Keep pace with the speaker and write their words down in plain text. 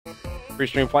Free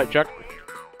stream flight check.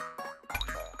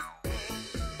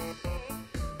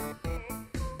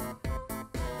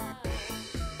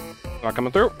 Not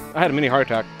coming through. I had a mini heart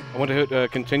attack. I went to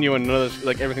hit continue and none of this,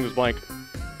 like everything was blank.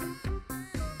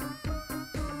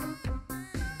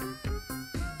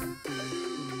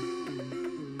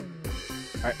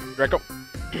 Alright, Draco.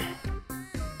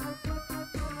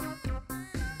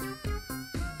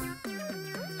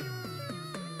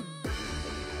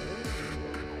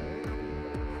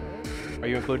 Are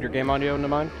you including your game audio into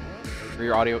mine? Or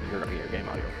your audio? Your game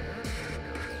audio.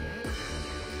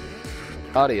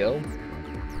 Audio.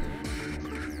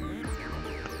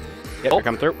 Yep, you're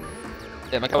coming through.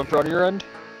 Am I coming through on your end?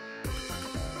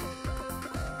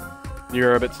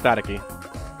 You're a bit staticky.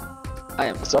 I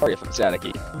am sorry if I'm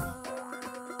staticky.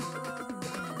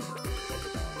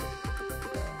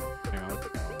 Hang on.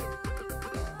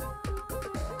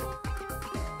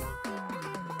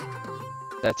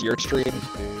 That's your stream.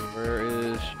 Where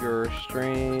is your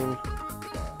stream?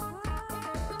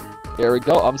 There we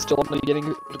go. I'm still only getting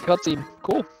the cutscene.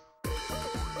 Cool.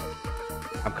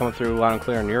 I'm coming through loud and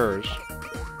clear on yours.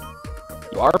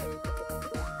 You are?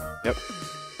 Yep.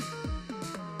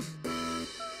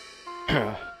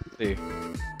 Let's see.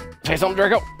 Say something,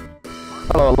 Draco!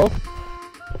 Hello, hello.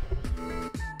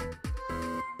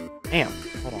 Damn.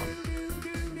 Hold on.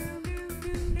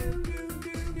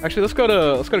 Actually, let's go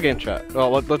to game chat.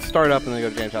 Well, let's start up and then go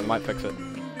to game chat. That might fix it.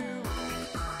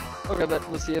 Okay,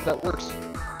 let's see if that works.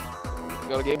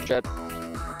 Go to game chat.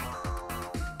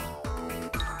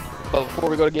 But before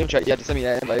we go to game chat, you have to send me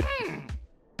that invite.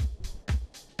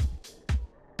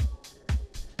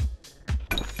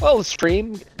 Well, the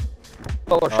stream.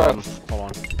 Well, we're trying. Hold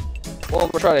on. Well,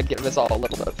 we're trying to get this all a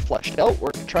little bit fleshed out.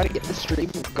 We're trying to get the stream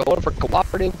going for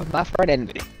cooperative with my friend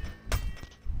Envy.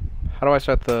 How do I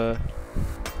start the?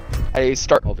 You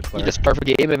Multiplayer. just start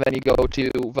the game and then you go to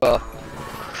the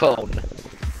phone.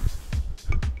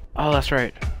 Oh, that's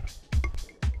right.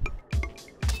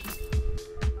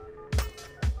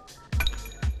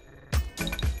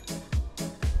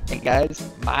 Hey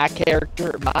guys, my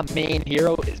character, my main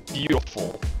hero is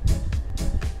beautiful.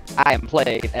 I am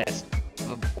playing as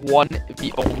the one,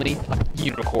 the only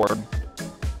unicorn.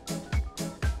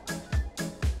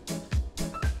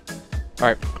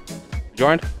 Alright.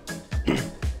 Joined?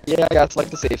 Yeah, I gotta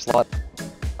select the save slot.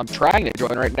 I'm trying to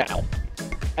join right now.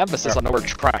 Emphasis on the word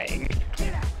trying.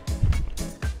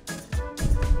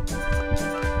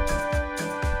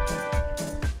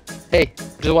 Hey,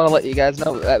 just want to let you guys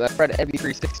know that my friend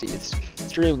MB360 is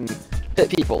streaming Pit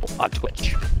People on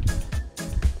Twitch.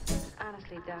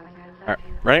 Honestly, darling, I love Alright,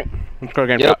 you. ready? Let's go to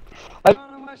game Yep. chat.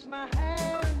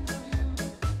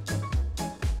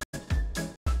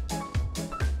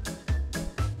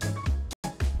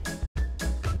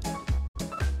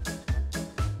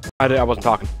 I wasn't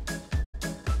talking.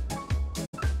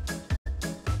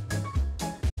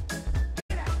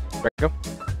 Draco?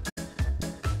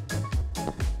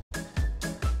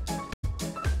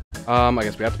 I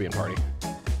guess we have to be in party.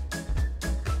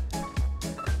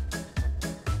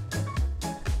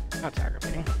 That's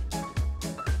aggravating.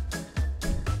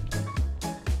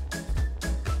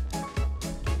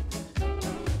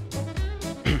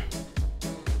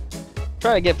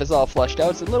 Trying to get this all fleshed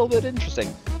out. It's a little bit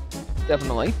interesting.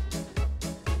 Definitely.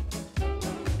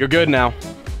 You're good now.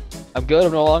 I'm good.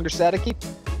 I'm no longer staticky.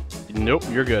 Nope,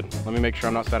 you're good. Let me make sure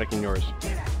I'm not static in yours.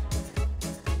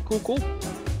 Cool, cool.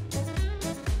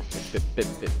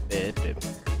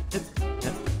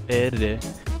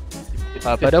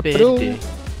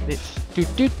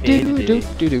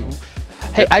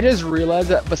 Hey, I just realized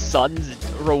that the sun's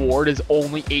reward is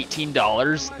only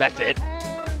 $18. That's it.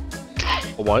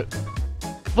 What?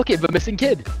 Look at the missing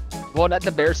kid. One at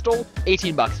the bear stole,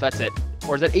 18 bucks. That's it.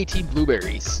 Or is that 18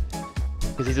 blueberries?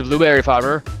 Because he's a blueberry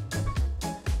farmer.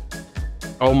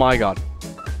 Oh my god.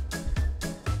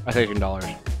 That's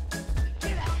 $18.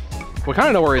 We kind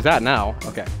of know where he's at now.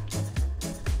 Okay.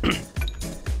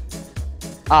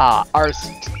 Our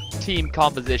team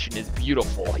composition is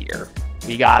beautiful here.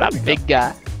 We got a big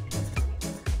guy.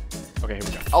 Okay, here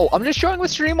we go. Oh, I'm just showing the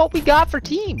stream what we got for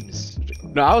teams.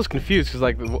 No, I was confused because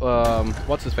like,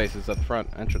 what's his face is at the front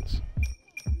entrance.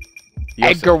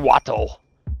 Edgar Watto.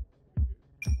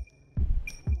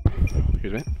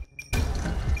 Excuse me.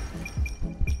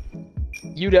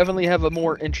 You definitely have a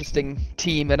more interesting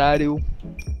team than I do.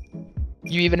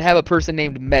 You even have a person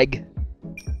named Meg.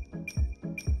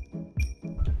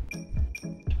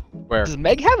 Where? Does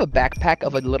Meg have a backpack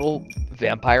of a little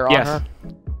vampire on Yes. her?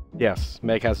 Yes,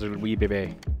 Meg has a wee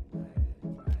baby.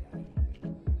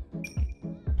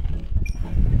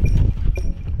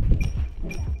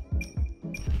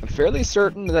 I'm fairly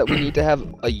certain that we need to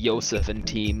have a Yosef in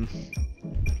team.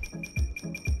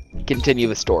 Continue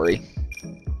the story.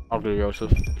 I'll do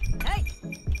Yosef.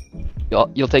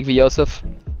 You'll take the Yosef?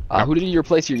 Yep. Who did you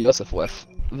replace your Yosef with?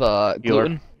 The Healer.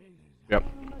 Gluten? Yep.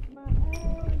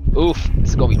 Oof, this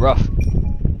is gonna be rough.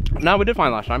 No, we did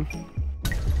fine last time.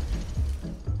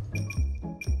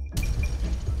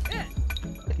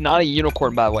 It's not a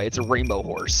unicorn, by the way, it's a rainbow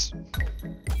horse.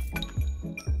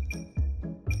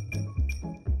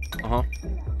 Uh-huh.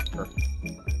 Sure.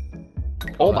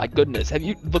 Oh my goodness, have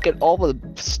you look at all the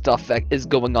stuff that is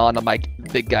going on my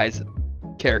big guy's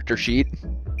character sheet?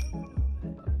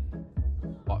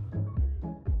 What?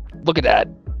 Look at that.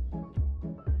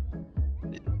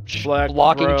 Black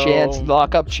Blocking throw, chance,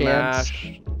 lockup chance,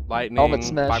 Smash, lightning, helmet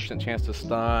smash. 5% chance to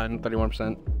stun,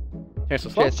 31% chance to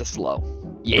slow. chance to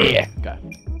slow. Yeah. Okay.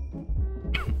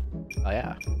 Oh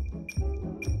yeah.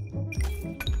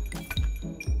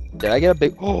 Did I get a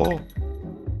big? Oh,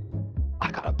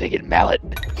 I got a big mallet.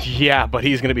 Yeah, but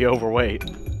he's gonna be overweight.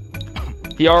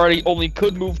 He already only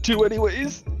could move 2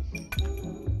 anyways.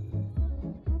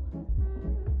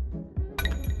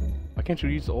 Why can't you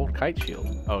use the old kite shield?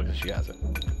 Oh, because she has it.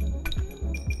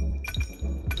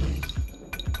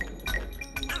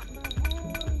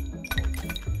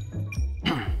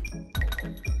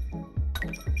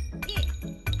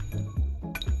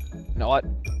 You know what?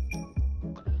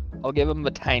 I'll give him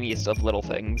the tiniest of little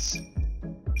things.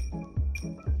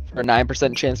 For a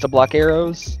 9% chance to block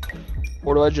arrows?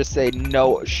 Or do I just say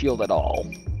no shield at all?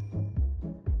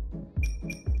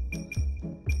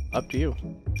 Up to you.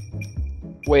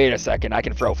 Wait a second, I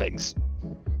can throw things.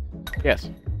 Yes.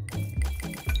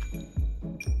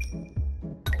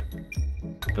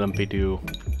 Lumpy do.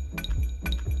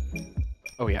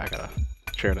 Oh yeah, I gotta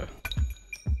share the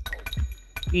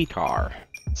guitar.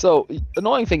 So, the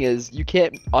annoying thing is, you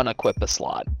can't unequip a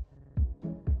slot.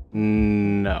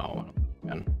 No.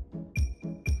 Man.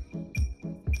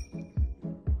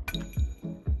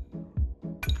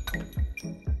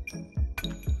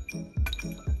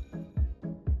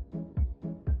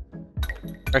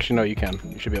 Actually, no, you can.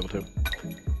 You should be able to.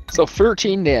 So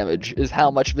 13 damage is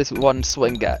how much this one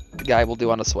swing guy will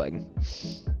do on a swing.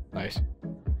 Nice.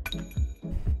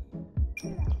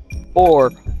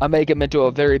 Or, I make him into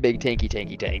a very big tanky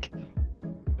tank.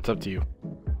 It's up to you.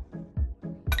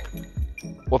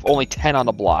 With only 10 on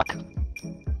the block.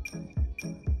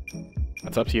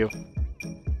 That's up to you.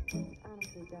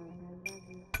 Honestly, darling,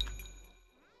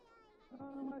 I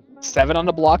love you. 7 on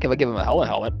the block if I give him a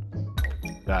helmet.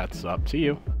 That's up to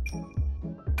you.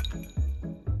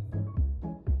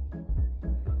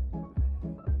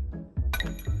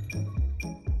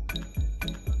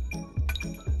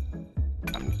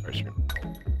 I'm sorry, sure.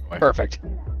 Away. Perfect.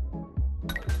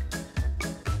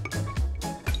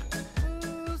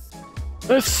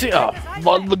 Let's see. Oh,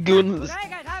 Blood Lagoon.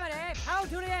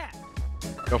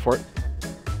 go for it.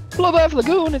 Bloodbath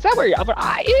Lagoon, is that where your other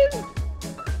eye is?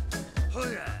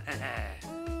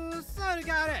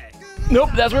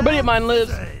 Nope, that's where a buddy of mine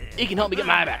lives. He can help me get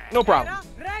my eye back. No problem.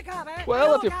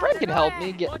 Well, if your friend can help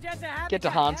me get to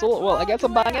Hansel, well, I guess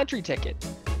I'm buying entry ticket.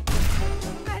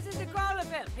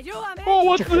 Oh,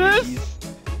 what's this? Jeez.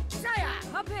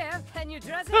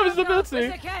 That was the best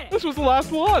thing. This was the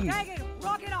last one.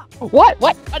 What?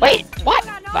 What? Wait, what?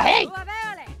 Hey!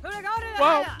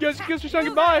 Wow, guess you're saying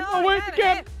goodbye. Oh wait, you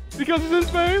can't because it's his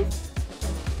face.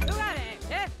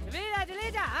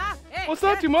 What's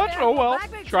that too much? Oh well.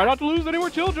 Try not to lose any more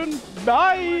children.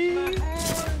 Bye.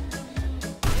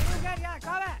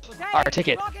 Our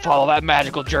ticket. Follow that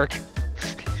magical jerk.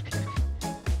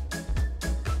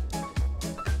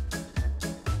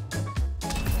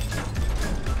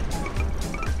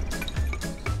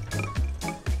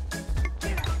 Honestly,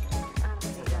 darling, I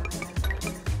love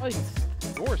you. Like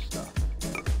your stuff.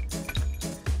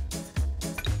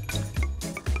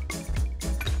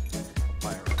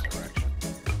 Fire resurrection.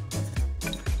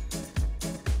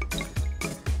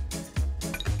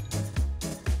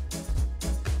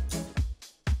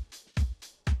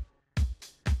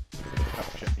 Oh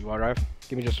shit, you wanna drive?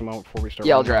 Give me just a moment before we start.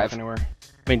 Yeah, I'll running off drive. Anywhere.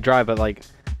 I mean, drive, but like,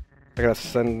 I gotta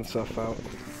send stuff out.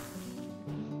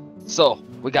 So,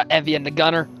 we got Evie and the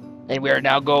gunner, and we are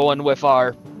now going with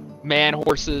our man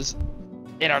horses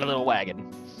in our little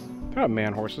wagon. Got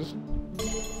man horses.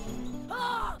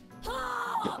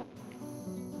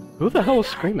 Who the hell is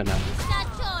screaming at me?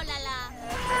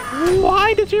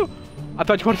 Why did you? I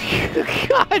thought you wanted to.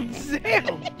 God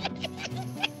damn!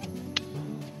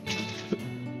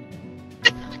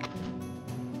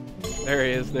 There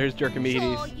he is. There's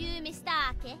Jerkomedes.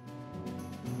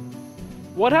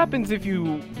 What happens if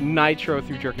you nitro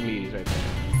through Jerkomedes right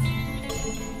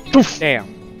there? Damn.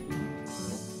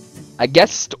 I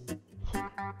guess.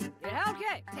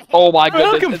 Oh my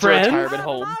goodness! Welcome, it's a friends. retirement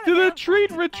home. To the Treat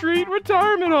Retreat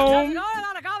Retirement Home.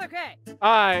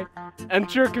 I am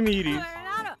Jerkomedes.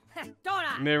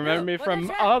 You may remember me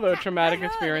from other traumatic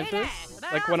experiences,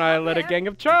 like when I led a gang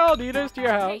of child eaters to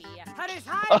your house.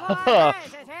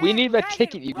 We need the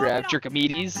ticket you grabbed,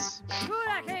 Jerkomedes.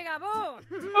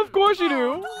 Of course you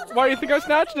do. Why do you think I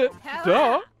snatched it?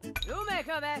 Duh.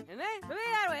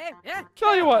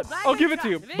 Tell you what, I'll give it to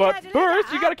you. But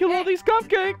first, you gotta kill all these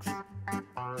cupcakes.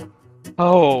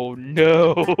 Oh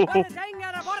no!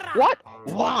 What?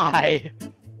 Why?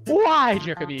 Why,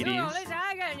 Jerkomedes?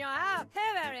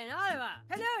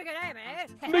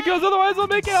 Because otherwise I'll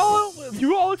make it all,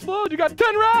 you all explode. You got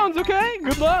 10 rounds, okay?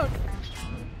 Good luck.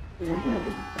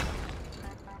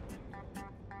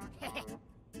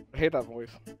 I hate that voice.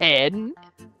 And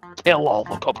kill all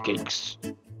the cupcakes.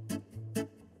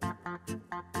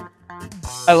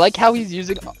 I like how he's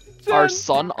using our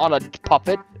son on a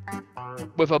puppet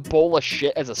with a bowl of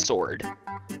shit as a sword.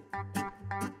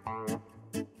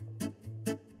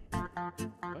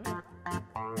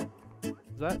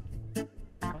 Is that?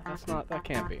 Oh, that's not. That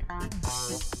can't be.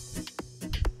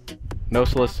 No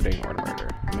soliciting or murder.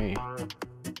 Me.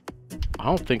 I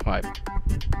don't think my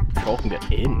control can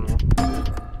get in.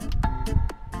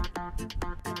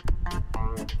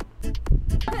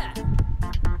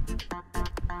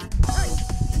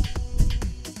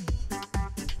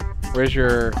 Where's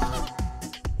your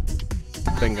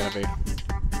thing gonna be?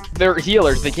 They're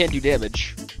healers, they can't do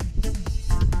damage.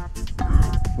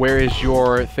 Where is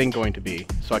your thing going to be?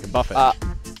 So I can buff it.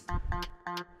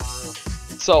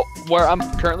 So, where I'm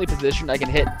currently positioned, I can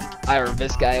hit either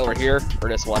this guy over here, or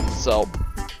this one, so...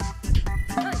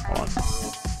 Hold on.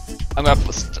 I'm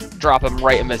gonna drop him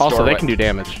right in this Also, doorway. they can do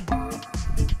damage.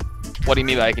 What do you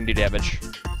mean by I can do damage?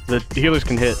 The healers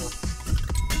can hit.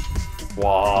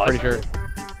 What? Pretty sure.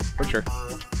 Pretty sure.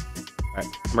 Alright,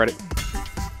 I'm ready.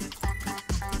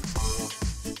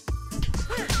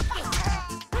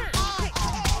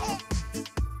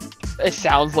 It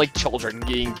sounds like children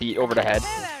getting beat over the head.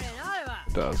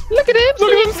 It does. Look at him!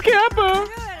 Look at them scamper!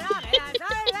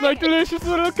 Like delicious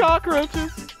little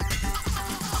cockroaches.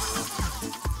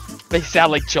 They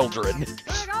sound like children.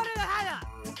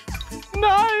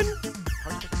 9!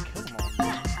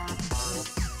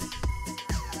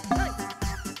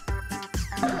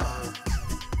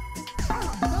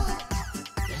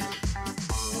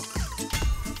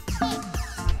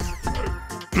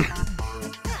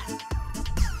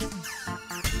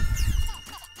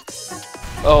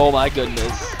 Oh my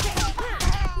goodness.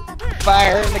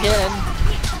 Firing again.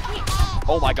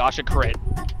 Oh my gosh, a crit.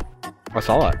 I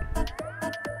saw that.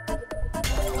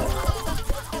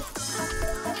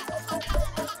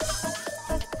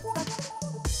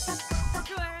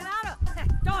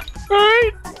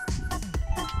 Alright!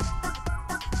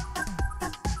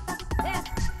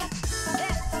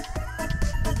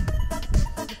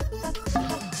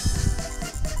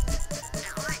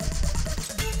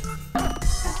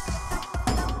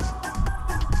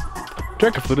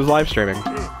 Jerkaflute is live streaming.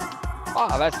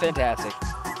 Oh, that's fantastic.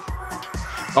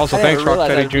 Also, I thanks didn't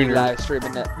realize Rocksteady I'd be Jr. live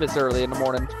streaming it this early in the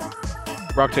morning.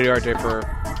 Rocksteady RJ for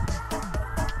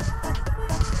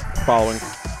following.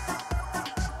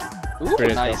 Ooh, Great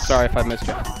info. nice. Sorry if I missed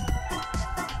you.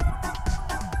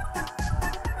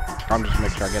 I'm just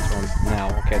making sure I get to one now.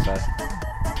 Okay, so.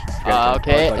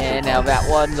 Okay, and now that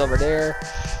one's over there.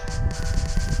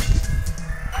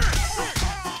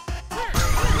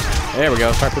 There we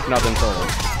go. Start pooping out them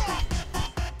souls.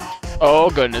 Oh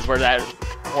goodness, where's that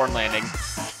horn landing?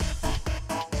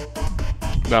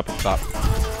 Up, stop.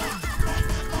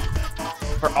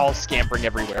 We're all scampering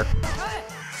everywhere.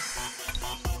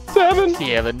 7.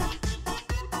 7.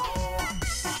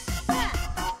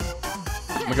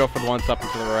 I'm gonna go for the ones up and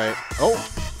to the right. Oh,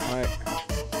 alright.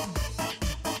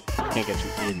 Can't get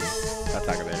you in. That's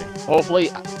aggravating. Hopefully,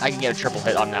 I can get a triple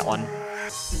hit on that one.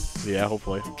 Yeah,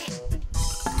 hopefully.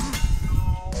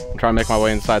 I'm trying to make my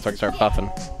way inside so I can start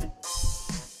buffing.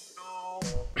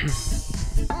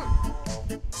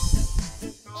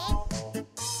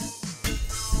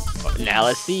 Now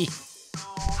let's see.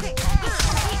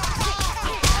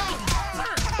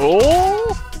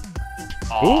 Oh!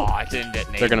 Oh, I didn't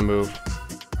detonate. They're gonna move.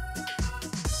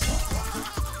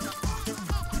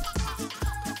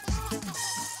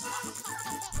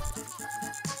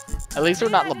 At least they're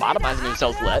not lobotomizing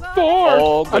themselves yet. 4!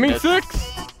 Oh, I mean goodness. 6!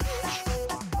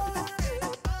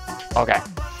 Okay.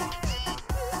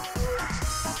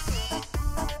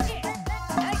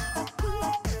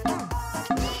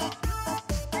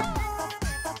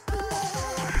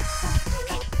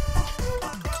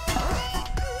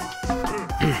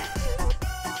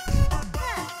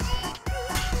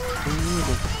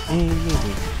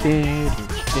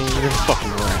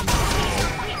 Fucking random.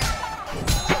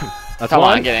 That's Come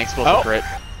one. on, get an explosive crit.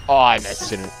 Oh, I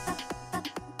missed it.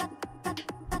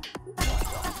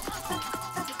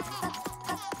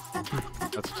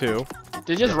 That's two.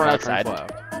 Did you just run outside?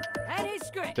 Left.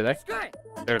 Did they?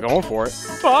 They're going for it.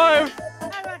 5!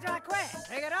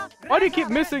 Why do you keep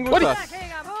messing with us?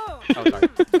 Oh, sorry.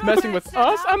 Messing with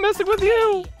us? I'm messing with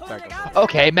you! Sorry,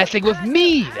 Okay, messing with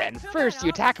me then. First you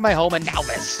attack my home and now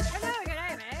miss.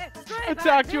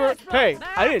 Attacked your... Hey,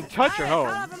 I didn't touch your home.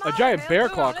 A giant bear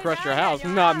claw crushed your house,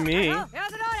 not me.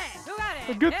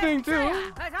 A good thing,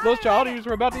 too. Those child eaters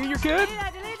were about to eat your kid.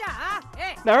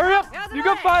 Now hurry up! You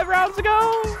got 5 rounds to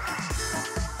go!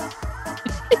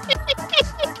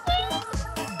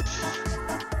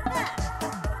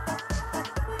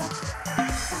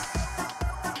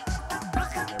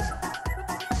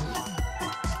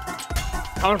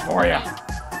 Coming for ya!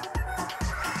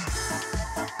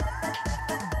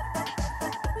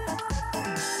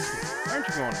 Why aren't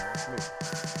you going there?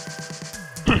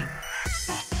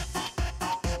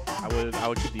 I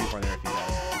would keep these one there if you had.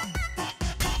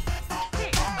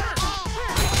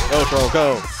 Go, troll,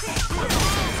 go!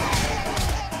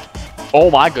 Oh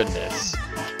my goodness.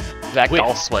 That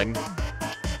golf swing.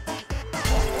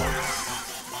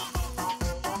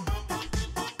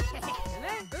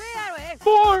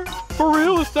 Four! For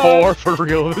real this time! 4 for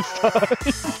real this time.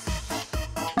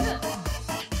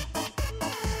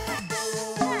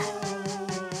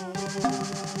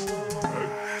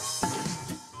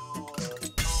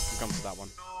 Come for that one.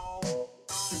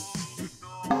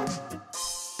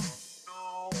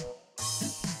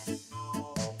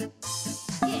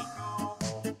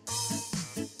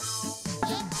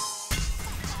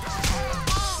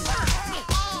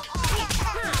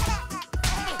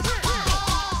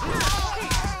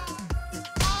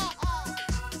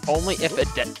 Only if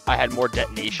I had more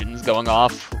detonations going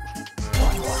off.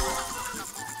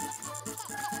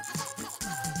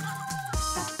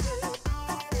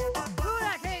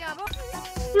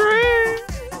 3!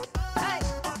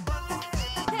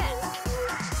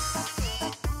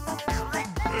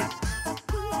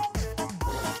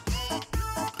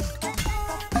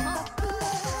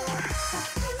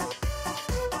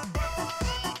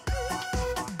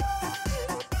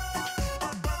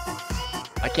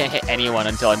 I can't hit anyone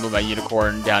until I move my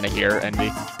unicorn down to here and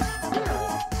be.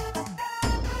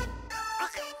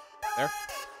 There?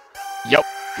 Yep.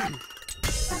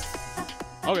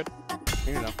 Oh, good.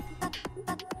 Here you go.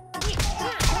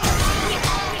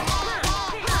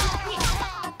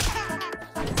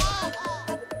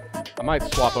 I might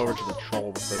swap over to the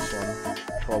troll with this one.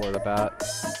 Troll or the bat.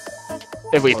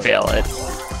 If we fail it.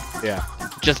 Yeah.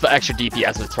 Just the extra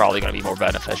DPS is probably going to be more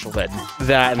beneficial than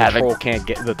that. And having...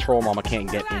 the troll mama can't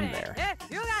get in there.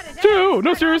 2!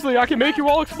 No, seriously, I can make you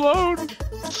all explode!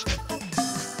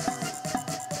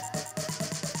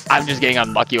 I'm just getting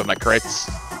unlucky with my crits.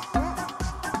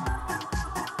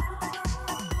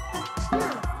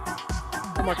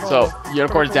 Oh my God. So,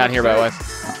 unicorn's down here, by the way.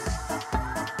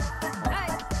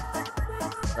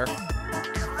 Where?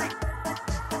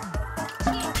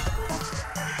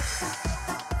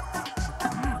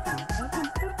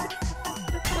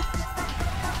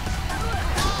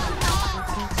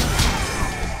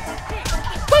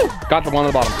 Got the one at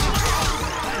the bottom.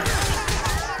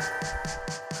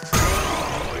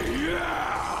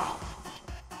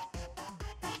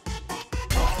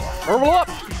 Herbal up!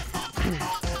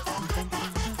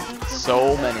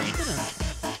 So many.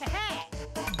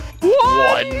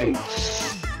 What? 1.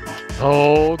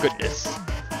 Oh, goodness.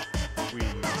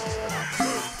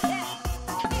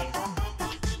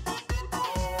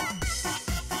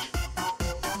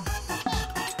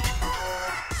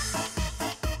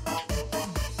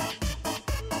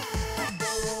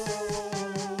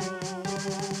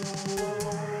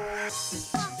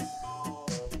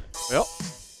 Well,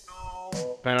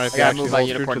 depending on if I you gotta actually move my hold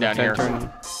true unicorn to the down here. 10 turn.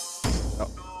 Oh.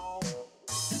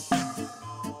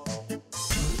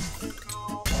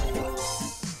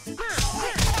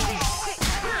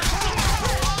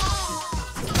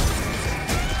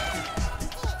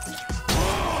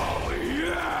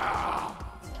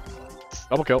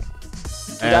 Double kill.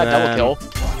 We got a double kill.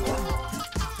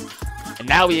 And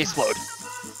now we explode.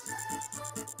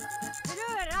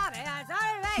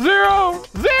 0!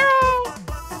 0!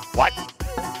 What?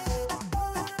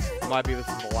 Might be this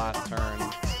is the last turn.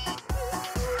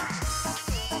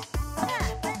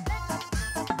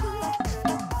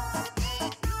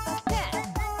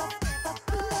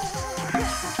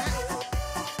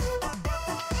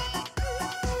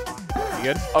 You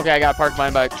good? Okay, I got parked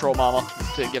mine by Troll Mama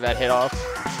to get that hit off.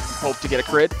 Hope to get a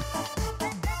crit.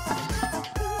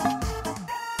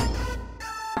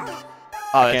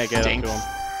 Oh, I that can't stinks. get up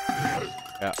to him.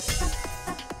 Yeah.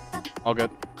 All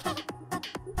good.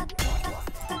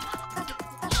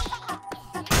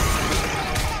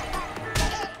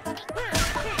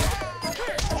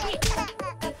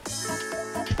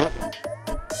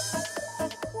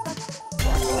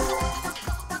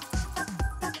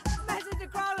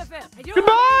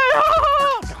 Goodbye!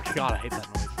 Oh, God, I hate that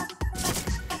noise.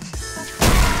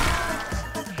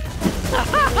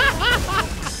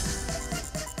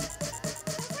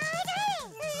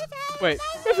 Wait,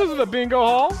 this isn't a bingo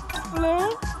hall.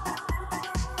 Hello?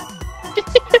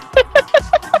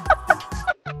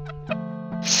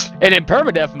 And in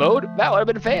permadeath mode, that would have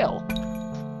been a fail.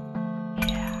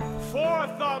 4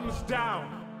 thumbs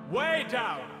down, way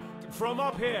down, from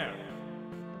up here.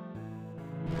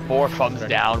 4 thumbs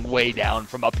down, way down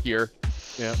from up here.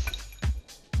 Yeah.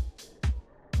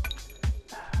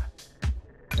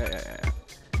 Yeah.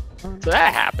 So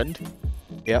that happened.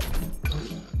 Yep.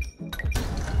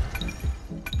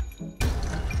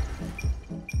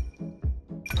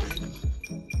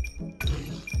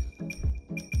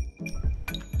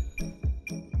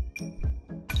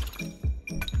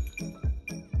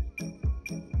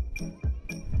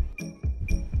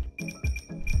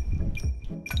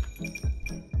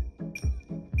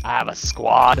 I have a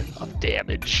squad of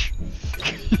damage.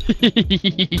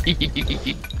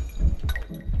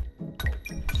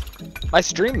 My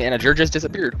stream manager just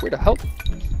disappeared. Where the hell?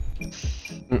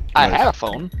 I had a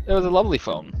phone. It was a lovely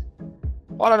phone.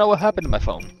 Well, I don't know what happened to my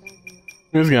phone.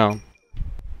 Who's gone?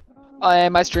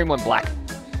 And my stream went black.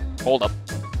 Hold up.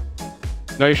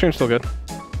 No, your stream's still good.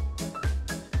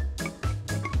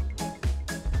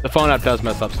 The phone app does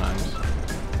mess up sometimes.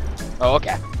 Oh,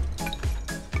 okay.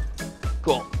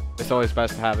 Cool. It's always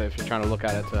best to have it if you're trying to look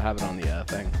at it to have it on the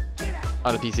thing.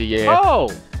 On the PC, yeah. Oh!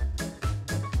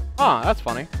 Ah, that's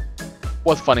funny.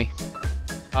 What's funny?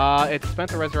 It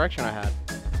spent the resurrection I had.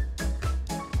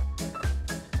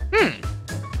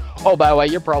 Oh, by the way,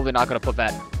 you're probably not gonna put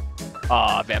that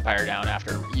vampire down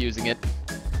after using it.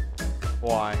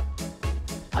 Why?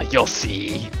 You'll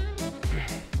see.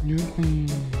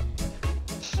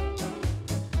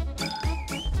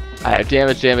 I have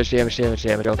damage.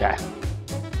 Okay.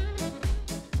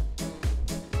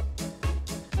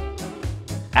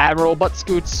 Admiral butt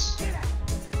scoots.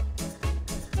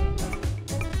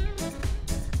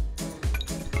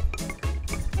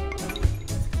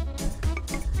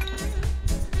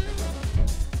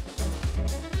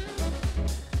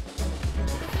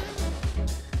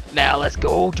 Now let's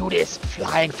go do this.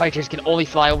 Flying fighters can only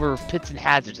fly over pits and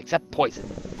hazards, except poison.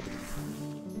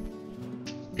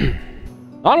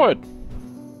 Onward!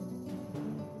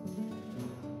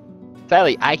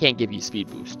 Sadly, I can't give you speed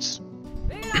boosts.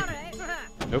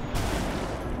 Nope.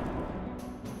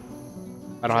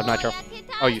 I don't have nitro.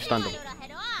 Oh, you stunned him.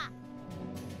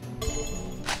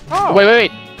 Oh!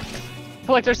 Wait.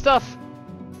 Collect their stuff.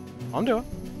 I'm doing.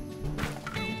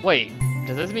 Wait,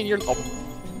 does this mean you're... Oh.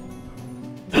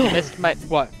 You missed my...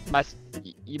 What?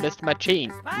 You missed my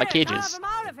chain. My cages.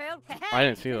 I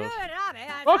didn't see those.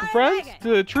 Welcome, friends,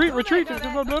 to Treat Retreat. You're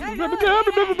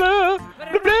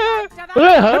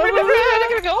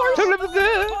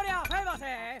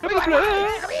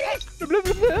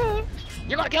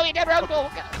gonna kill me, Deborah!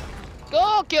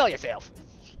 Go kill yourself!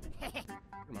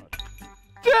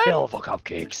 Kill for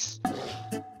cupcakes.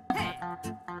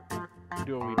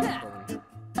 Do what we do.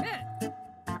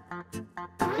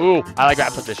 Ooh, I like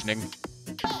that positioning.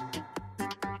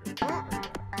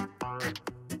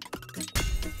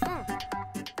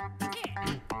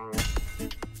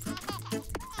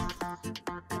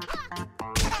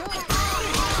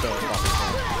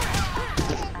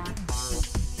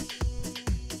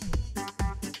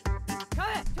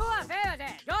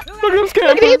 Look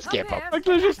at him Scamper. Like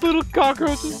they're just little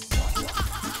cockroaches.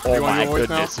 Oh You want my your voice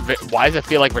now? goodness. Why does it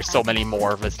feel like there's so many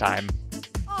more this time?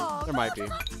 There might be.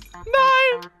 9!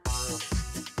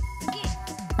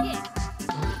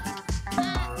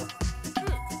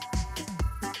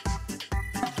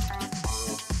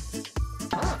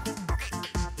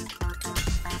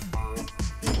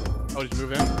 Oh, did you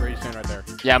move in? Or are you standing right there?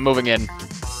 Yeah, I'm moving in.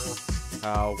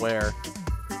 Where?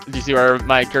 Do you see where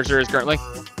my cursor is currently?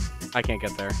 I can't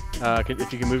get there.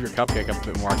 If you can move your cupcake up a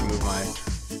bit more, I can move my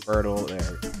Birdle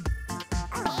there.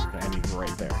 I mean,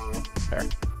 right there. There.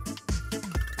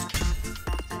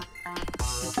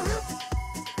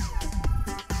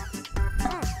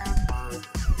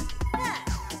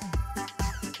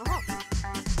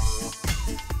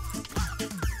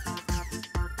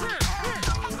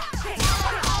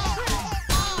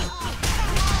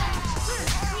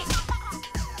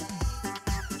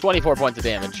 $24 points of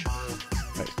damage.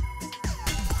 Nice.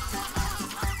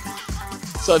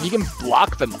 So if you can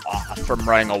block them off from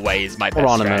running away is my best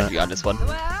Hold on a strategy minute. on this one.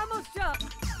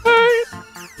 Hey!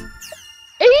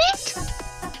 8!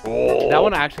 Oh. That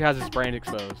one actually has its brain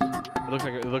exposed. It looks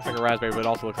like a raspberry, but it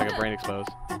also looks like a brain exposed.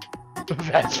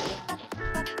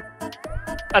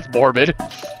 That's morbid.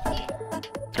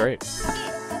 It's great.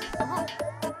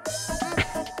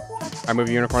 I move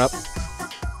the unicorn up.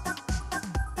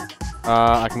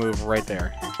 I can move right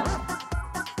there.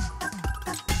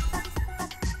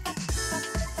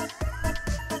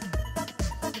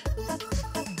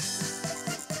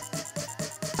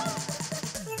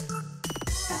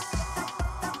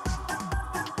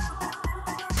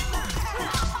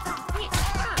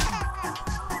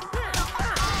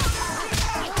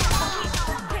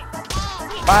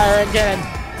 Fire again!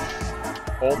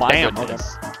 Oh my Damn,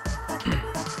 goodness.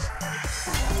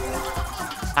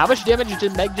 How much damage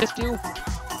did Meg just do?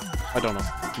 I don't know.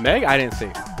 Meg? I didn't see.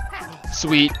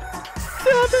 Sweet.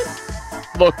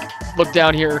 Look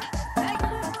down here.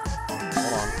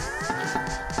 Hold on.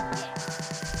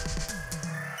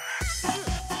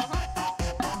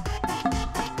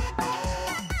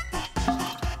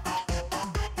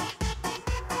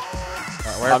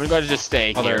 Alright, where? I'm going to just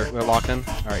stay Oh, here. they're locked in?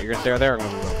 Alright, you're gonna stay right there. I'm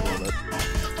gonna move up a little bit.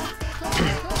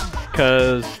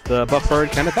 Because the buff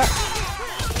bird can attack.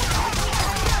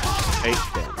 8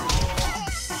 damage.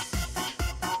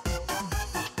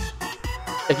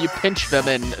 If you pinch them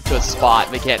into a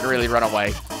spot, they can't really run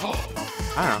away.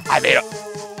 I don't know. I made it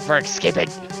for escaping.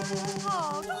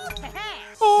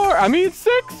 4, I mean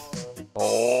 6!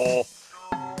 Oh.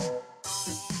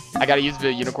 I gotta use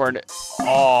the unicorn.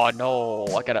 Oh no,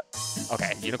 I gotta.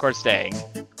 Okay, unicorn staying.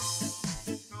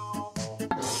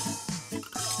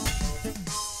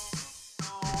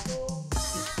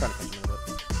 Trying to catch him a bit.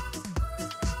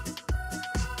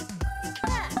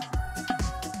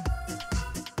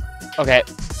 Okay,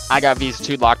 I got these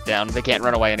two locked down. They can't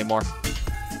run away anymore.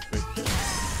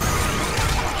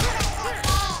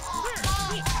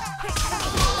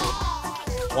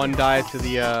 One dies to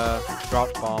the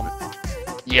dropped bomb.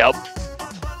 Yep.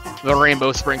 The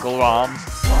rainbow sprinkle bomb.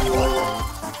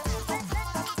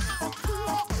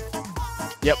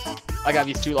 Yep. I got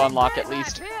these two on lock at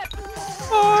least.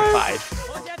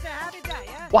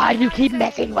 5. Why do you keep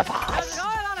messing with us?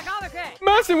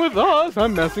 Messing with us,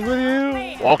 I'm messing with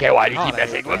you. Okay, why do you Oh, keep that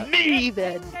messing is with me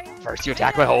then? First you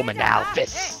attack my home and now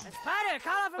fists.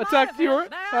 Attacked your.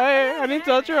 Hey, I didn't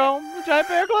touch your home. The giant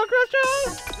bear claw crushed your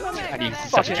home. I need to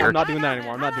Fuck such a it, I'm jerk. not doing that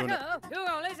anymore. I'm not doing it.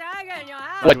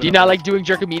 What, do you not like doing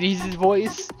Jerkomedes'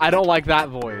 voice? I don't like that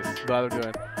voice, but I'm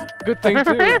doing. Good thing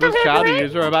too. Those child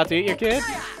eaters are about to eat your kid.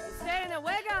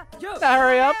 Now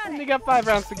hurry up. You got 5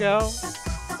 rounds to go.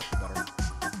 That's better.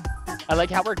 I like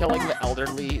how we're killing the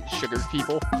elderly sugared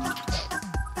people.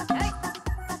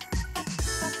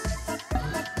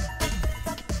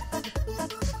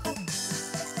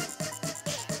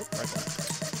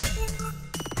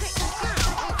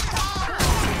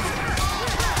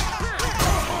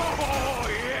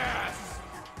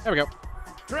 There we go.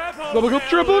 Triple Double kill,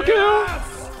 triple kill.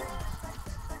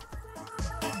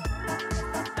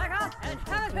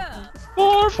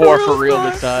 Four 4 for real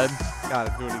time. this time. Got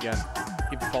it. Do it again.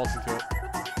 Keep defaulting to it.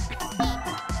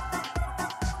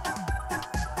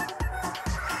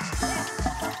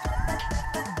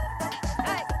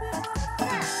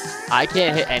 I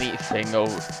can't hit anything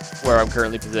over where I'm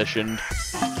currently positioned.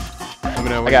 Let me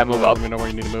know. I gotta move up. Let me know where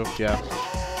you need to move. Yeah.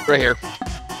 Right here.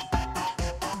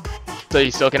 So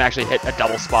you still can actually hit a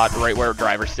double spot right where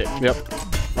driver's sitting. Yep.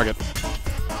 We're good.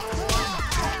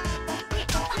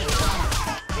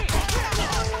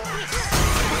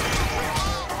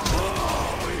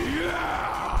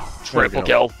 Triple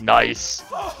kill. Nice.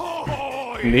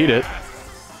 Need it.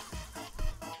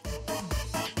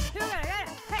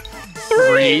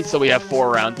 3, so we have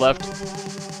 4 rounds left.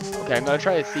 Okay, I'm gonna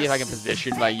try to see if I can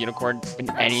position my unicorn in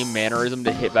any mannerism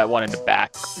to hit that one in the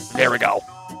back. There we go.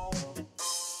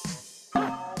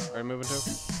 Are you moving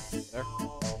to? There.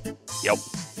 Yep.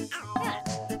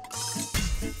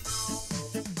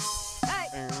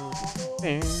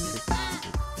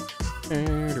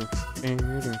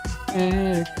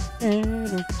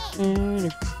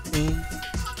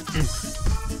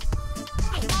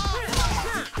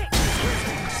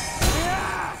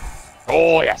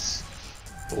 Oh, yes.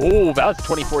 Oh, that was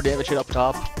 24 damage hit up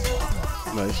top.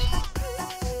 Nice.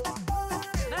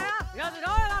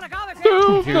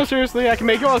 Dude, no, seriously, I can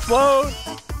make you all explode.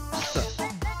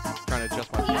 Trying to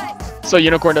adjust my. So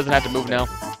unicorn doesn't have to move now.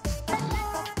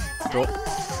 Cool.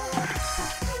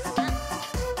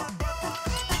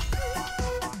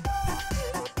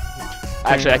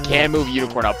 Actually, I can move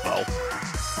unicorn up though.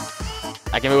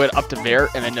 I can move it up to there,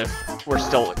 and then we're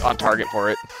still on target for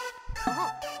it.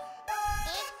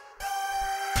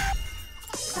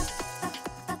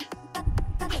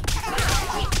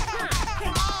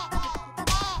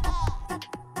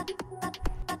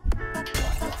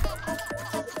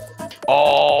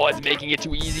 Oh, it's making it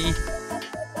too easy.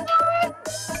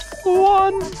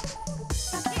 One.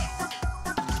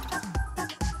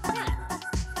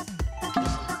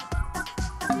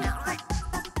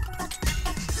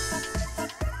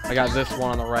 I got this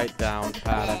one on the right down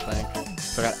pad, I think.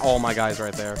 So I got all my guys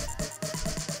right there.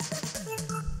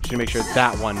 Should make sure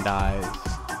that one dies.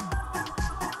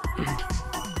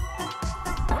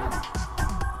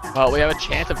 Well, we have a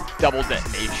chance of double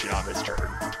detonation on this turn.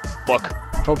 Look.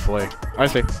 Hopefully. I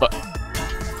see. Look.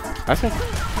 I see.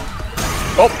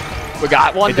 Oh, we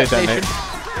got one It did detonation.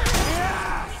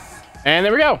 And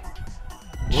there we go.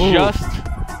 Ooh.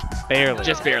 Just barely.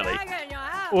 Just barely.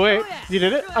 Wait, you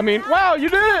did it? I mean, wow, you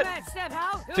did it!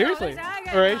 Seriously,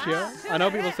 Horatio, I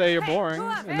know people say you're boring,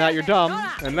 and that you're dumb,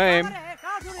 and lame.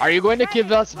 Are you going to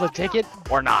give us the ticket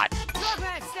or not?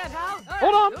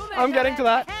 Hold on, I'm getting to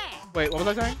that. Wait, what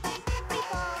was I saying?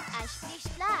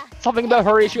 Something about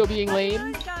Horatio being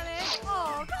lame?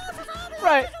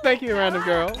 Right, thank you, random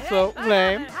girl. So,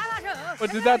 lame.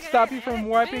 But did that stop you from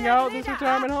wiping out this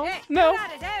retirement home? No.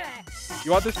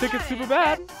 You want this ticket super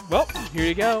bad? Well, here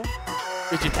you go.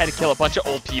 We just had to kill a bunch of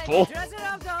old people.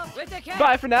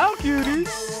 Bye for now, cuties.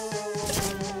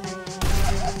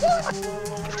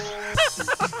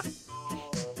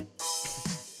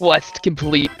 Quest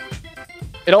complete.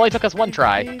 It only took us one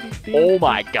try. Oh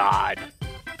my god.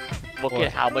 Look What?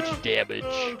 at how much damage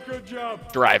Oh, good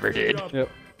job. Driver did. Yep.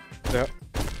 Yep.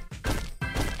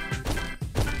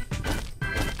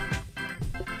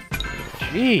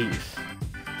 Jeez.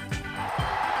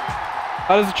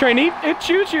 How does the train eat? It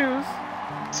choo-choos.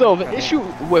 So the issue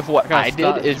with what gotta I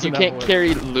stop did is you doing that can't voice.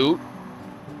 carry loot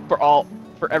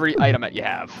for every item that you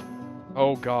have.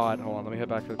 Oh god, hold on, let me head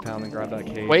back to the town and grab that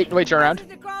cage. Wait, turn around.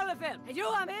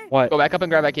 What? Go back up and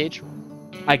grab that cage.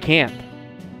 I can't.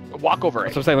 Walk over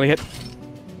That's it. what I'm saying, let me hit.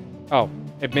 Oh,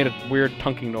 it made a weird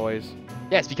tunking noise.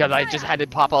 Yes, because I just had to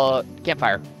pop a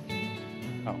campfire.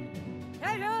 Oh.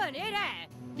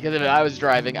 Because if I was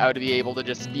driving, I would be able to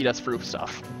just speed us through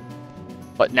stuff.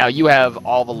 But now you have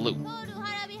all the loot.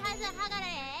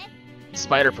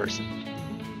 Spider person.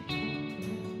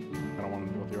 I don't want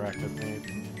to deal with your active name.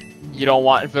 You don't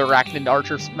want the arachnid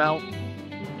archer mount?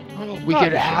 We Oh,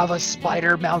 could sure. have a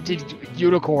spider mounted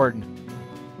unicorn.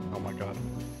 Oh my god.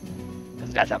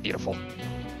 That's not beautiful.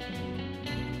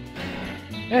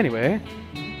 Anyway,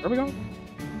 where are we going?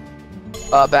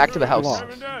 Back to the house. Lost.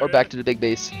 Or back to the big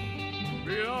base.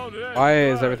 Reload it. Why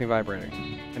is everything vibrating?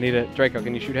 I need it. Draco,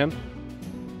 can you shoot him?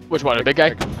 Which one, the big guy?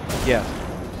 Draco. Yes.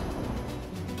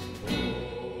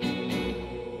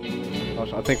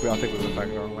 Oh, I think we went back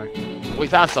the wrong way. We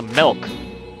found some milk.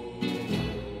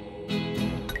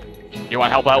 You want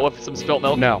to help out with some spilt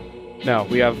milk? No. No,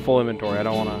 we have full inventory. I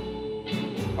don't want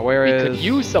to. Where We is... could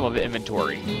use some of the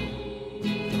inventory.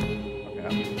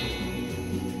 Okay.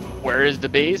 Where is the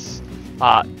base?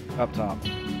 Up top.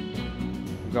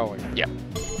 Going. Yeah.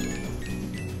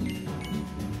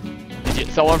 Did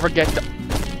someone forget to...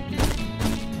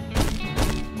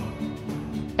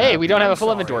 Hey, we don't have a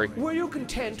full inventory. Were you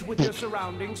content with your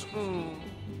surroundings?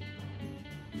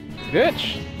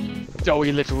 Bitch!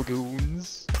 Doughy little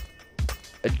goons.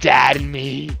 Dad and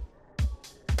me.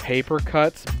 Paper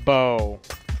cuts bow.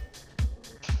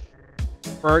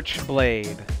 Birch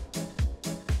blade.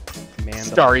 Man,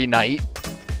 Starry Night.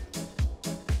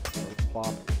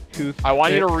 Plop. Tooth. I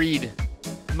want you to read.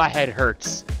 My head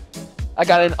hurts. I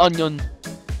got an onion.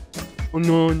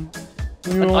 Onion.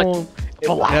 Onion. It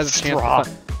has a chance Velociraptor. to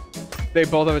stun. They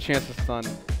both have a chance to stun.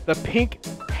 The pink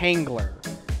pangler.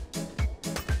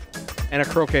 And a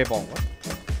croquet ball. What?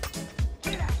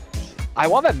 I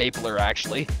want that Mapler,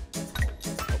 actually.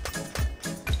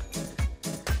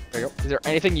 There you go. Is there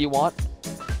anything you want?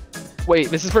 Wait,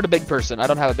 this is for the big person. I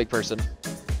don't have a big person.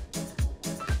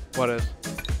 What is?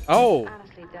 Oh!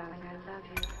 Honestly, darling, I love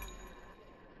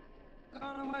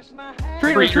you.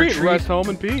 Treat or Treat or treat. treat. Rest home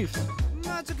in peace.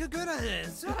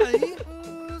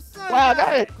 Wow,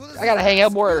 I gotta hang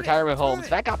out more at retirement homes.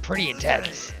 That got pretty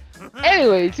intense.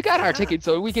 Anyways, you got our ticket,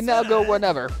 so we can now go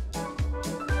whenever.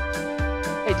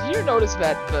 Hey, did you notice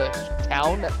that the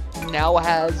town now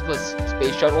has the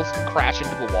space shuttles crash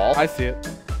into the wall? I see it.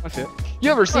 I see it.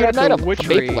 You ever seen a that's night a of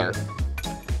witchery. Mapler?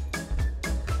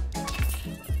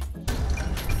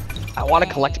 I want to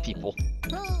collect people.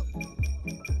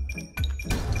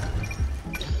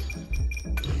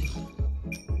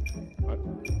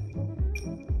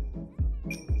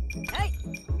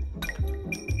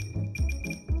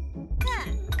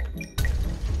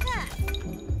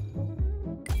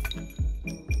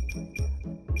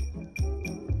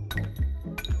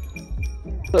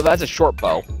 So that's a short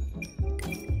bow.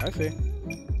 I see.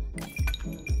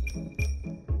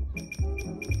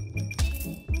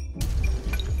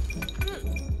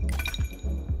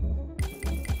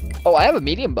 Oh, I have a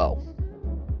medium bow.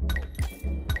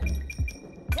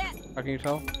 How can you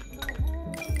tell?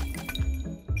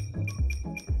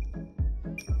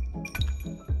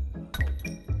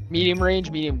 Medium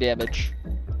range, medium damage.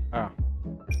 Oh.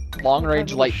 Long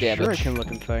range, light damage. Shuriken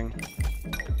looking thing.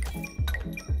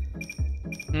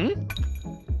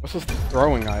 Hmm? What's this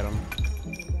throwing item?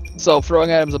 So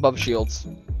throwing items above shields.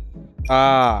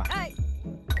 Ah.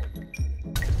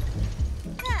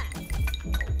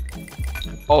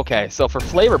 Okay, so for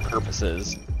flavor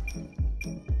purposes,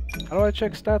 How do I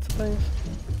check stats of things?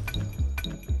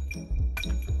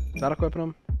 Is that equipping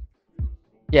them?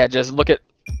 yeah, just look at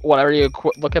whenever you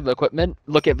look at the equipment,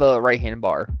 look at the right hand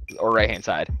bar or right hand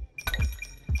side.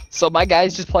 So my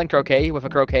guy's just playing croquet with a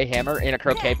croquet hammer and a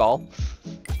croquet ball.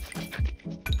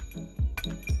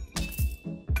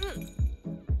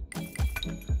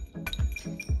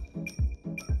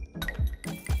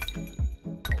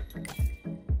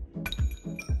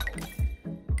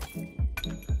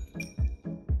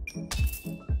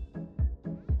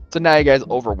 So now you guys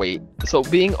overweight. So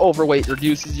being overweight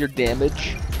reduces your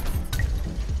damage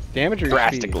Damage or your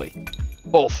drastically.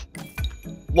 Both.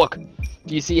 Look,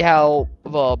 do you see how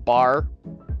the bar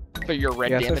for your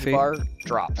red Yes, I damage see. bar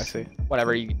drops I see.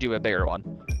 whenever you do a bigger one?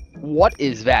 What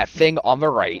is that thing on the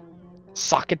right?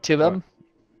 Sock it to them.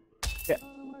 Yeah.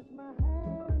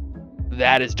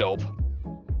 That is dope.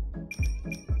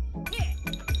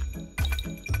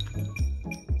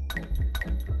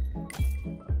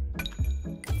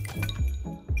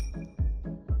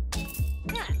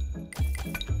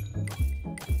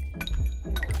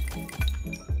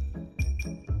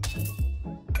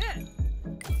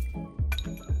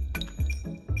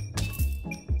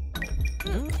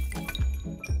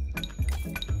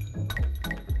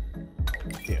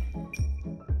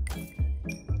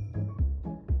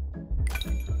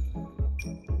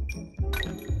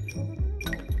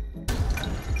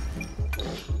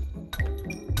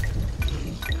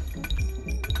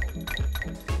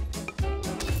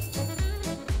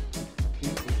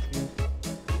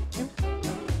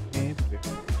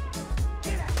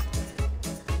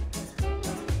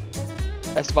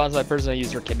 Esteban's my person I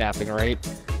use for kidnapping, right?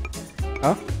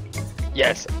 Huh?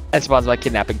 Yes, Esteban's my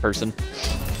kidnapping person.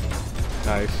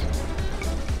 Nice.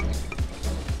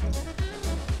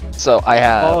 So I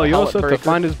have. Oh, you Helmet also have to Breaker.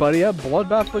 find his buddy. Yeah,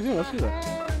 Bloodbath Lagoon. Let's do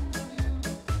that.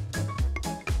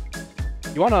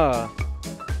 You wanna?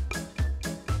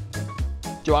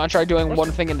 Do you want to try doing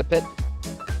one thing in the pit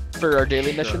for our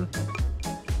daily mission?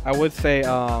 I would say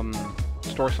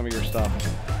store some of your stuff.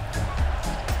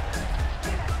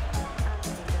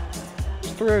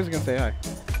 Just 3 hours gonna say hi.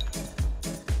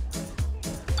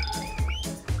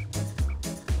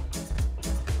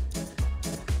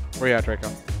 Where you at, Draco?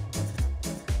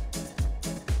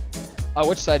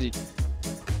 Which side? Did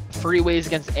free ways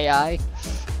against AI?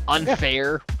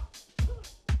 Unfair.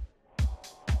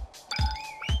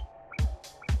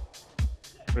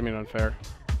 What do you mean unfair?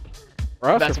 For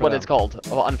us or That's for what them? it's called.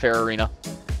 Unfair arena.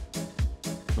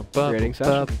 Creating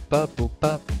session.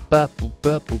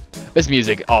 This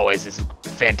music always is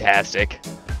fantastic.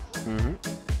 Mm-hmm.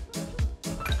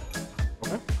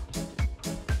 Okay.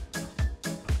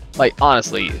 Like,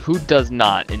 honestly, who does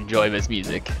not enjoy this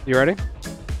music? You ready?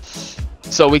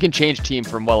 So we can change team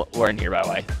from we're in here, by the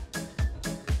way.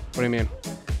 What do you mean?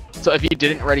 So if you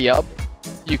didn't ready up,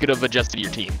 you could have adjusted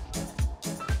your team.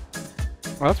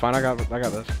 Well, that's fine. I got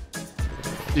this.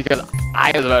 Because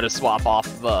I was about to swap off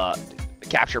the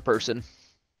capture person.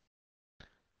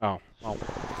 Oh. Well.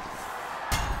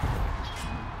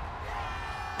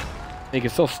 You can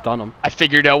still stun him. I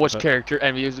figured out which But- character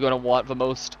enemy is going to want the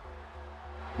most.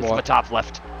 It's What? the top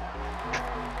left.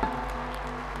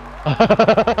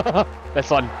 That's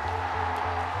fun.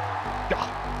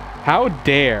 How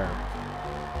dare?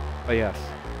 But yes.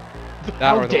 That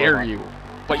How or the dare robot. you?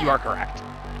 But you are correct.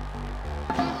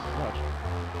 Gosh.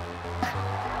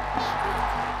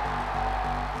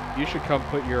 You should come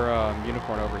put your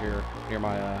unicorn over here near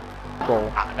my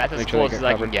troll. Ah, that's as Make sure they close as get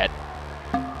I covered. can get.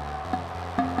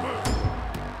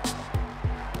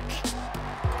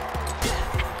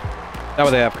 That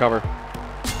way they have cover.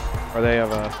 Or they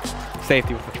have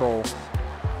safety with the troll.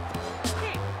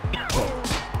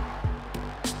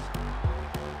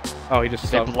 Oh, he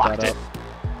just They subbed blocked that it. up.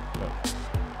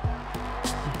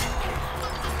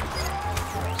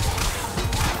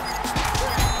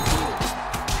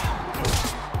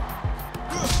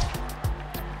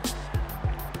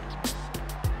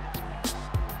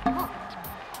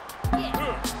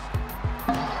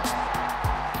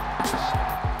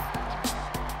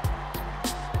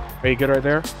 Are you good right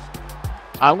there?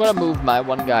 I'm gonna move my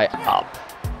one guy up.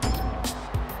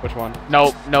 Which one?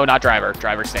 No, not driver.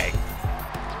 Driver's staying.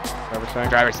 Driver saying?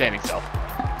 Driver's standing still.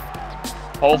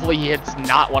 Hopefully he hits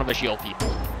not one of the shield people.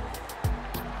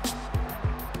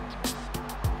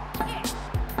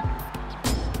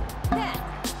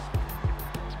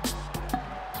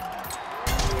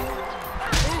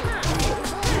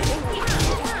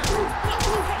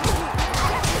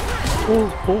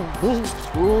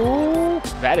 Ooh,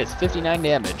 that is 59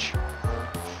 damage.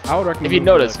 I would recommend. If you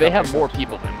notice, they have more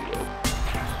people than we do.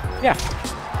 Yeah.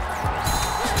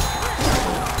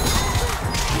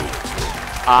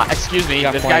 Excuse me,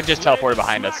 this guy just teleported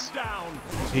behind us.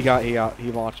 He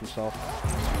launched himself.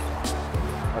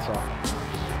 That's all.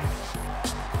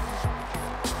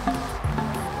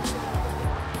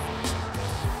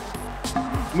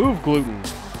 Move gluten.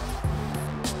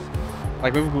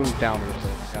 Like move gluten down a little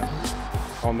bit. Yeah.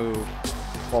 I'll move.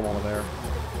 While I'm over there.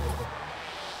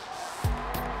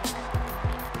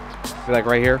 Be like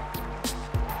right here.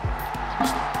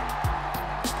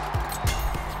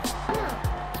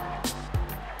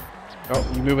 Oh,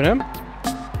 you moving him?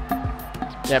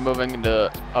 Yeah, moving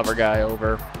the other guy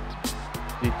over.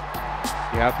 You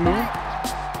have to move him?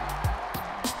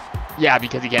 Yeah,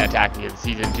 because he can't attack me.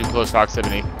 He's in too close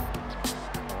proximity.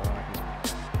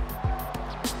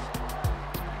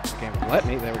 Can't let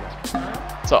me. There we go.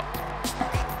 So,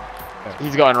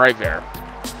 he's going right there.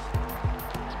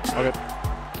 Okay.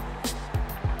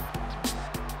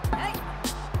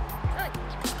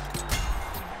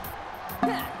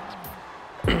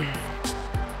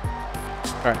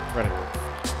 Alright, ready.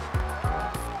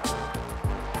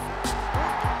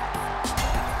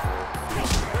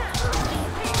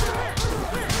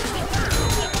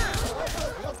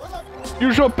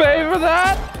 You shall pay for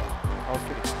that!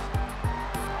 Okay.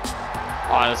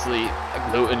 Honestly,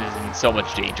 Gluten is in so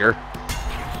much danger.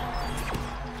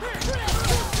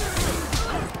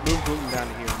 Move gluten down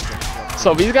to here.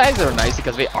 So these guys are nice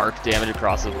because they arc damage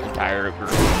across the entire group.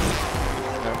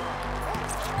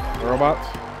 The robots?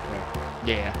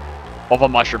 Yeah. All the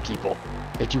mushroom people.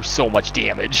 They do so much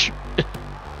damage.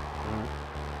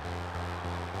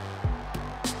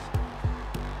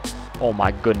 Oh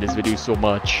my goodness, they do so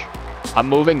much. I'm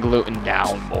moving Gluten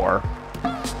down more. You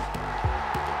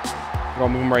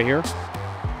want to move him right here?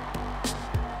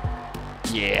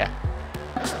 Yeah.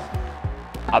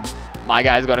 My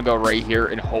guy's gonna go right here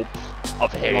in hope of You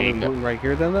want to hitting. move gluten right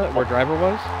here then, where driver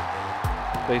was?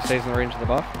 So he stays in the range of the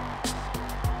buff?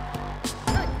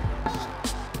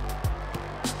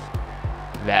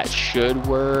 That should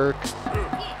work.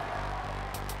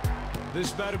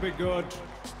 This better be good.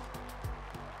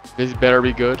 This better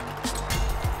be good.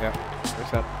 Yeah,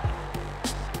 reset.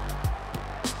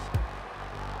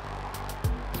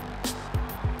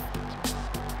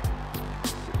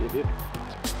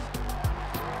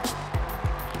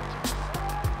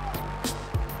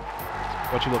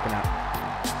 What you looking at?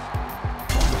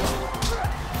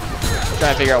 I'm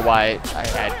trying to figure out why I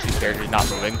had two characters not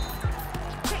moving.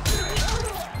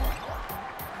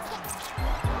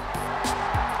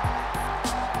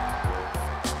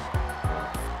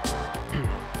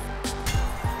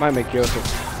 Might make Joseph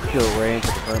feel range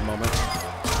at the current moment.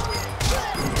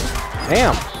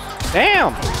 Damn!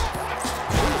 Damn!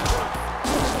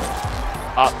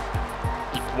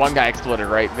 One guy exploded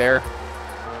right there.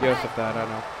 Joseph died, I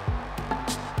know.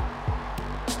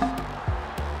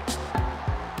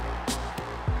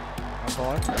 That's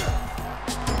all I said.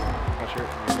 Not sure.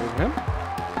 You're moving him?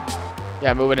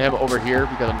 Yeah, I'm moving him over here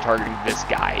because I'm targeting this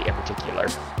guy in particular.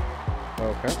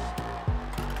 Okay.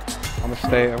 I'm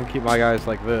gonna keep my guys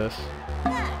like this.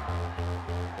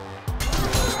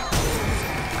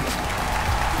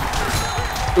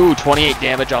 Ooh, 28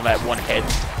 damage on that one hit.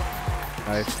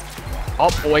 Nice. Oh,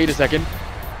 wait a second.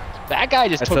 That guy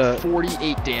just That's took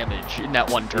 48 damage in that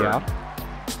one turn. Yeah.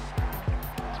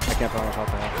 I can't tell about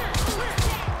that.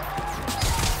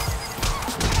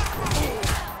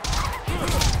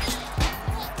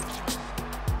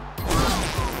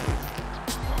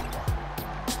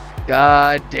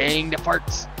 God dang the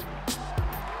farts.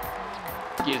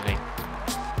 Excuse me.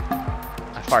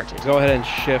 I farted. Go ahead and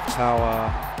shift how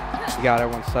you got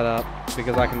everyone set up,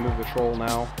 because I can move the troll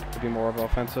now to be more of an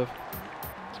offensive.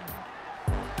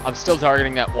 I'm still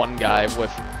targeting that one guy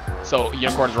with... So,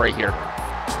 Unicorn's right here.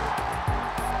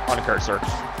 On a cursor. It's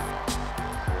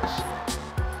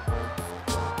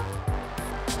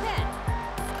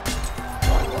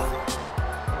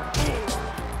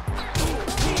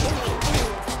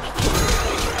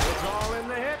all in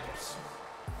the hips.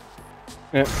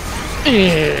 Yeah.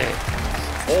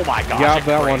 Oh my gosh. You got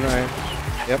that one right.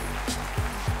 Yep.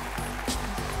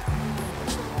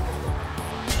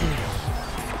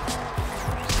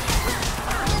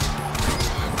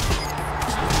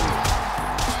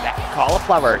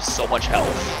 Wildflower has so much health.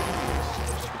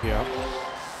 Yeah.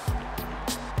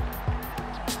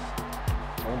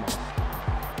 Oh my.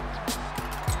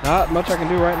 Not much I can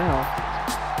do right now.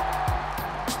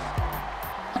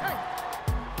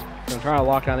 So I'm trying to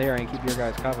lock down the area and keep your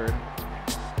guys covered.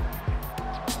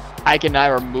 I can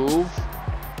either move.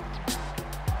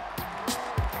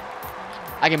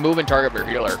 I can move and target your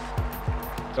healer.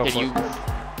 Go Can for you it.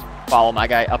 follow my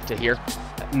guy up to here?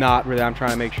 Not really. I'm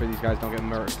trying to make sure these guys don't get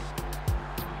murked.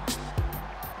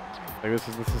 Like this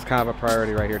is kind of a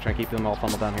priority right here, trying to keep them all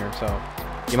funneled down here. So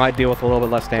you might deal with a little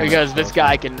bit less damage. Because this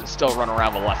guy can still run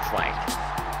around the left flank.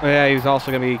 Yeah, he's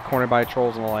also gonna be cornered by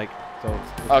trolls and the like. So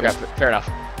it's Okay, good. fair enough.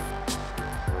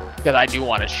 Because I do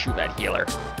want to shoot that healer.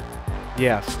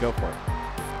 Yes, go for it.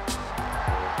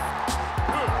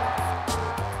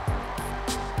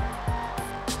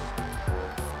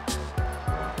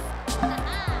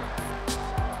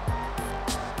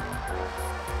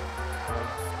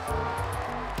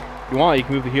 If you want, you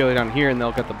can move the healer down here and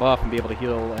they'll get the buff and be able to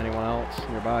heal anyone else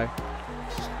nearby.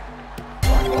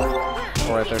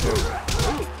 Or right there too.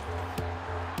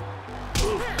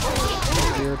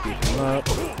 Here, beat him up.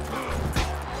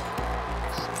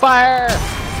 Fire!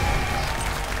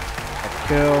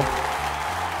 Kill.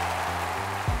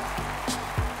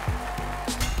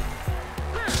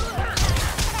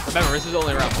 Remember, this is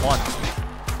only round 1.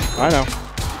 I know.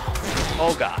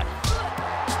 Oh god.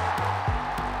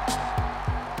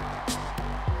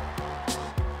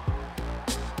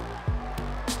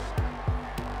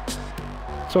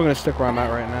 Still gonna stick where I'm at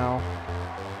right now.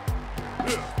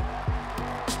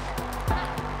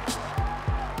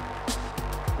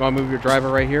 You wanna move your driver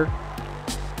right here?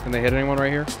 Can they hit anyone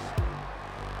right here?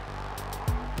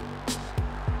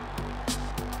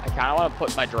 I kind of want to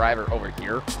put my driver over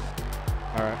here.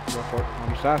 Alright, go for it.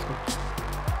 I'm just asking.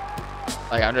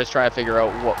 Like, I'm just trying to figure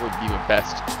out what would be the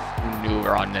best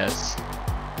maneuver on this.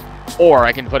 Or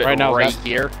I can put it Right now, right that's-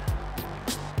 here.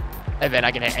 And then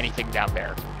I can hit anything down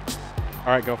there.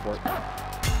 Alright, go for it.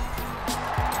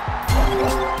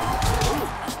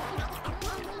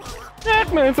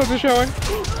 Heck man, such a showing.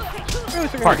 Really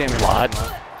took Parking damage. lot.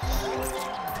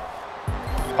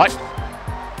 What?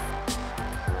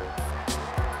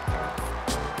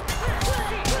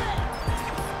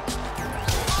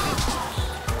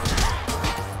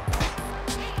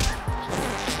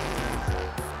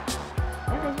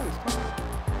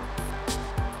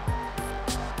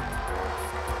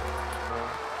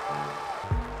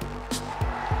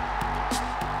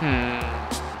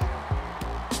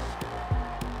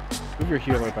 Move your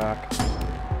healer back.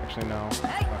 Actually, no.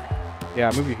 Fuck.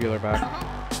 Yeah, move your healer back.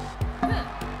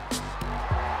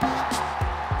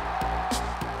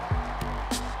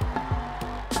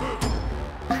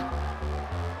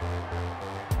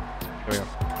 There we go.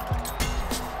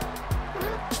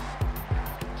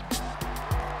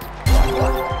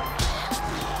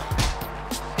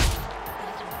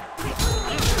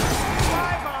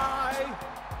 Bye-bye.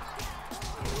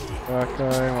 That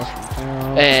guy wants from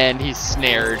town. And he's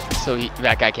snared, so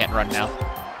that guy can't run now.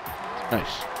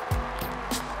 Nice.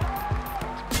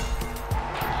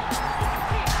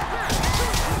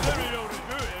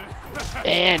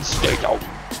 And stay down.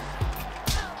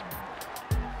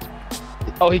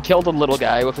 Oh, he killed a little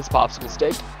guy with his popsicle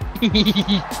stick.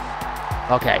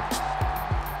 Okay.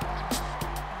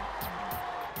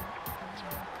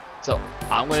 So,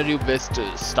 I'm gonna do this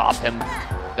to stop him,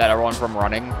 that everyone from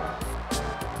running.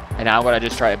 And now I'm gonna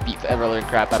just try to beat the ever-living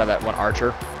crap out of that one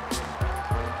archer.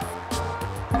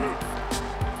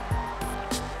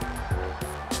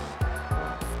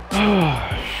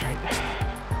 Oh, shit.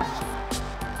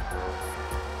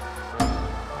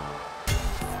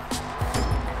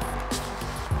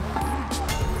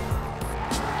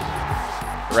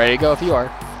 Ready to go if you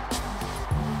are.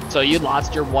 So you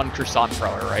lost your one croissant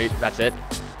thrower, right? That's it?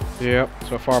 Yep,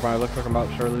 so far, but I look like I'm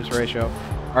about to lose ratio.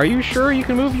 Are you sure you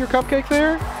can move your cupcake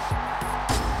there?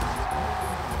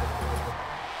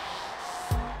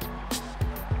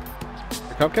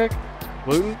 Your cupcake?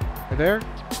 Gluten? Right there?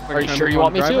 Looks like Are he's you trying sure move you on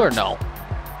want me the to driver. or no?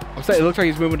 I'm saying it looks like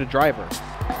he's moving to driver.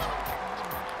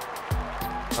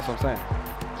 That's what I'm saying.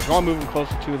 If you want to move him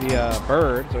closer to the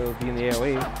bird, so it'll be in the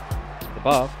AoE, the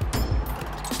buff.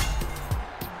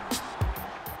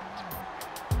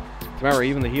 Remember,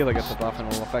 even the healer gets a buff and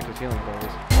it will affect his healing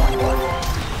abilities.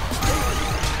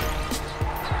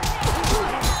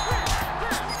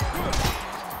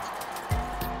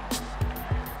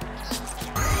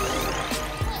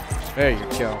 There you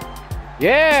go.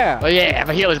 Yeah! Oh yeah,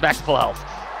 my healer's back to full health.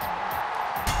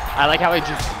 I like how he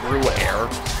just threw air.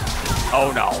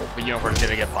 Oh no, the unicorn's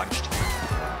gonna get punched.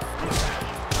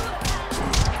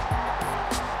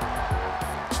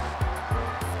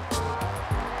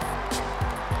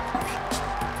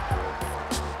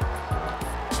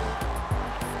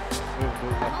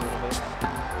 move up a little bit.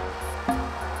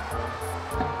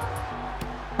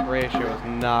 Ratio is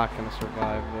not going to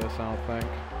survive this, I don't think.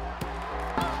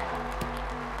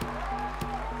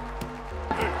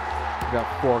 We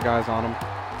got 4 guys on him.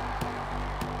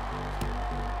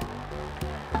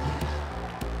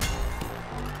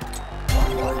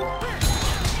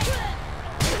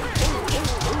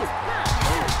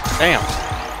 Damn.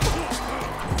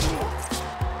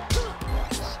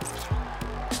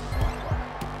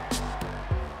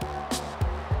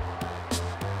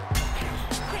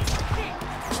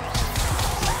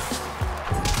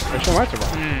 Ratio might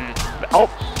survive. Oh,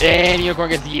 and Unicorn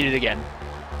gets yeeted again.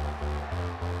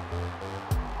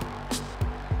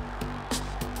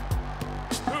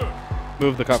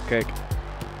 Move the cupcake.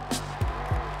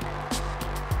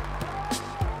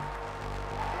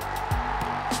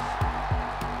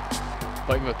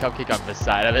 Putting the cupcake on the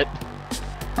side of it.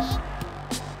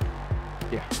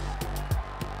 Yeah.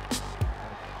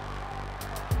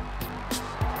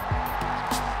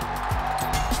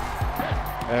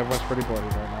 Everyone's pretty bloody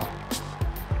right now.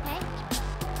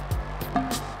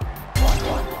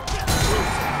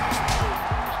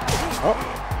 Oh.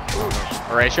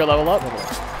 Ratio level up.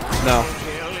 No.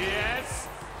 Kill, yes.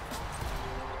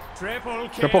 Triple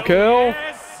kill. Triple kill.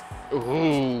 Yes.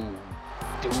 Ooh.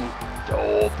 Dude.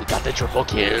 Oh, we got the triple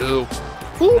kill.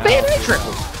 Ooh, baby,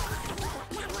 triple.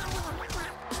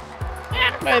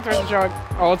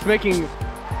 Oh, it's making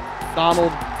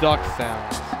Donald Duck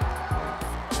sounds.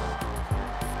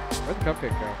 Where'd the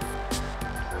cupcake go?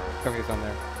 Cupcake's on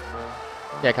there.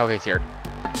 Yeah, cupcake's here.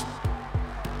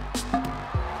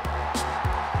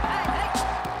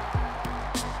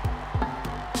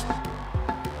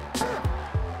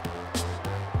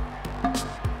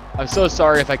 I'm so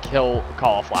sorry if I kill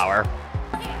Cauliflower.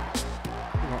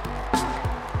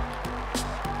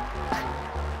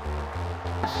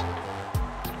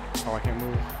 Oh, I can't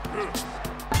move.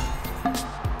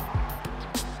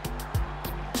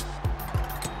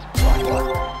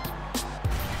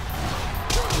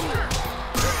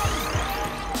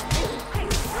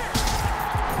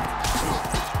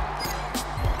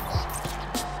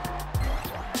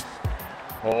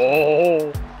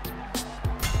 Oh.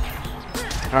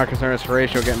 Our concern is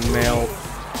Horatio getting nailed.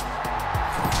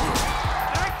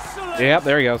 Excellent. Yep,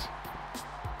 there he goes.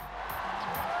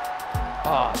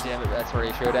 Oh, damn it, that's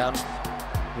Ratio down.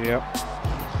 Yep.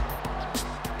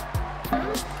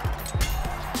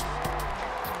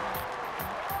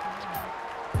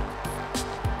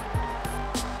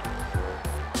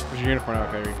 Where's your unicorn?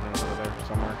 Okay, you can over there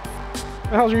somewhere.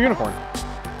 Where the hell's your unicorn?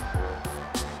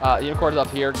 Unicorn's up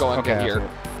here, going Okay, to here.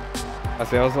 I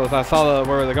see. I saw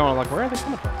where they're going. I'm like, where are they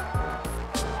coming from?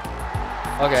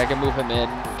 Okay, I can move him in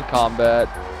to combat.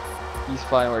 He's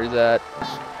fine where he's at.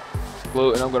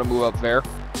 Blue, and I'm gonna move up there.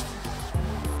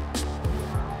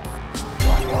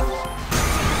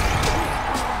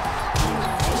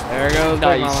 There goes. Big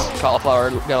Nice. Mama. Cauliflower,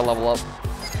 gotta level up.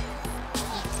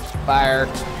 Fire.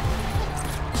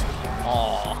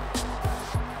 Aw.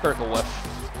 Critical whiff.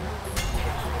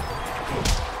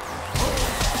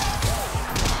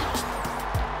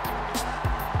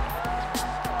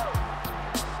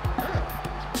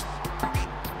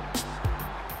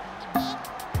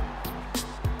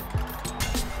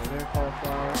 There,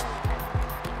 cauliflower.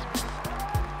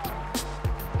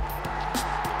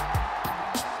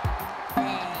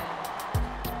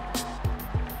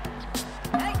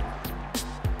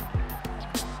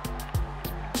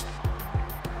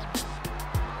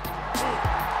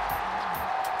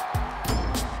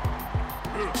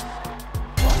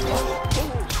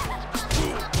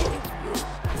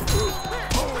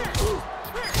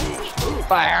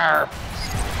 Fire.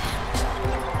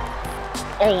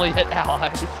 Only hit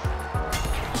allies.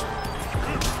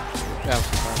 Yeah,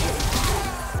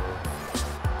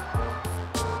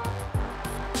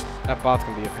 that bot's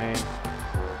gonna be a pain.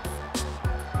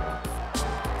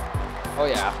 Oh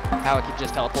yeah. How it can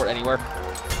just teleport anywhere.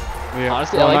 Yeah.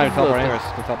 Honestly, well, I like not even teleport the- anywhere, it's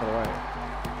just top of the right.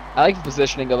 I like the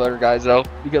positioning of other guys though.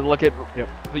 Because look at Yep.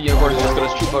 the unicorn is just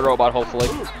gonna shoot the robot hopefully.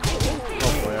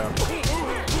 Hopefully, yeah.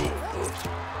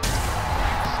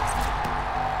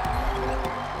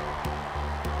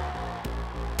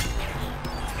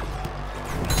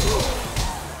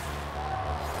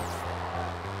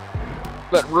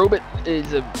 But Robot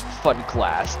is a fun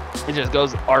class. It just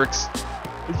goes arcs.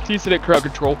 It's decent at crowd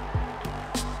control.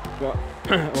 Want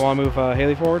to move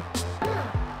Haley forward?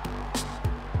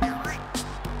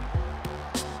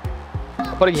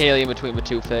 I'm putting Haley in between the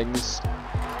two things.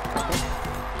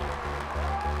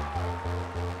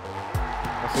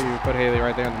 I see you put Haley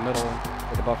right there in the middle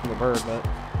with the buff from the bird, but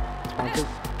it's fine too.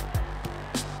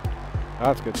 Oh,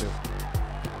 that's good too.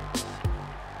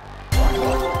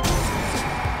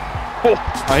 Oh,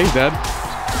 he's dead.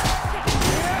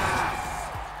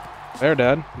 They're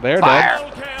dead. They're Fire.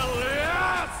 dead. Kill,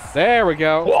 yes! There we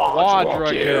go.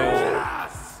 Quadra kill.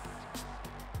 Yes!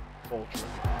 Ultra.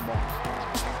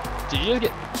 Did you just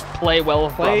get play well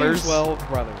with Plays brothers? well with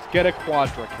brothers. Get a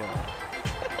quadra kill.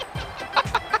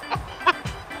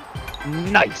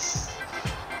 Nice.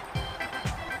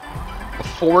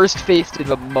 Forrest faced it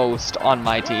the most on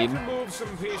my team. Move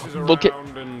some pieces Look at-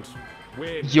 around and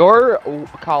wait. Your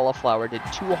cauliflower did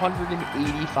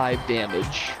 285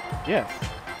 damage. Yes.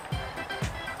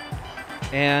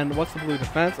 And what's the blue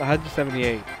defense?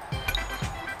 178.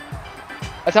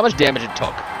 That's how much damage it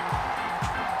took.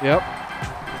 Yep.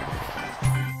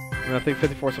 And I think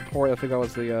 54 support. I think that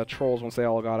was the trolls once they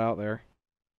all got out there.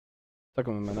 Took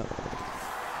them a minute.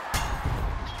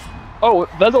 Oh,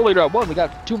 that's only round one. We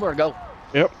got 2 more to go.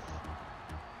 Yep.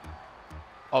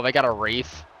 Oh, they got a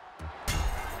Wraith.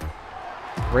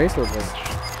 Race or Witch?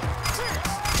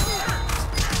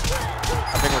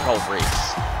 I think we're called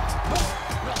Wraiths.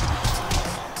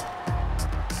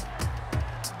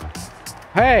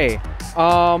 Hey!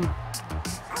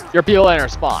 Your people didn't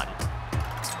respond.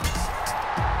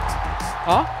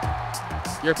 Huh?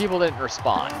 Your people didn't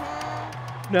respond.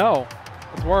 No.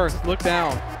 It's worse. Look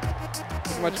down. Look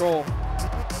at my troll.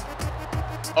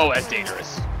 Oh, that's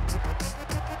dangerous.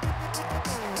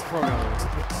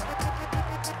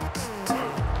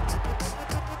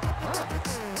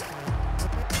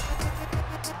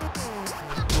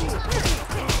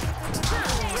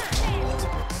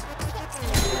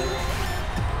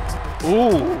 Ooh!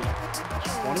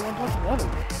 21 plus 11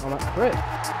 on that crit.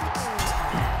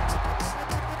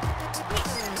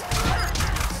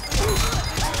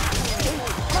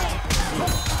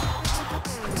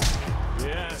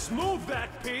 Yes, move that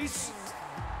piece.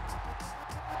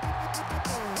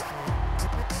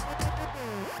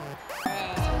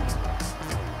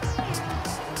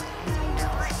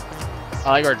 I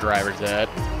like where driver's at.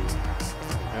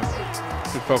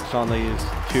 We focus on these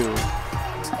two.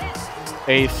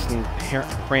 Ace and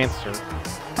Prancer.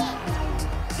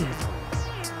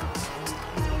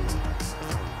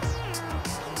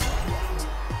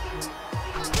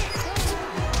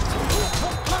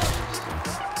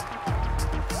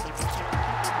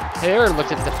 Have you ever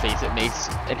looked at the face it makes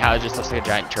and how it just looks like a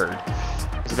giant turd?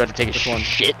 It's about to take a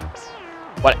shit.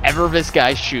 Whatever this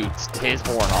guy shoots his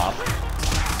horn off,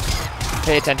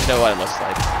 pay attention to what it looks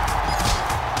like.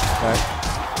 Okay.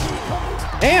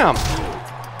 Damn!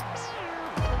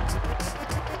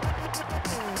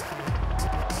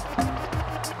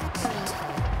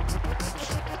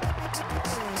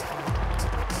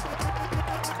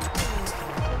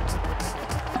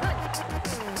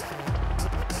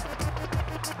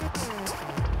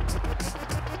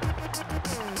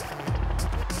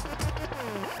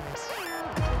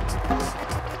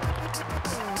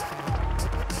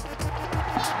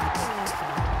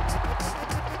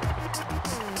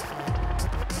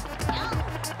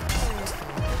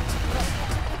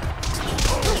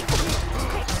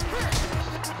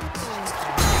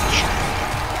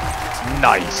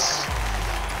 Nice.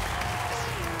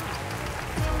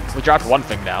 We dropped one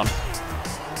thing down.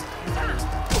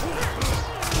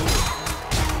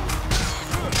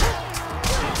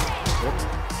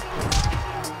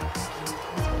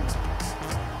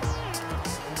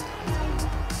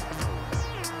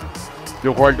 You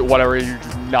record whatever you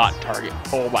do not target.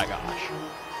 Oh my gosh.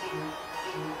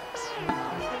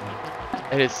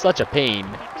 It is such a pain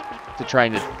to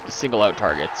trying to single out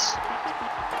targets.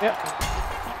 Yep.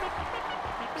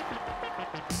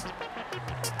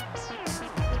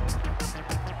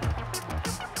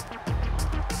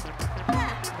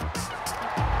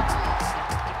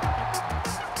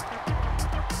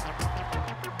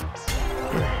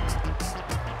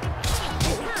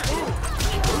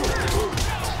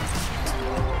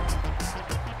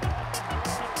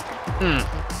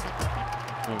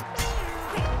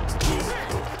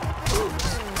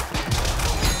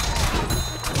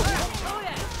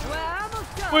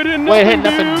 Wait, hit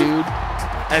nothing, dude.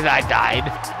 And I died.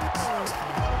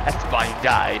 That's why he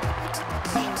died.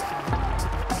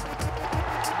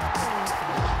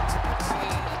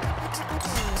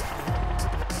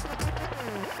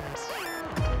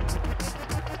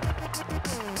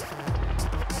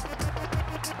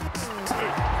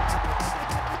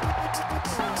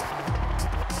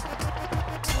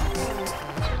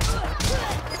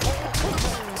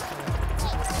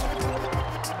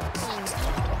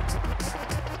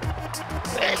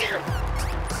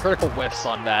 Critical whiffs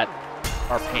on that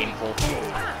are painful.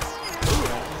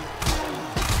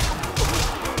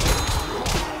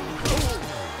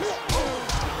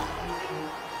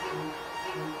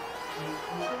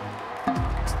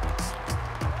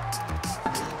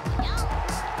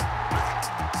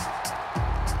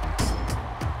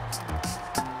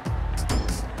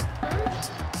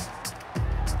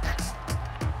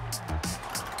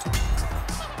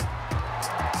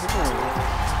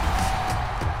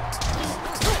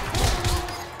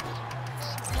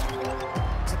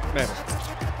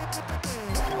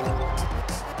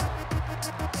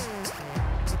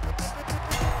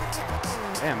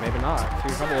 maybe not.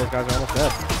 See, a couple of those guys are almost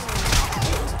dead.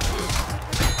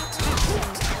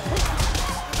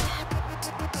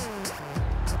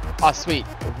 Oh, sweet.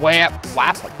 Whap,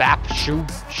 whap, bap, shoo,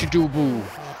 shadoo boo.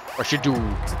 Or shadoo.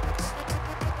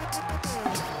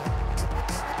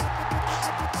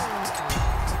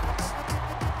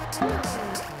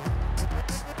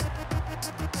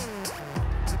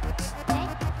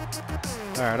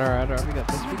 Alright, we got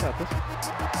this,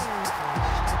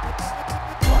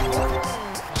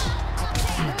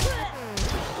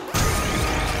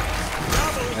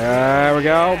 There we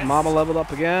go, Mama leveled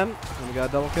up again, and we got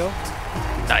a double kill.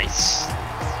 Nice.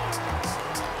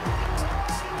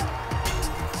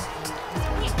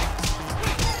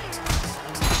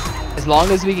 As long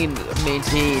as we can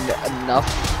maintain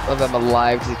enough of them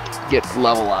alive to get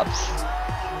level ups.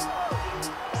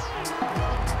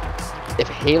 If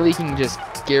Haley can just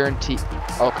guarantee...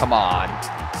 Oh, come on.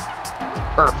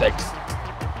 Perfect.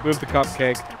 Move the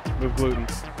cupcake. Move gluten.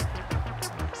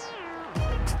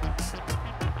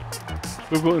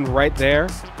 Move gluten right there.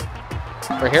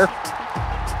 Right here?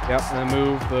 Yep, and then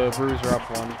move the bruiser up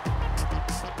one.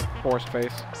 Force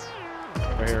face.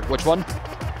 Right here. Which one?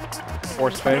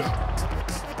 Force face.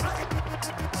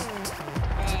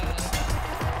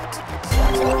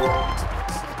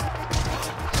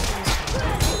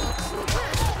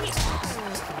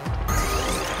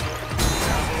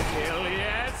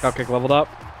 Cupcake leveled up.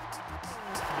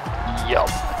 Yup.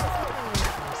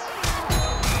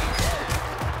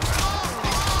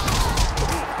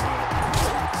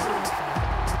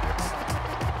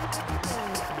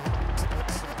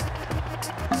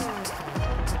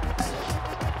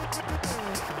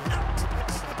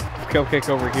 Cupcake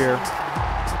over here.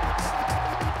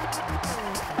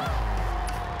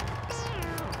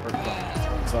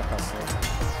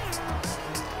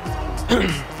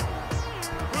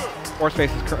 Force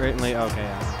face is currently okay.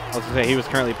 Yeah. I was gonna say he was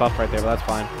currently buffed right there, but that's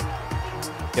fine.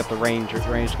 Get the ranged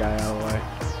guy out of the way.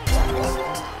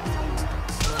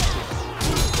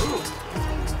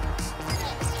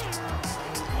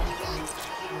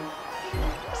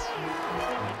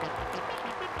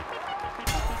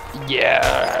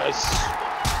 Yes.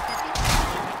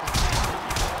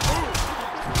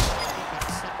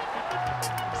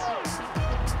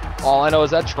 All I know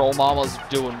is that Troll Mama's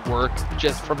doing work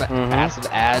just from passive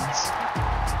ads.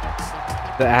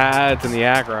 The ads and the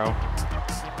aggro.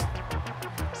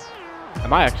 That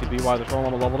might actually be why the Troll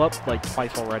Mama leveled up like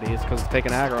twice already. Is because it's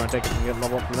taking aggro and getting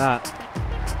level up from that,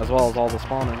 as well as all the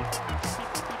spawning.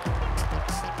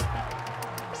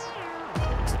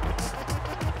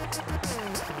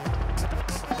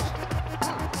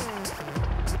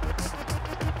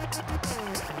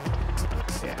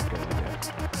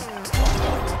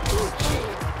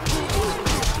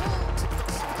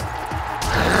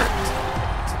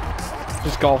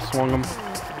 Just golf swung him.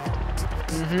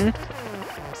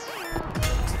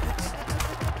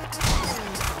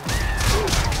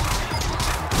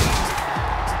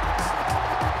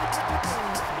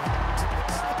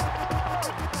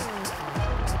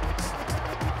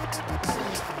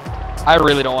 I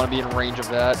really don't want to be in range of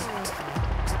that.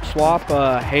 Swap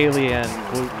Haley and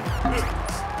gluten.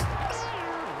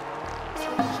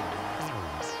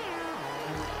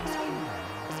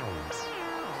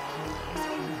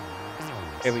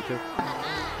 Haley too.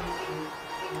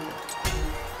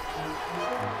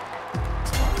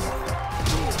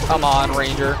 Come on,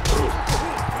 Ranger.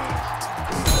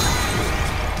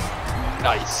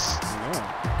 Nice.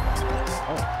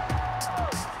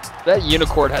 That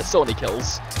unicorn has so many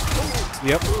kills.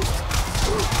 Yep.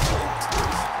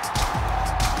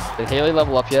 Did Haley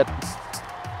level up yet?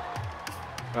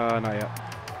 Not yet.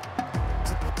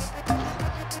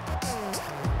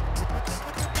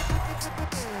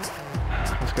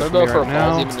 I'm gonna go for a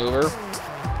ballsy maneuver.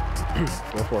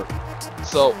 Go for it.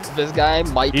 So this guy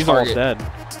might He's target. almost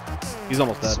dead. He's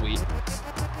almost dead. Sweet.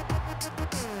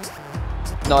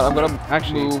 No, I'm gonna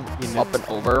actually move up and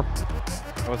over.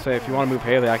 I would say if you want to move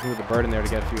Haley, I can move the bird in there to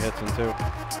get a few hits in too.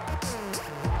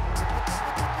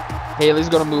 Haley's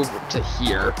gonna move to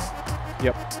here.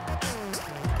 Yep.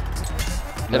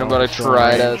 Then I'm gonna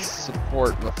try to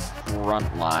support the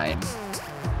front line.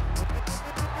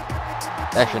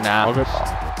 Actually, nah.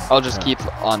 I'll just keep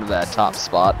on that top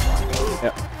spot.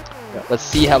 Yep. Let's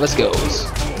see how this goes.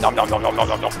 Nom nom nom nom nom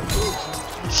nom nom.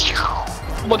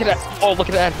 Look at that! Oh, look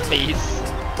at that face!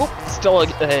 Oop, still a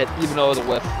hit, even though it was a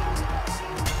whiff.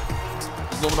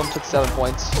 Aluminum took 7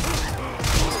 points.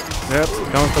 Yep,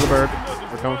 we're going for the bird.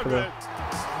 We're going for the...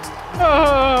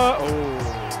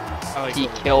 He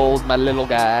killed my little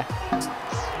guy.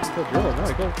 Killed your little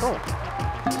guy, killed Troll.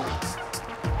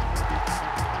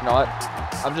 You know what?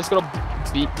 I'm just gonna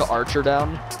beat the archer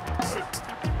down.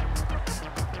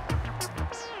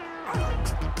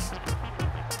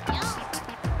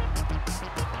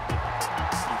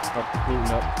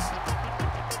 Booting up.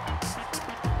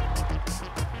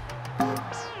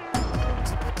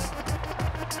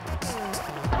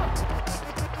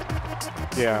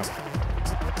 Yeah.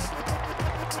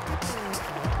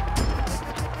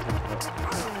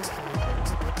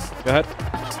 Go ahead.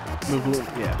 Move a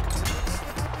little. Yeah.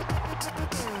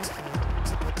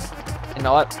 You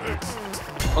know what?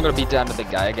 I'm gonna beat down the big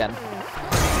guy again.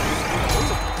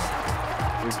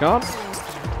 He's gone.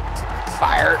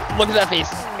 Fire! Look at that face.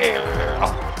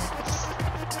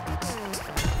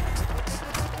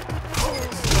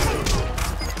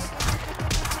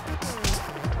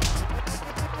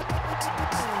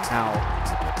 Ow.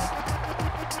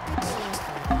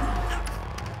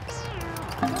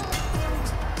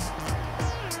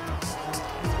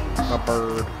 A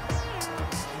bird.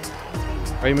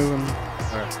 Are you moving?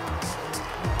 Alright.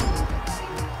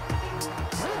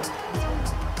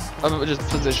 I'm just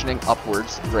positioning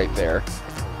upwards right there.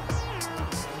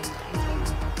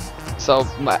 So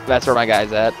that's where my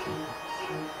guy's at.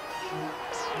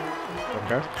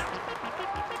 Okay.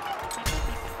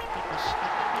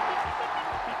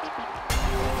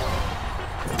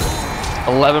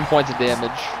 $11 points of damage.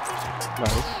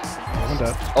 Nice. I'm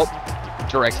dead. Oh,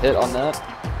 direct hit on that.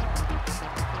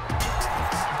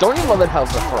 Don't you love it how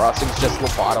the thrusting's just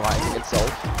lobotomizing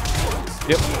itself?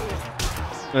 Yep.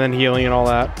 And then healing and all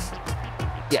that.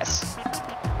 Yes.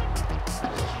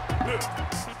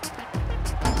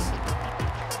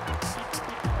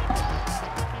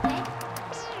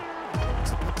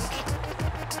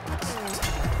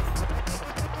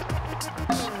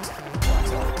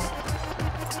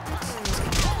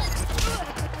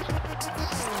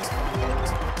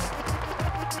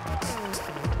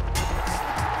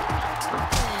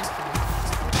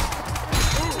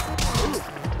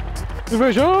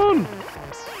 Division!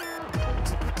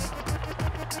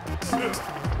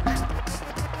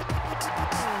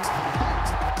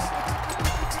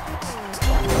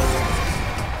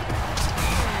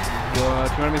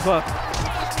 Two enemies left.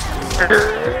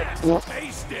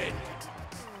 Taste it.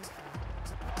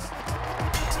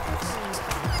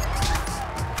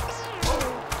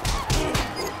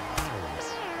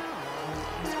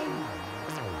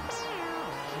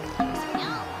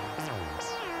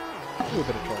 Do a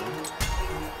bit of trolling.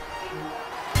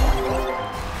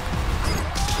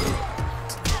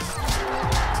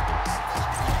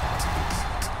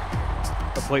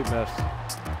 Complete miss.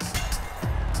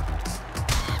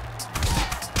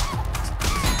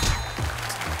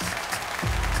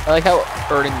 I like how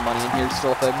earning money in here is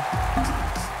still a thing.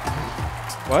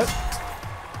 What?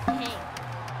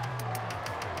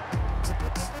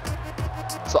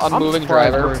 So I'm moving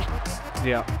surprised driver.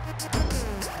 Yeah.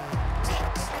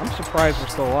 I'm surprised we're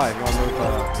still alive. You want to move,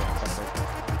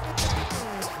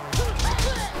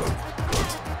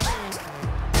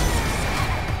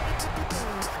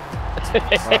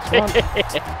 Last one.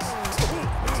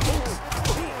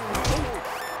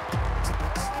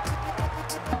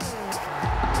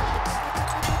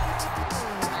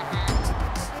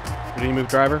 Did he move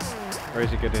driver? Or is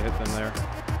he good to hit them there?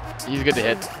 He's good to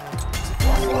hit.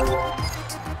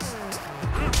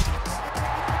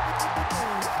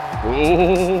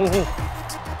 Ooh.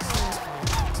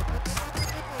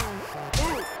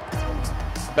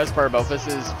 Best part about this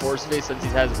is Force Face, since he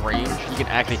has range, he can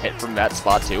actually hit from that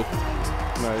spot too.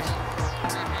 Nice.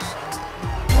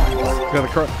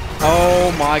 Got the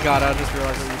oh my god, I just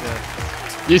realized what you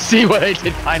did. You see what I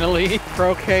did finally?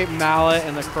 Croquet mallet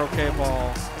and the croquet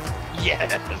ball.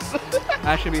 Yes!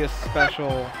 That should be a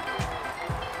special.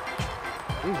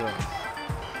 Jesus.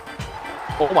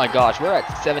 Oh my gosh, we're at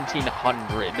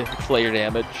 1700 player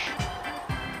damage.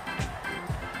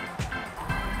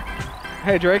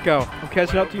 Hey Draco, I'm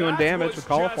catching up to you in damage with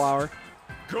cauliflower.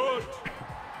 Good.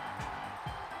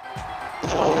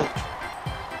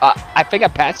 I think I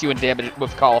passed you in damage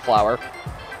with cauliflower.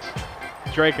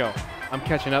 Draco, I'm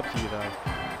catching up to you though.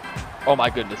 Oh my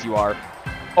goodness, you are.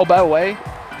 Oh, by the way,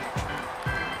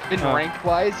 in ranked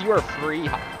wise, you are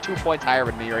 2 points higher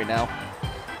than me right now.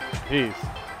 Jeez.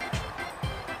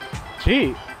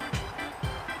 Gee.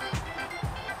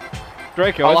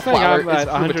 Draco, I was saying I'm at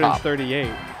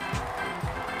 138.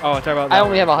 Oh, talk about that. I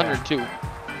only have 102.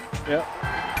 Yep.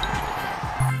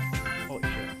 Holy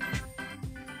shit.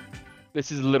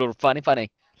 This is a little funny.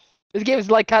 This game is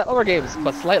like kind of other games,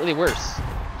 but slightly worse.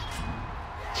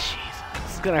 Jeez,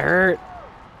 this is gonna hurt.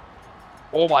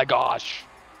 Oh my gosh.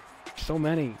 So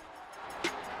many.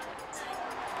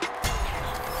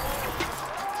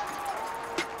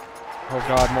 Oh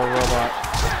god, more robot.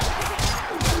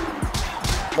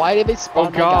 Why did they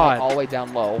spawn my guy God. all the way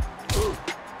down low?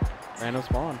 Random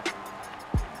spawn.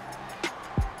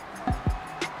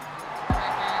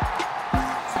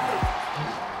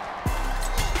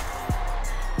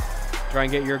 Try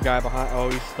and get your guy behind. Oh,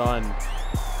 he's stunned.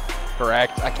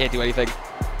 Correct. I can't do anything.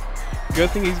 Good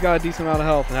thing he's got a decent amount of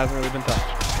health and hasn't really been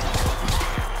touched.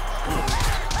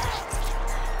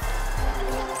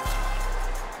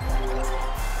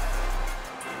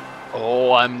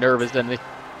 Oh, I'm nervous, Denny.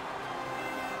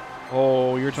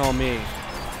 Oh, you're telling me.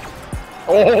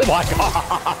 Oh my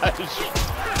gosh!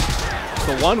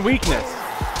 The one weakness.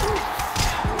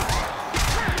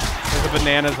 There's a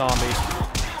banana zombie.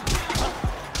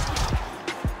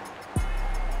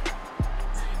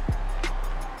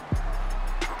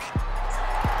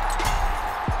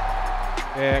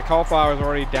 Yeah, Cauliflower's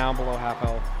already down below half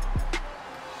health.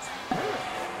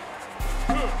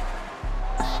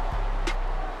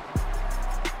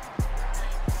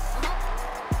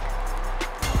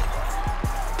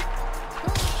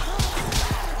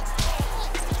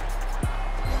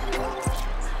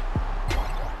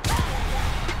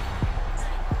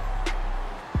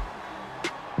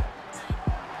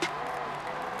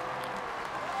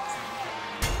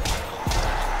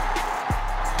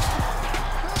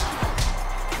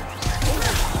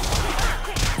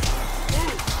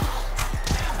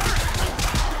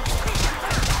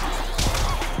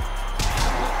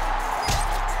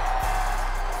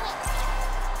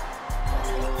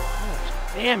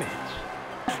 Damage.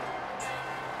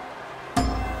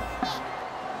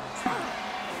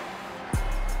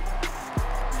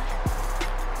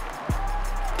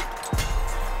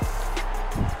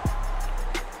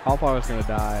 Cauliflower's gonna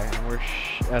die, and we're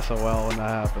SOL when that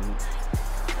happens.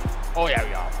 Oh yeah,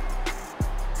 we are.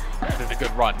 That is a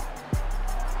good run.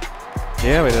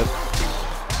 Yeah, we did.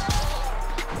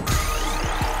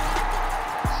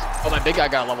 Oh, my big guy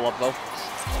got a level up though.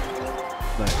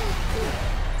 Nice.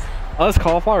 Unless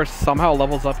Cauliflower somehow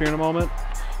levels up here in a moment.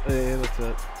 Yeah, that's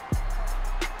it.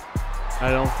 I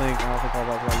don't think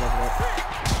Cauliflower's gonna level up.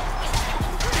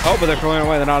 Oh, but they're pulling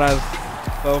away. They're not as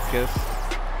focused.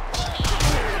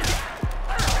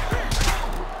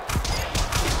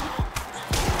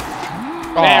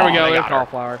 There we go. they There's got her.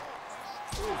 Cauliflower.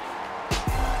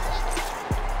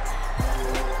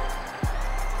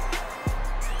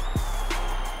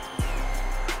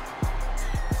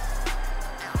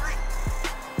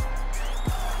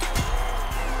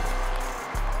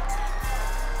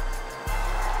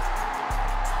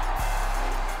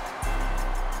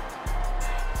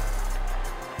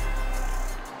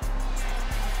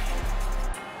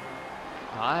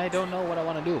 I don't know what I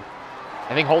want to do.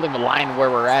 I think holding the line where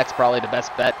we're at is probably the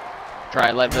best bet. Try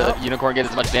and let the unicorn get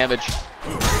as much damage.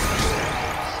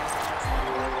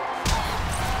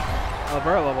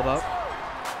 Alberta leveled up.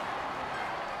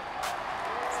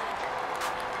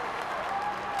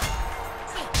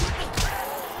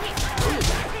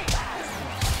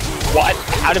 What?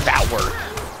 How did that work?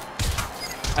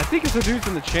 I think it's the dudes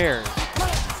in the chairs.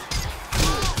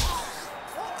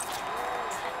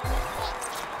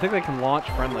 I think they can launch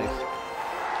friendlies.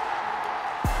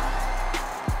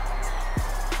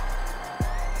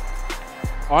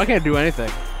 Oh, I can't do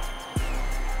anything.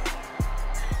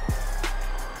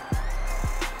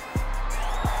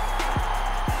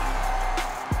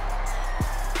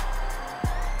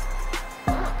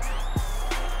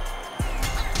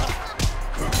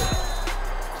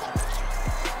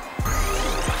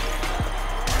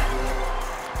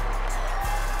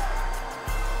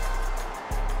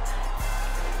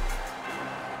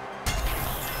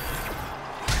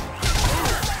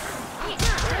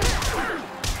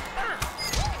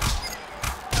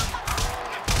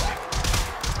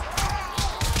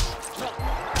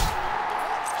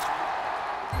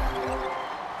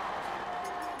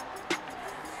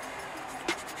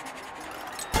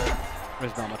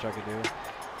 There's not much I could do.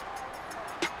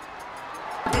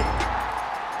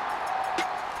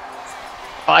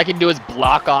 All I can do is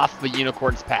block off the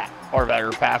unicorn's path, or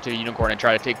better, path to the unicorn and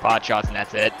try to take pot shots, and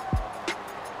that's it.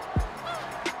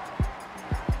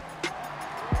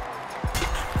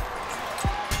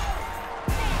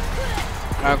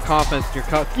 I have confidence in your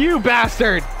cut. You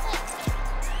bastard!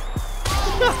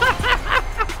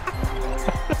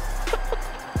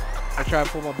 I try to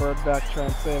pull my bird back, try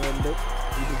and save him, but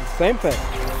he did the same thing.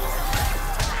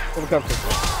 Pull the cover.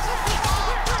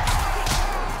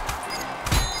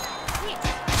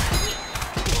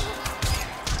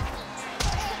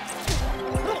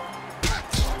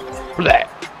 Bleh.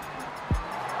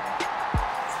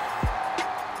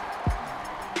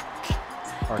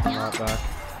 Parking lot back.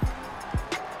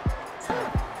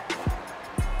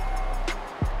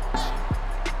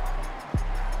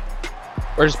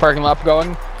 Where's the parking lot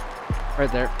going?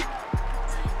 Right there.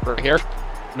 Right here?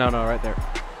 No, right there.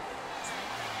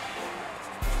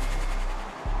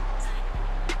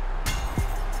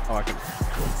 Oh, I can.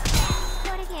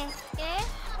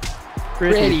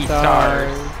 Pretty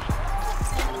stars.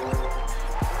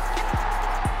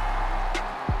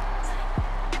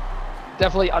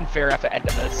 Definitely unfair at the end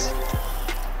of this.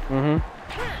 Mm-hmm.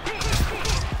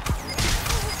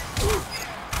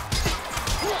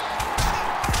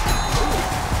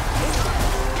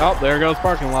 Oh, there goes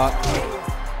parking lot.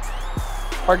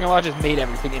 Parking lot just made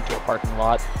everything into a parking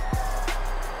lot.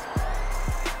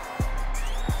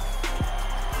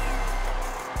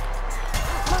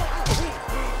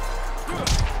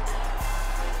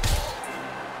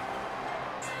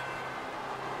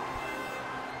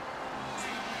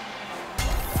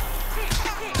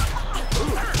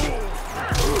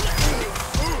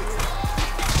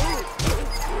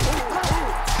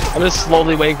 I'm just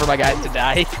slowly waiting for my guys to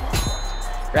die.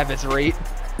 At this rate.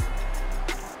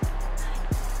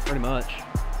 Pretty much.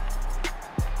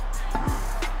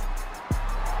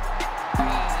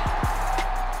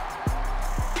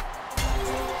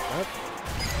 What?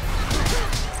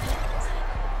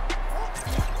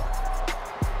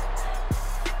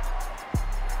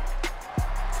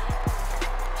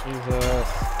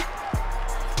 Jesus.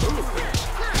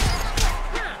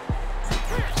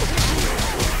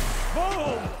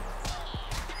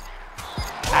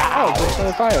 Oh, there's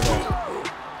another fire there.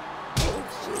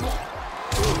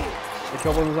 They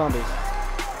killed one of the zombies.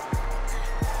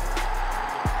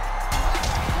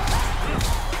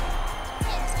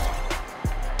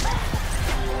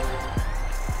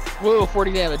 Whoa,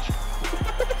 40 damage.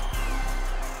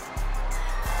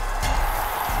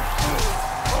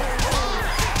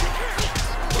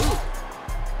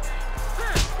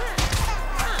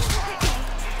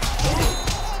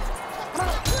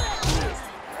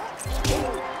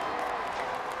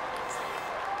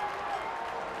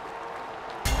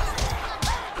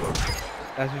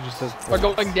 As you just said. We're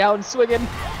going down swinging.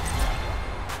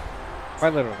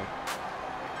 Quite literally.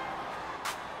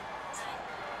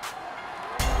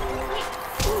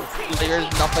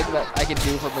 There's nothing that I can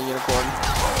do from a unicorn.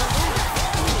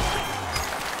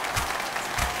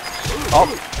 Oh.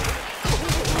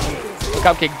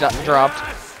 Cupcake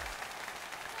dropped.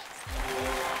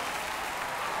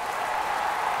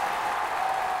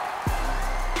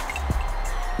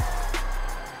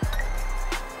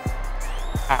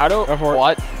 How do? Go for it.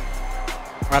 What?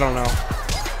 I don't know.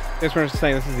 I guess we're just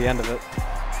saying this is the end of it.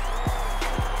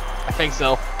 I think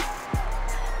so.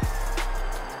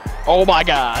 Oh my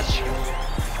gosh.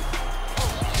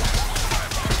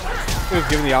 He was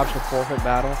given the option of forfeit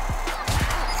battle.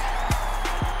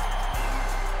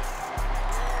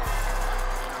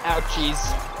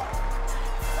 Ouchies.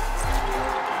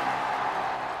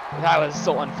 That was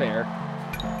so unfair.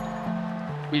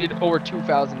 We did over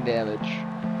 2,000 damage.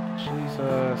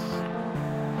 Jesus.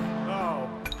 Oh,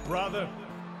 brother.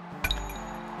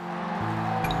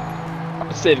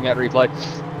 I'm saving that replay.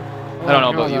 Oh, I don't know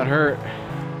about God, you. that hurt.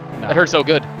 No. That hurt so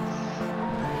good.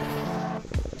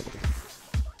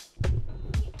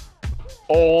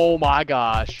 Oh my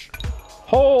gosh.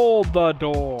 Hold the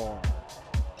door.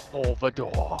 Hold the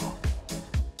door.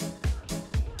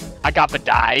 I got the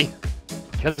die.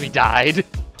 Because we died.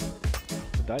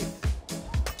 The dice.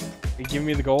 You giving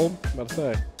me the gold? I'm about to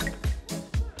say.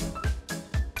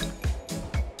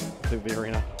 Let's leave the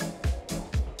arena.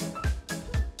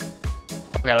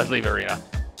 Okay, let's leave arena.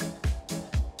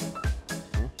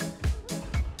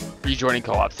 Rejoining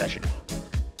co-op session.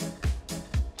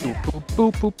 Boop, boop,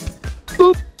 boop, boop.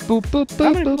 Boop, boop, boop, boop,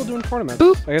 How many boop. people doing tournaments?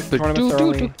 Boop. I guess the tournaments are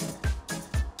only...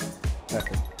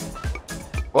 Exactly.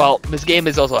 Well, this game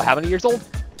is also how many years old?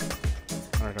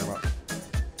 I don't know what you're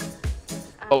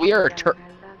talking But we are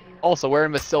also we're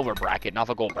in the silver bracket, not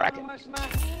the gold bracket.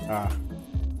 about.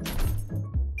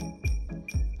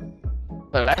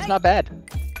 But that's not bad.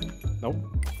 Nope.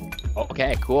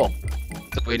 Okay, cool.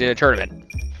 So we did a tournament.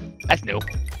 That's new.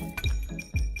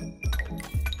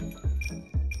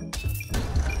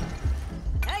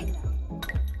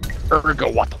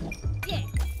 Ergo what the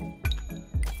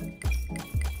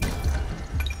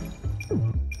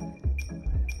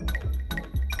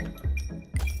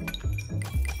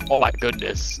Oh my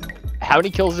goodness. How many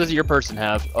kills does your person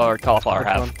have, or Cauliflower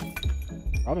have?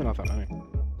 Probably not that many.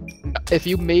 If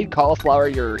you made Cauliflower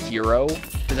your hero,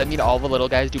 does that mean all the little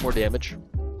guys do more damage?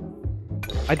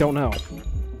 I don't know.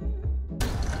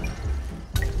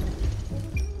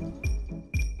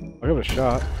 I'll give it a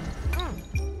shot.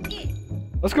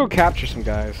 Let's go capture some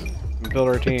guys and build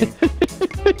our team.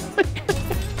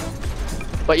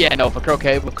 But yeah, no, for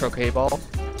croquet with croquet ball.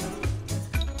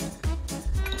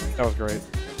 That was great.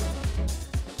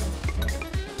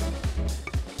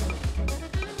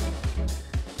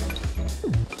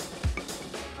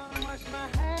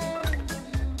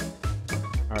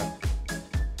 Alright.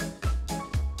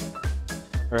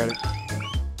 Ready?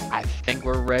 I think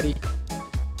we're ready.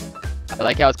 I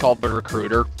like how it's called the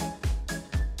recruiter.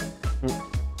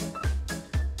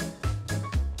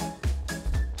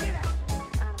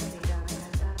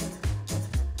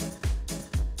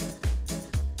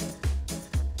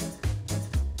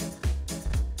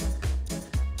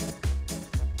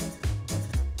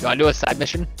 You wanna do a side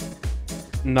mission?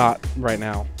 Not right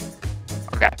now.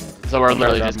 Okay. So we're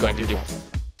literally just going to do.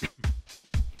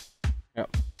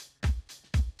 Yep.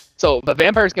 So the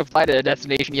vampires can fly to a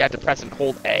destination. You have to press and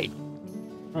hold A.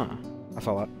 Huh. I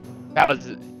saw that. That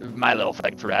was my little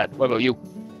thing for that. What about you?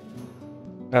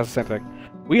 That's the same thing.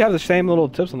 We have the same little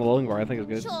tips on the loading bar. I think it's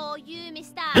good. Show you,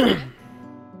 mister.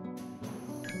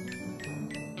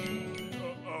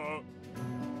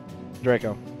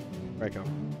 Draco. Draco.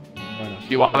 Join us. Do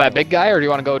you want that big guy, or do you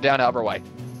want to go down to Upper Way?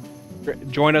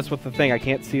 Join us with the thing. I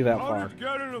can't see that I'm far. just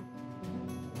getting him.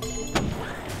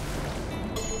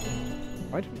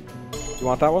 What? You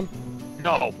want that one?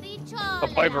 No.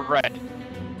 The boy with red.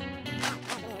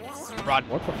 Run.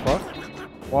 What the fuck?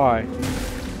 Why?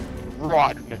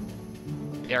 Run.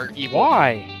 They're evil.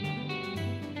 Why?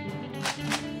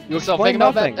 You still Explain think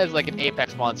about nothing. that as like an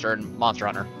apex monster in Monster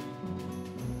Hunter?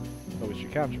 So we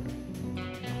should capture it.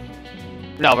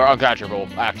 No, they're uncatchable,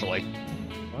 actually.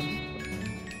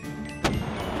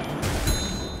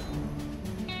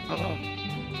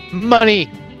 What? Money!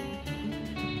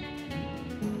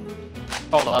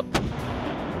 Hold up.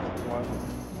 What?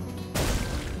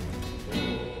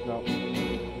 No.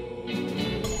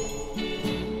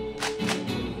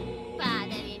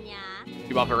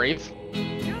 You want a reef?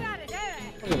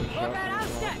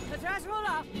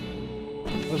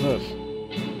 What's this?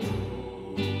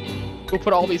 Who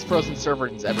put all these frozen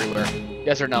servants everywhere?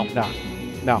 Yes or no? No.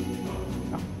 No.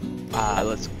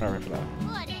 Let's. Not ready for that.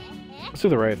 Let's do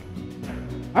the raid.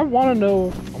 I want to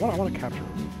know. I want to capture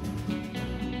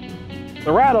it.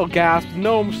 The rattle gasp.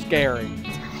 Gnome scary.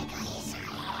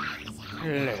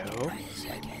 Hello.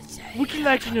 Would you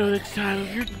like to know the time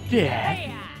of your death?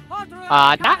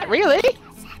 Not really.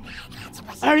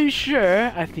 Are you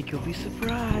sure? I think you'll be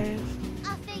surprised.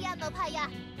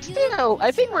 No,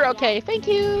 I think we're okay. Thank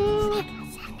you.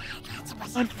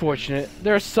 Unfortunate.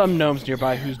 There are some gnomes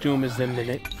nearby whose doom is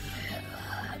imminent.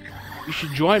 You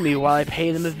should join me while I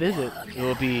pay them a visit. It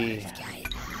will be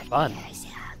fun.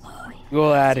 We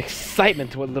will add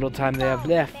excitement to what little time they have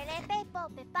left.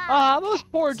 Those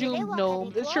poor doomed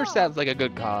gnomes. It sure sounds like a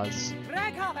good cause.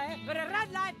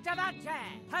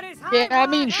 Yeah, I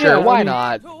mean, sure, Yeah, why I mean-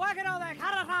 not?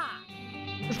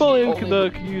 If only we Only-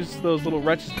 could use those little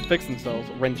wrenches to fix themselves.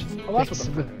 Wrenches. Oh, that's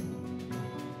what the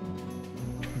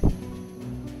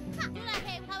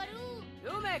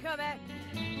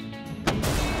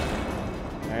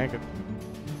Thank you.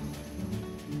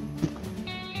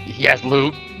 He has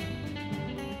loot.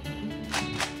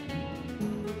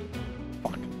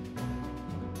 Fuck.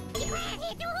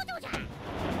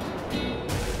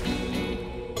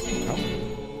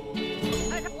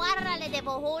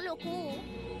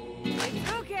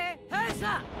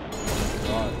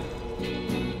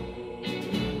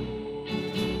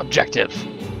 Objective.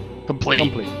 Complete.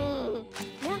 Complete.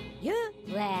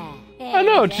 I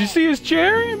know. Did you see his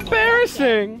chair?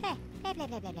 Embarrassing.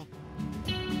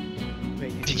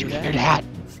 Did you hear that?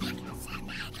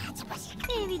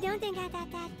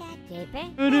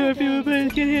 I know if you can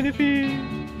hit a few.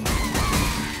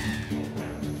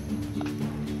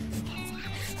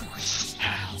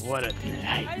 What a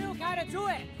delight.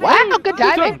 Wow, good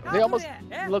timing. They almost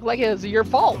look like it was your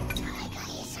fault.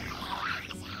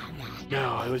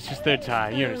 No, it was just their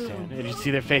time. You understand? Did you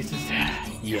see their faces?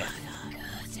 Yeah.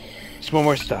 Just one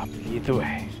more stop. Either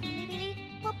way.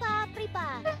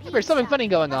 There's something funny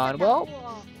going on. Well,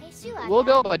 we'll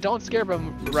go, but don't scare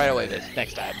them right away this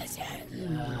next time.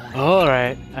 All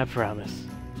right, I promise.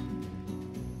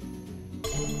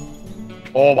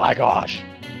 Oh my gosh.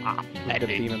 Look at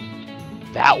Andy,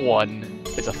 demon. that one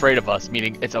is afraid of us,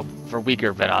 meaning it's for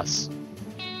weaker than us.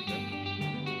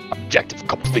 Objective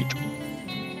complete.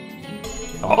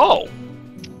 Oh!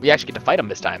 We actually get to fight him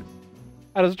this time.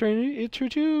 How does it train you? It's your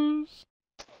choose.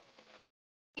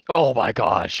 Oh my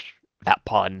gosh. That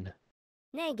pun.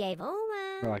 I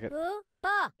like it.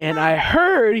 And I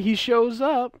heard he shows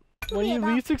up when you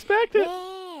least expect it.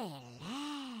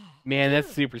 Man,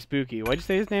 that's super spooky. What'd you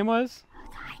say his name was?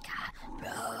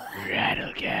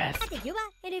 Rattlegast.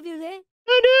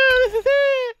 Oh no, this is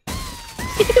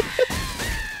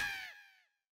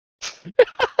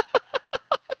it!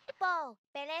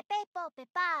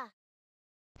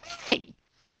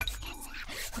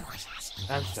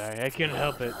 I'm sorry, I couldn't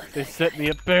help it. They set me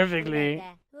up perfectly.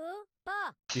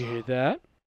 Do you hear that?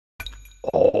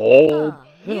 Oh,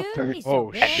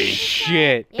 Oh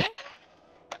shit!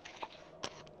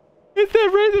 It's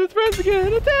that Raise and his friends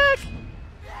again! Attack!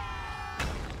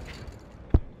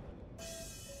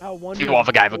 you off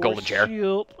a guy with a golden chair.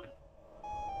 Shield.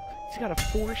 He's got a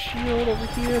force shield over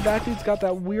here. That dude's got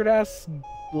that weird ass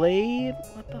blade.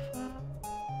 What the fuck?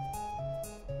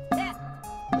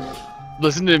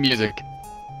 Listen to the music.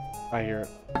 I hear it.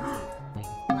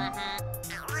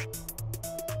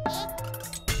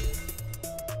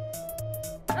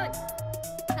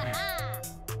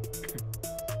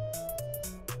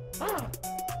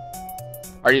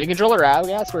 Are you in control of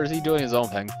Rabgas, or is he doing his own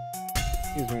thing?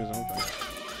 He's doing his own thing.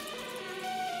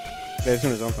 Yeah, he's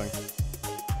doing his own thing.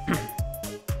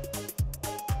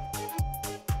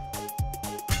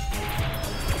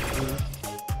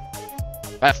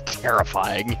 That's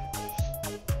terrifying.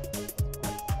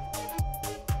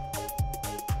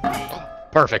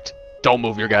 Perfect. Don't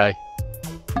move your guy.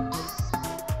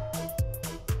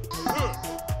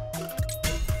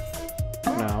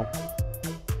 No.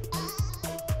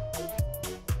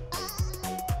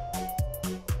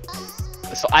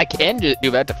 So I can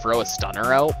do that to throw a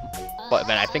stunner out, but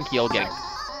then I think he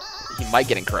might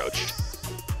get encroached.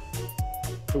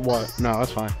 What? No,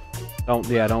 that's fine. Don't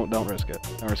risk it.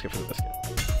 Don't risk it for the biscuit.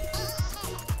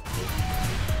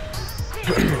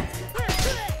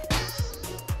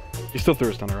 He still threw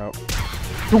a stunner out.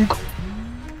 Dunk.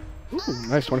 Ooh,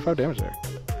 nice, 25 damage there.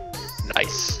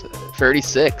 Nice.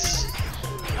 36.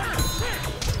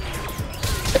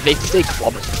 If they stay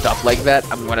clubbing stuff like that,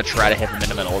 I'm gonna try to hit him in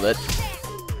the middle of it.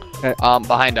 Okay.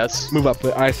 Behind us. Move up a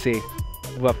bit. I see.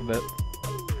 Move up a bit.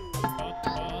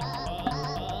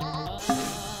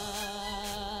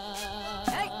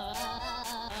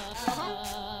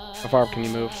 How far up can you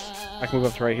move? I can move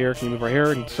up to right here. Can you move right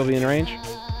here and still be in range?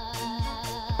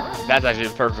 That's actually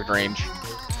the perfect range.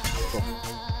 Cool.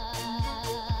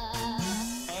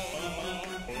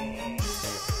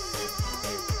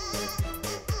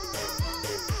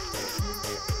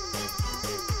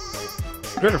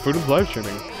 Creator Food is live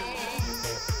streaming.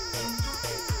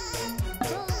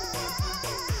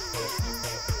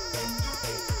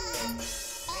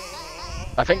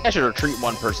 I think I should retreat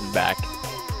one person back.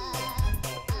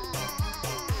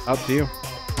 Up to you.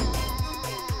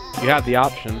 You have the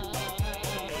option.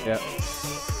 Yeah.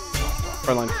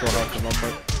 Frontline still helps him real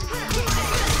quick.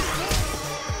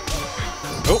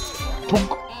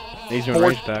 Oh! He's doing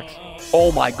range attacks.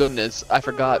 Oh my goodness, I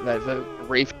forgot that the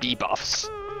Wraith debuffs.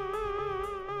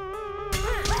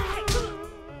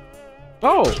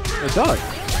 Oh! It does!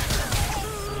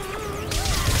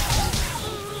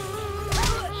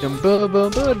 Dum ba ba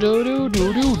ba do do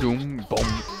do do dum bum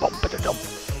bum ba da dum.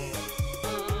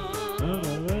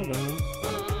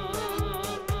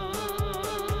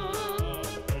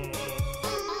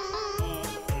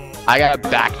 I got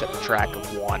backtrack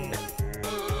of one.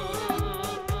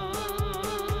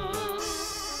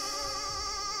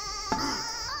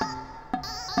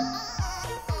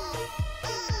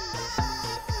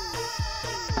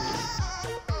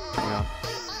 Yeah.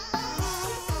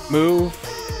 Move.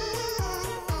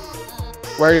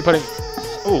 Where are you putting?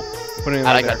 Ooh, Putting it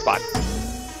I right like there. that spot.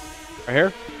 Right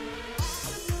here?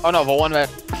 Oh no, the one that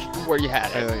where you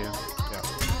had Right it. there, yeah.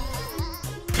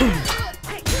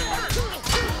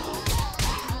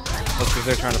 That's because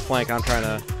they're trying to flank. I'm trying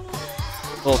to.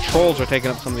 Little trolls are taking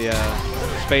up some of the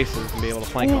spaces and be able to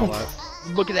flank all that.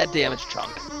 Look at that damage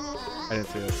chunk. I didn't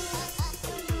see it.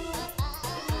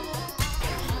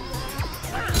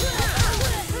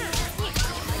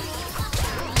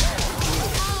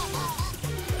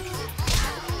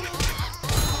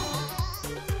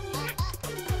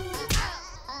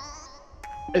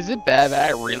 Is it bad that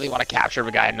I really want to capture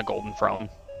the guy in the golden throne?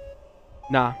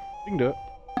 Nah, you can do it.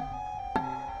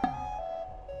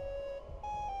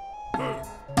 I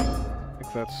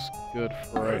think that's good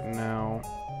for right now.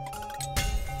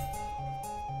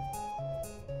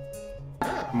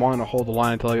 I'm wanting to hold the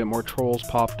line until I get more trolls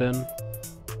popped in.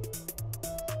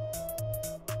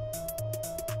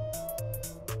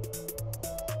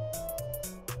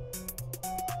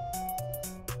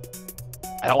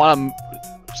 I don't want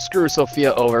to screw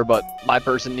Sophia over, but my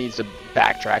person needs to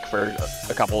backtrack for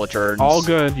a couple of turns. All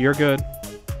good, you're good.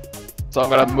 So I'm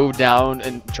gonna move down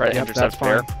and try to Yep, intercept that's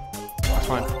there. fine. That's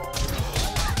fine.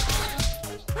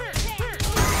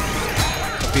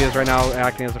 Sophia's right now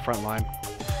acting as the front line.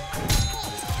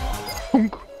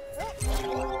 Hunk.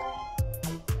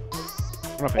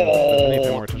 I'm not paying any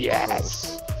more Oh, attention to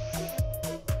yes.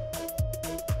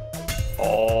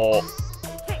 Oh.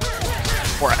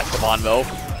 Poor Esteban, though.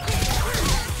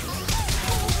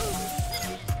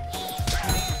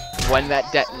 When that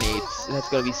detonates, that's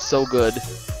gonna be so good.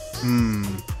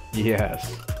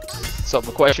 Yes. So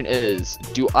the question is,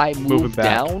 do I move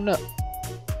down?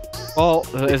 Well,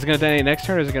 is it gonna detonate next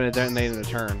turn, or is it gonna detonate in a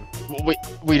turn?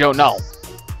 We don't know.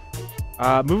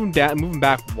 Move him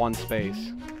back one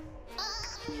space.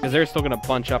 Because they're still gonna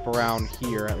bunch up around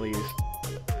here at least.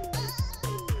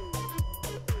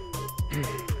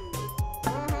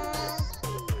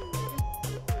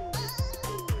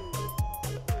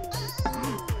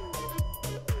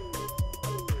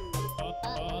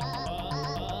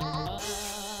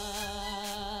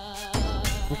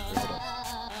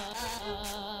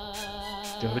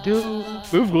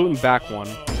 Move Gluten back one.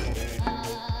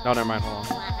 No, never mind, hold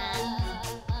on.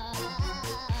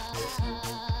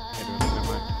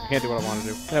 I can't do what I want to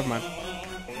do. Never mind.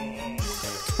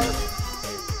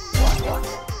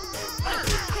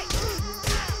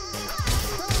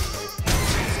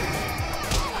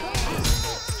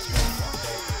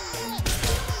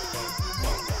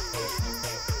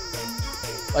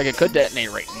 Like, it could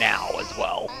detonate right now as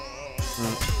well.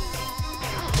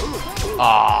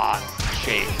 Ah,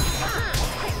 shame.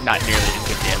 Not nearly as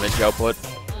good damage output.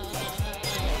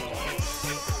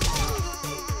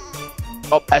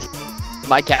 Oh,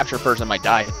 my capture person might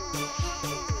die.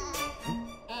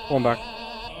 Pull him back.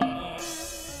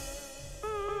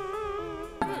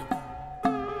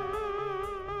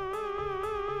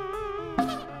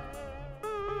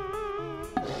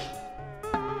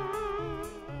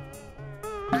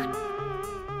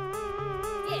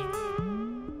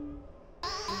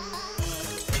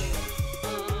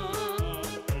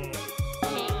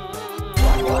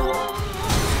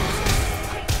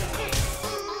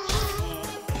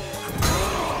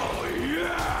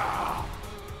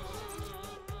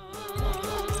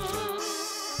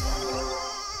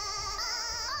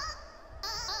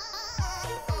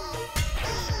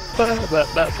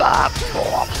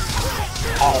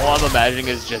 All I'm imagining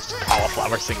is just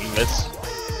Cauliflower singing this.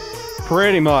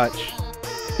 Pretty much.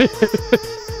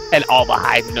 And all the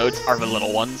high notes are the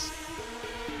little ones.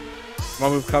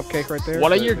 Wanna move Cupcake right there?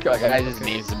 One of your guys'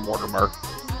 names is Mortimer.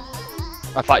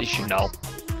 I thought you should know.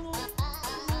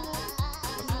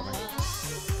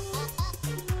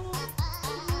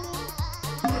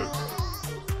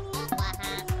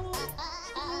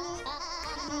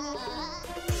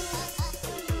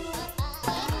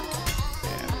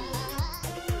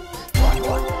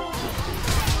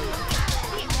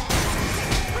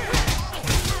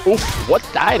 Oof, what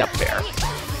died up there?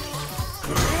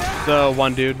 The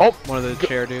one dude. Oh, one of the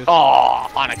chair dudes.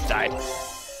 Oh, Onyx died.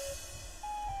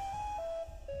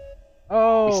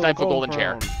 Oh, we sniped the golden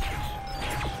chair.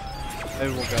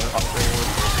 Maybe we'll go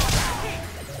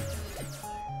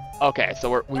Okay,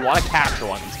 so we want to capture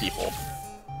one of these people.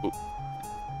 Ooh.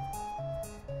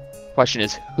 Question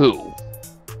is, who?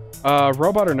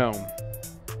 Robot or gnome?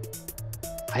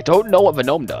 I don't know what the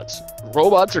gnome does.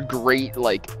 Robots are great,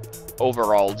 like,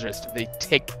 overall, just, they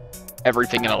tick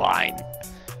everything in a line.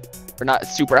 They're not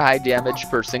super high damage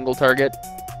per single target.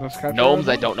 Gnomes,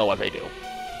 I don't know what they do.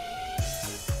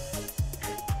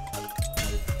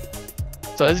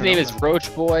 So his name is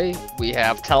Roach Boy. We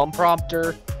have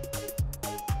Teleprompter.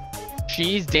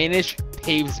 She's Danish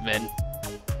Pavesman.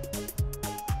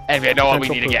 And we know what we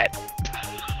need to get.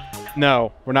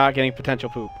 No, we're not getting potential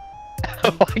poop.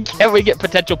 Why can't we get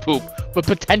potential poop? But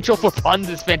potential for puns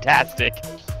is fantastic.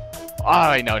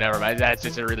 Oh, no, never mind. That's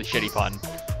just a really shitty pun.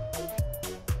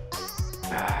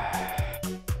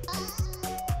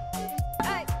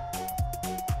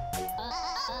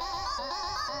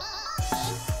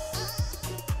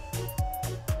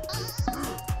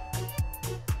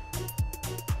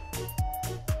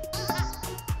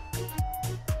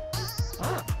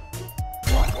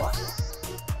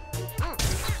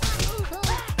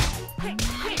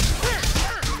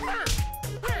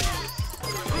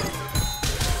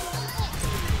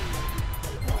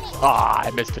 Ah, I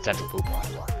missed potential poop.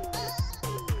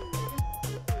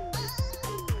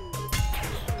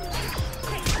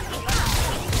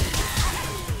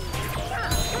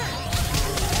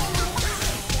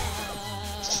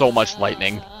 So much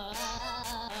lightning.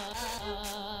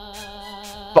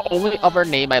 The only other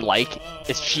name I like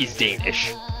is She's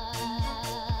Danish.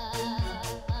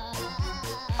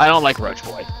 I don't like Roach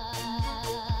Boy.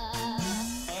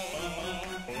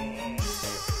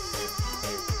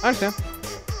 I understand.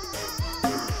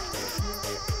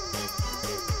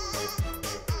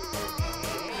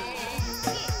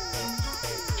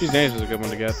 She's Danish is a good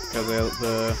one to get because they look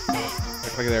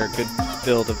like they're a good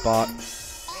build of bot.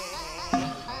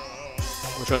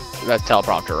 Which one? That's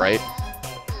Teleprompter, right?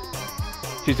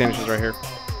 Cheese Danish is right here.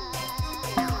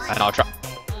 And I'll try.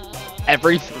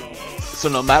 So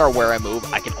no matter where I move,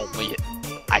 I can only hit.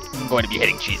 I'm going to be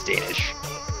hitting Cheese Danish.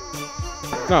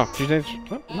 No, Cheese Danish.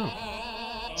 What? No.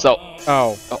 So.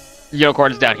 Oh.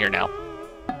 Unicorn is down here now.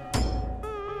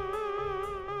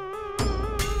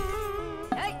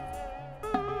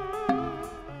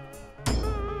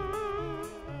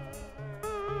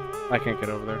 I can't get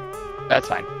over there. That's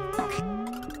fine.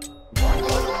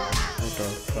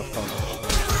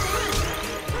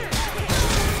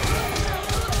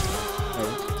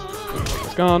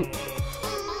 It's gone.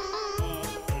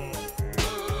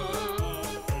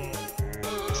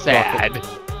 Sad.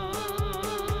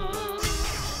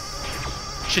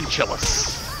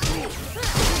 Chinchillas.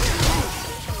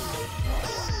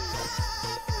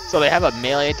 So they have a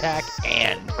melee attack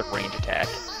and a range attack.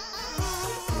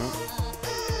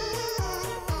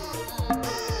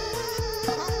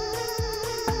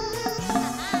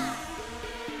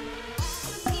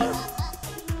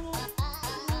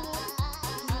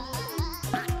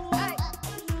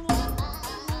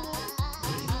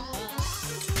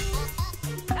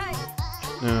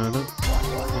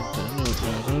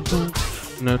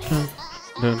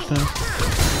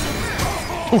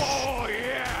 Oh,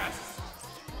 yes!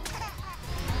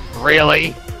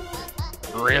 Really?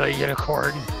 Really,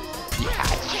 Unicorn? Yeah,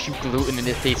 shoot gluten in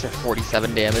his face for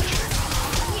 47 damage.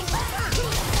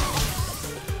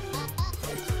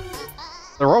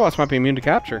 The robots might be immune to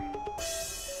capture.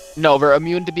 No, they're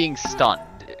immune to being stunned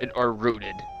or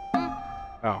rooted.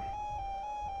 Oh.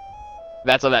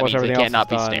 That's what that Once means. They everything cannot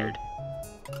be else is snared.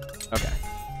 Okay.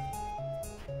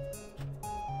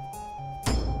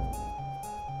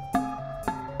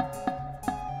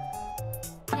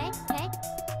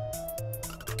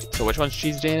 So which one's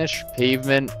Cheese Danish?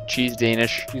 Pavement, Cheese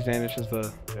Danish. Cheese Danish is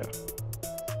the... yeah.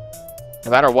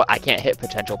 No matter what, I can't hit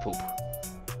potential poop.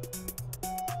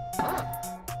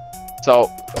 So,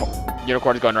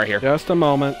 Unicorn is going right here. Just a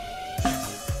moment.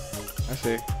 I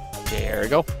see. There we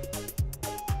go.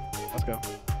 Let's go.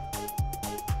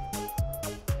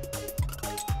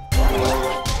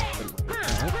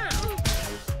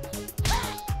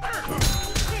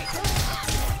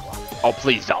 Oh,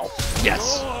 please don't.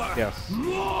 Yes. Yes.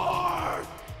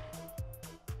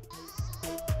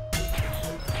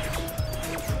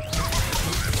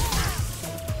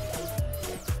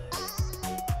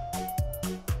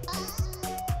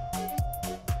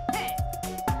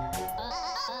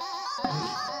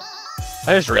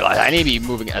 I just realized I need to be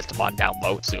moving Esteban down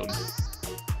low soon.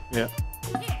 Yeah.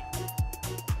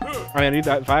 I need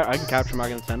that. If I can capture him, I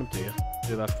can send him to you.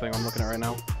 Dude, that's the thing I'm looking at right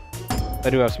now. I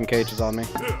do have some cages on me.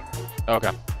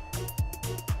 Okay.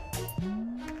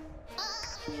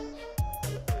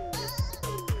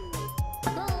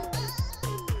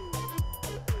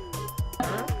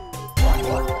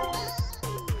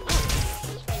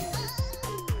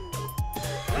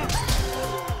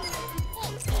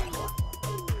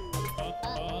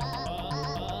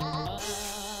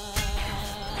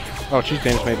 Oh, Cheese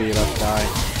Danish may be about to die.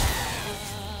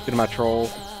 Get my troll.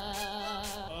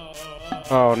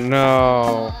 Oh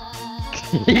no.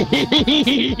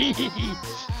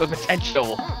 The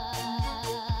potential.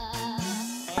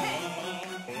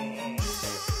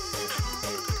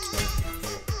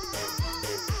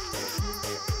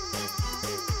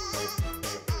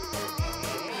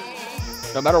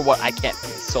 No matter what, I can't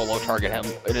solo target him.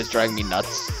 It is driving me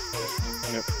nuts.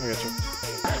 Yep, I got you.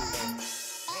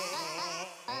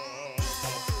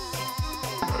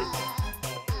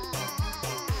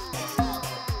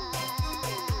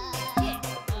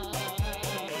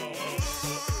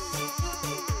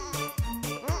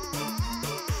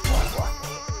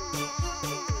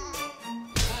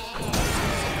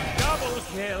 Double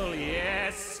kill,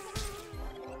 yes!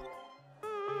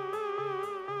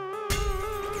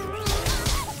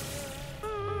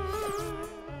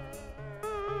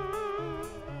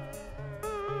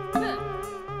 I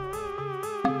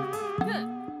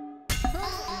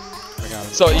got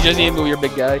it. So you just need to move your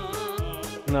big guy.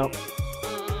 No.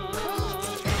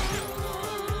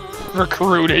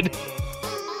 Recruited.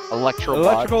 Electrobots.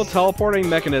 Electrical teleporting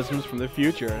mechanisms from the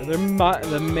future. The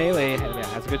melee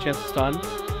has a good chance to stun.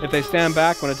 If they stand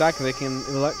back when attacking, they can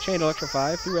chain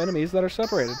electrify through enemies that are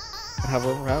separated and have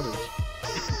overpowers.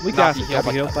 Weak Not be acid healed can be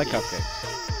by healed by cupcakes.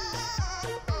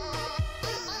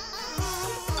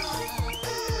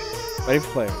 cupcakes. Ready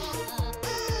for players.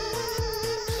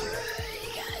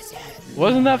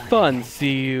 Wasn't that fun?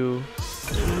 See you.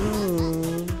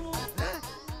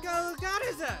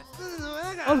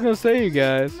 I was gonna say, you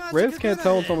guys, Raiders can't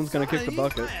tell when someone's gonna kick the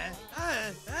bucket.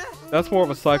 That's more of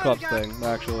a Cyclops thing,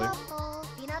 actually.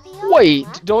 Wait,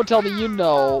 don't tell me you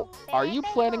know. Are you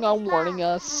planning on warning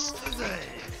us?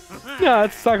 Yeah,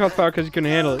 it's Cyclops power because you couldn't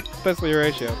handle it, especially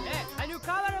Horatio.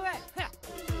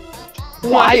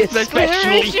 Why especially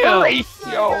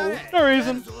Horatio? No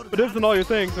reason, but isn't all your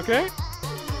things, okay?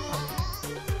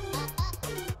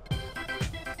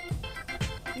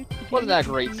 Wasn't that a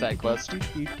great side quest?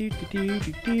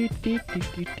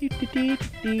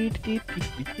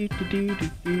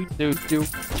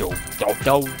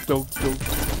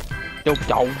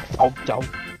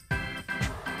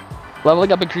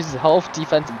 Leveling up increases health,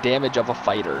 defense, and damage of a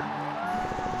fighter.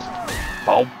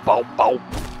 Bow, bow, bow.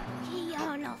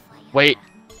 Wait,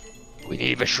 we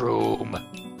need a shroom.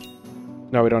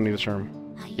 No, we don't need a shroom.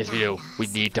 Yes, we do. We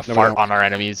need to No, we fart don't. on our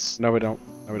enemies. No, we don't.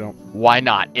 No, we don't. Why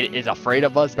not? It is afraid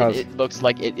of us, and Cause- it looks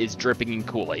like it is dripping in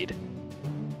Kool-Aid.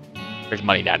 There's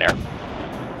money down there.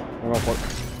 We're off work.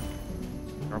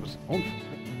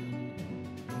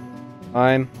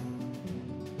 Fine.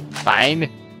 Fine.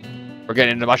 We're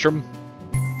getting into mushroom.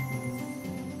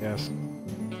 Yes.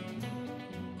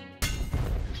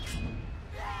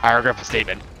 Paragraph of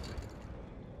statement.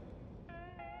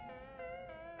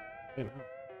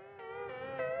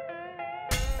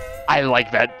 I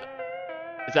like that.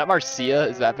 Is that Marcia?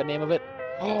 Is that the name of it?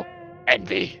 Oh,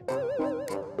 envy.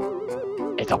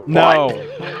 It's a butt. No.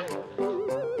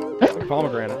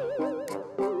 Pomegranate.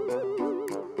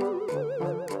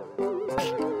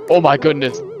 Oh my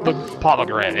goodness, the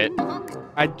pomegranate.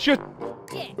 I just.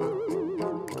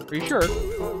 Are you sure? You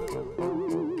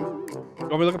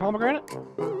want me to look at pomegranate? Is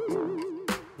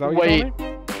that what Wait, you told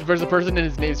me? there's a person and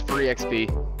his name's Free XP.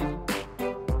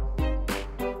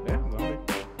 Yeah, zombie.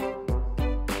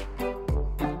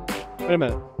 Wait a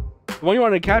minute. The one you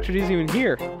wanted to capture isn't even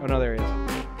here. Oh no, there he is.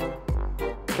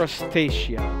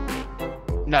 Crustacea.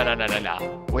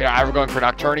 No. We are either going for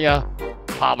Nocturnia,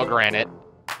 pomegranate.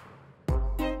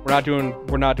 We're not doing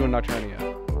Nocturnia.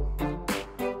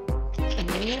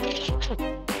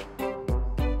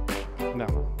 No.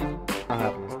 Not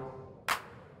happening.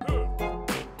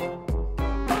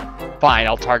 Fine,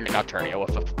 I'll target Nocturnia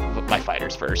with my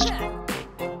fighters first.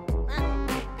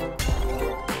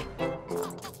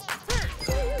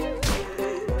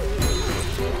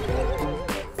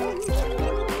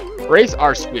 Rays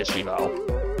are squishy though.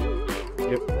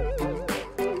 Yep.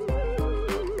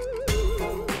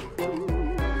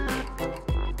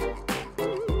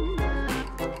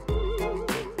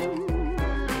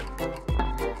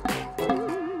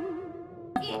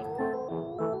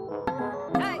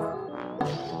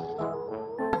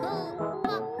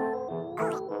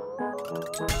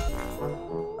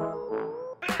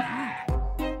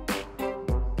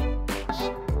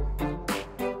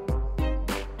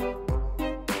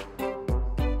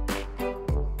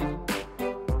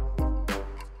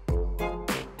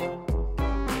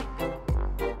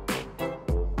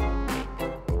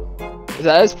 Is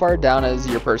that as far down as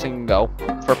your person can go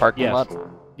for parking Yes. lot?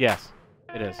 Yes,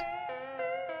 it is.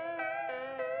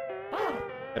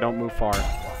 I don't move far.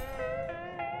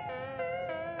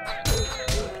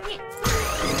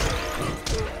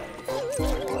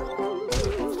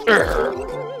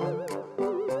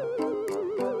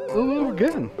 Oh, we're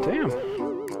good. Damn.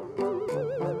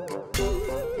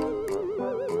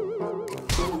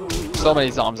 So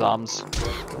many zomzoms.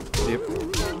 Yep.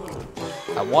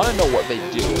 I want to know what they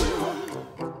do.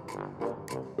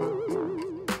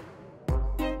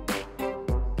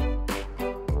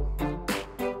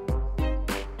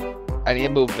 I need to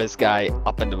move this guy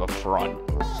up into the front.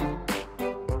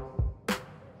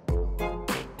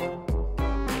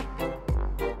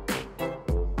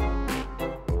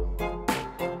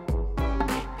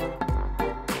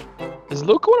 Is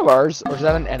Luke one of ours, or is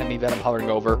that an enemy that I'm hovering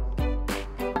over?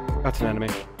 That's an enemy.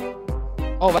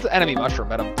 Oh, that's an enemy mushroom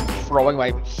that I'm throwing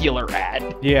my healer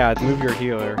at. Yeah, move your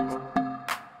healer.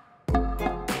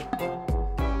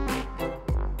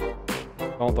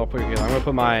 Don't put your healer. I'm gonna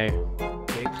put my.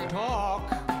 Talk.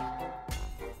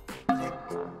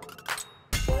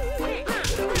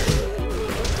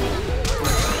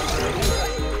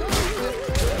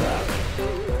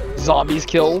 Zombies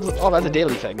killed. Oh, that's a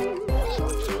daily thing.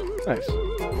 Nice.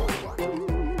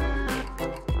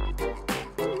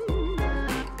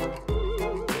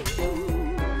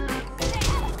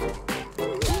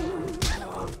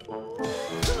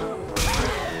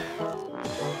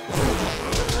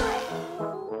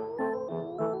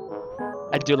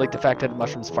 I do like the fact that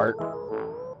mushrooms fart.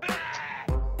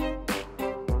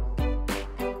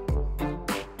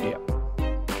 Yeah.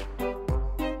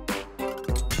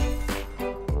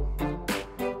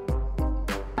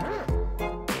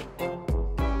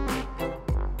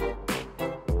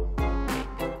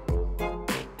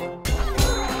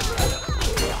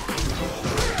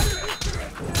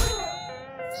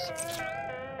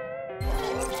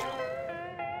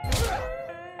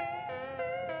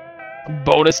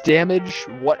 Bonus damage?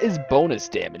 What is bonus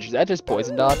damage? Is that just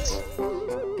poison dots? I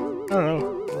don't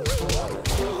know.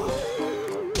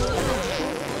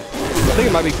 I think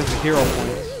it might be because of hero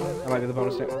points. That might be the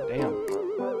bonus damage. Damn.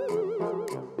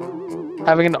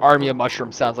 Having an army of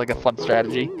mushrooms sounds like a fun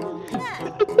strategy.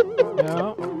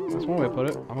 Yeah, that's one way to put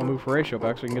it. I'm gonna move Horatio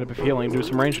back so we can get a bit of healing and do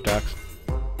some range attacks.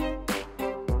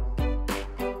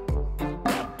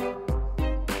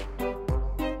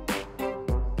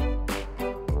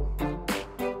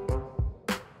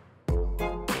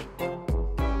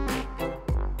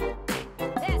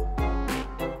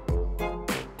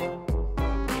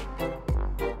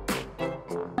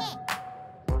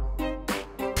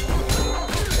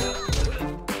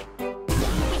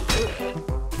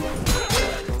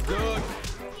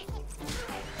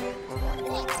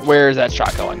 Where is that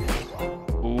shot going?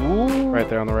 Ooh. Right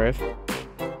there on the Wraith.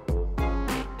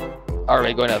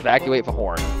 Alright, going to evacuate the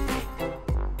horn.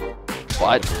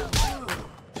 What?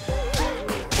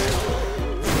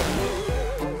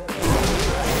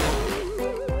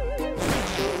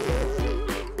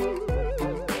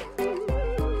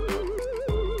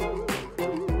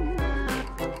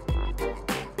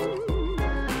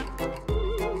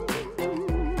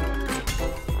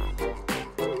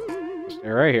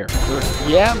 Right here.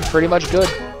 Yeah, pretty much good.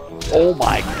 Oh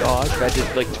my gosh, that did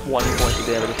like 20 points of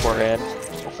damage beforehand.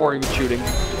 Before even shooting.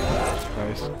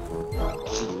 Nice.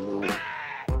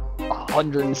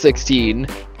 116.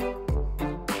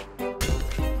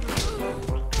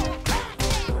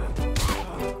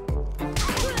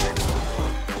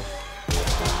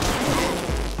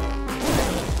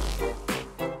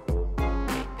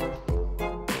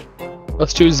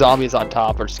 Those two zombies on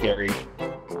top are scary.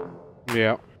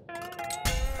 Yeah.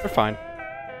 They're fine.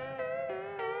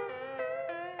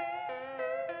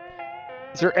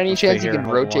 Is there any chance you can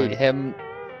rotate him,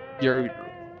 your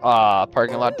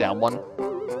parking lot down one?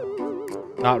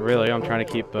 Not really. I'm trying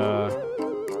to keep all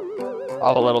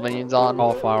the little minions on.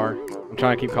 Cauliflower. I'm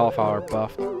trying to keep Cauliflower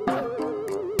buffed.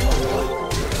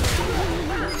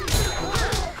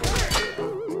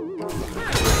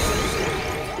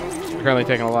 You're currently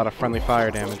taking a lot of friendly fire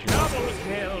damage, you know.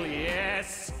 Hell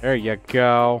yes. There you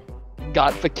go.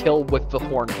 Got the kill with the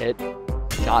horn hit.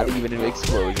 Not even an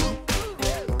explosion.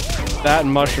 That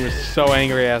mushroom is so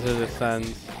angry as it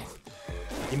ascends.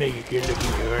 You make it good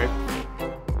looking good.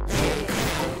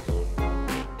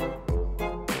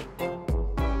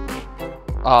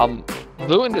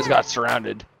 Lewin just got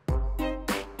surrounded.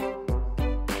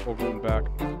 Pull gluten back.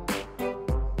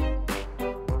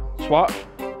 Swap.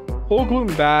 Pull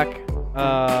gluten back.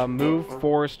 Move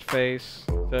forest face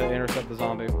to intercept the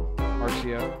zombie.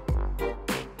 RCO.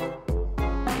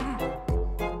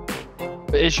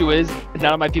 The issue is,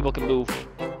 none of my people can move.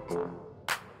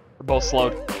 We're both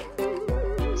slowed.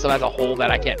 So that's a hole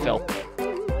that I can't fill.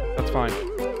 That's fine.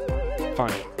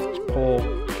 Fine. Just pull.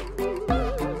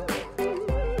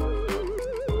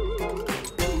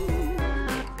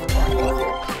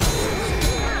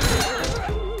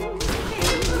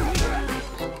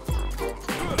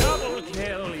 Double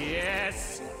kill,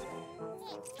 yes.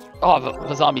 Oh,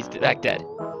 the zombie's dead.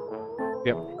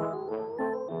 Yep.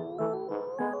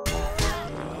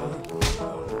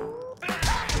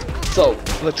 So,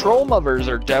 the troll movers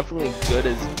are definitely good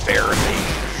as barricades.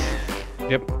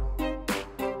 Yep.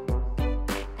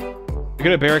 They're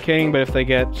good at barricading, but if they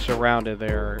get surrounded,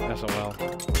 they're SOL.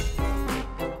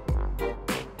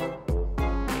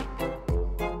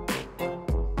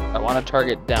 I want to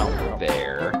target down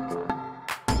there.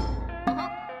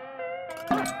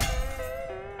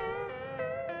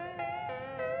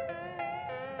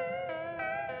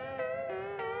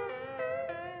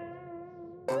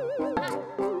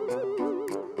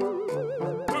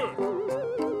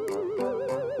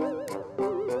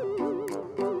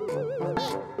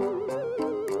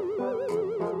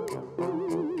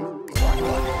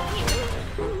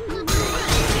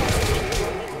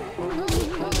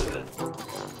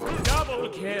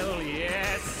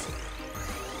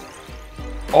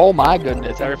 Oh my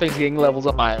goodness, everything's getting levels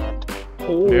on my end.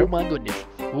 Oh my goodness.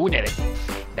 Ooh, now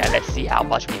let's see how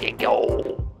much we can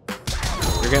go.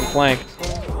 You're getting flanked.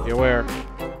 Be aware.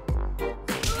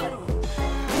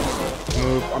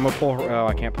 Move. I'm gonna pull. Oh,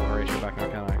 I can't pull Horatio back now,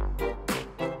 can I?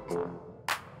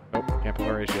 Nope, can't pull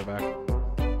Horatio back.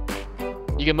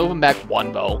 You can move him back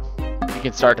one, though. You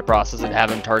can start the process and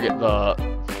have him target the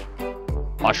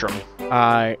mushroom.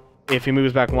 If he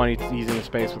moves back one, he's in the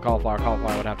space with Cauliflower.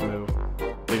 Cauliflower would have to move,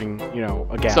 leaving, you know,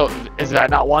 a gap. So, is that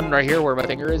not one right here where my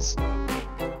finger is?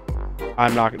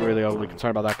 I'm not really overly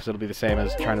concerned about that because it'll be the same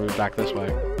as trying to move back this way.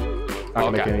 Not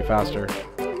gonna make it any faster.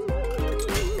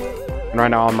 And right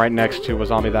now I'm right next to a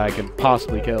zombie that I can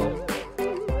possibly kill.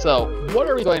 So, what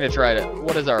are we going to try to...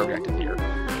 What is our objective here?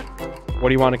 What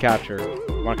do you want to capture?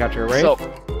 You want to capture a wraith? So,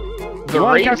 you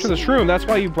want to capture the shroom. That's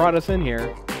why you brought us in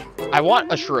here. I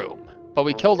want a shroom, but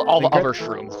we killed all the other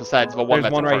shrooms besides the one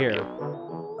There's that's one in right front here. of you.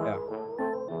 Yeah.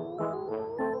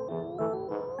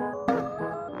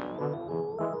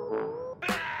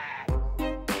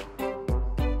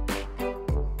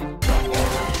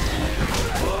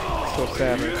 So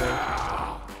sad right there.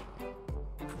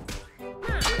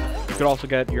 You could also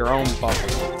get your own buffer.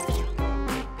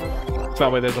 So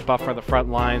that way there's a buffer at the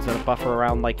front lines and a buffer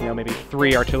around, like, you know, maybe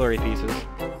 3 artillery pieces.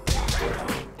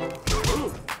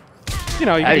 You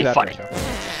know, you can do that. Funny.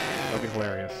 That'd be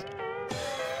hilarious.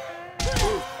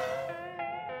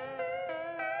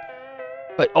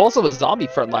 But also the zombie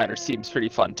frontliner seems pretty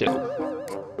fun too. Yeah.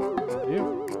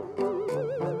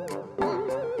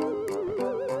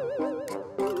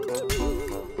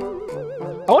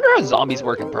 I wonder how zombies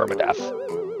work in permadeath.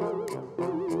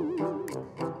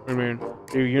 I mean,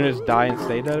 do units die and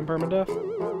stay dead in permadeath?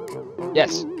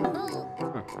 Yes.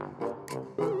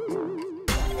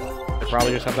 They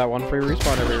probably just have that one free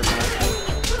respawn every time.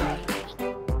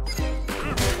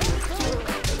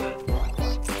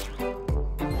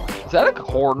 Is that a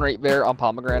horn right there on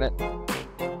pomegranate?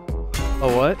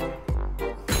 Oh, what?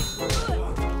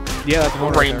 Yeah, that's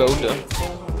one Rainbow. right there.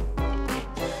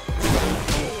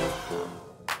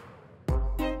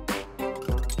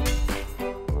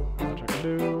 What I can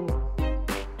do.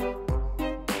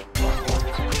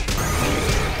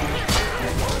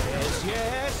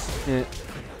 Yes. Yeah.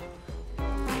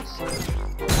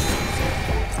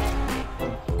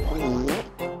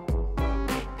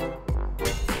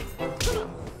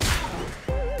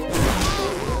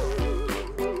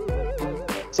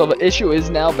 So the issue is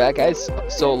now that guy's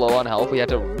so low on health, we have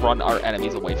to run our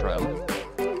enemies away from him.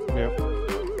 Yep.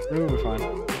 We'll be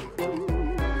fine.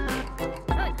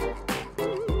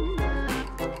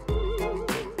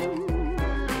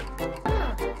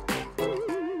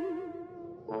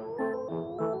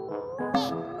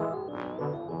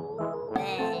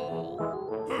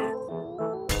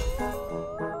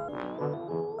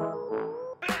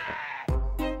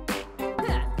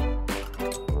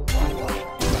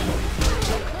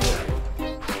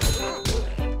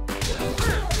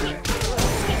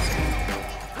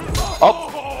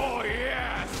 Oh,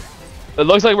 yes. It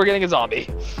looks like we're getting a zombie.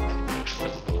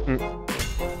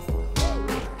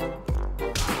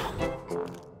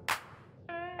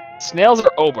 Snails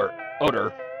are odor.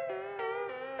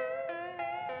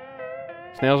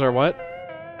 Snails are what?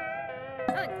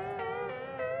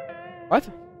 What?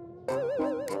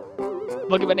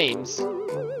 Look at the names.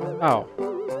 Oh.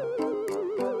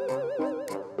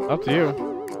 Up to you.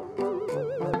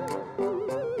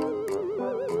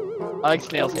 I like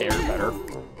snail's hair better.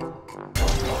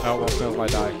 Oh, well, snails might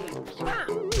die.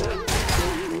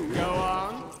 Go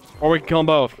on. Or we can kill them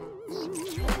both.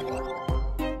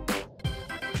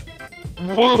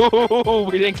 Whoa!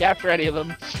 We didn't capture any of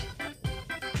them.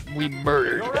 We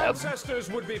murdered Your them.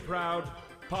 ancestors would be proud.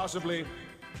 Possibly.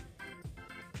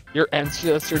 Your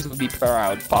ancestors would be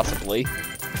proud, possibly.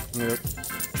 Yep.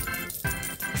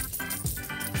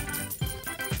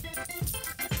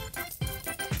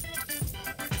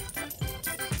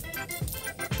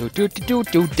 The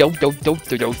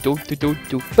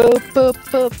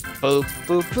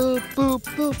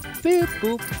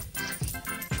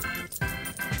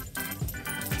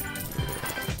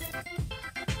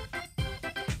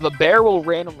bear will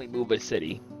randomly move a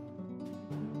city.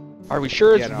 Are we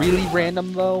sure it's Yeah, no, really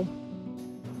random though?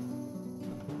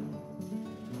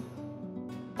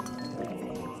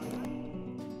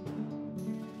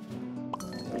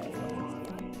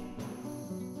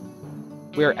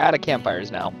 We're out of campfires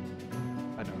now.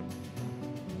 I know.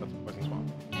 That's Poison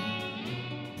Swamp.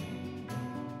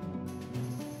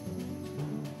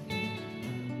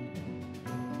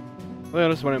 Well, I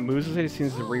notice when it moves, it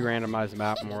seems to re-randomize the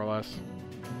map more or less.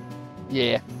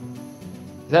 Yeah.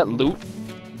 Is that loot?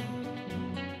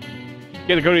 You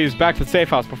gotta go to these back to the safe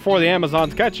house before the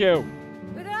Amazons catch you!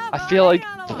 I feel like...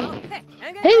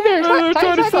 Hey there, Tiny Cyclops,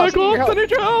 I need your Cyclops, I help.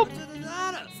 need your help!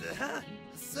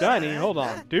 Johnny, hold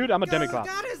on. Dude, I'm a demiglob.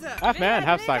 Half man,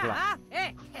 half Cyclops.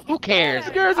 Who cares?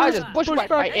 cares? I just bushwhacked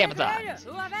my Amazons.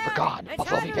 For God,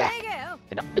 Buffalo be back.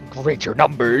 In greater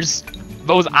numbers.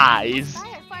 Those eyes.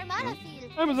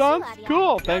 Amazons?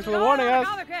 Cool, thanks for the warning us.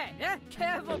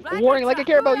 Warning like I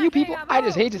care about you people. I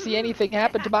just hate to see anything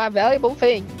happen to my valuable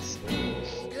things.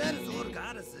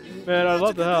 Man, I'd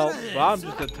love to help, but I'm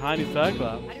just a tiny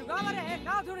Cyclops.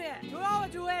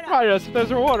 I just, there's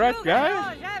a reward, right,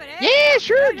 guys? Yeah,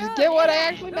 sure. Just get what I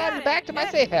actually matters back to my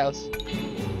safe house.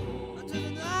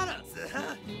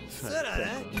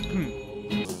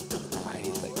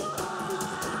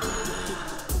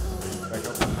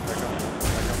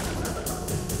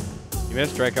 You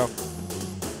missed, Draco.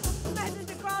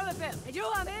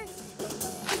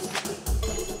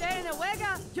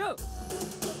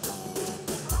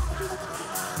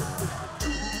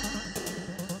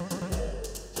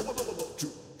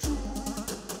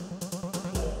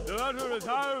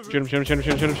 Shoot him, shoot him, shoot him,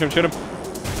 shoot him, shoot him, shoot him, shoot him.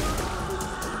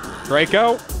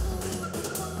 Draco.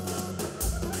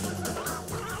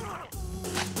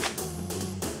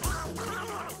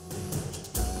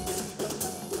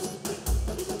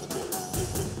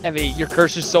 Heavy, your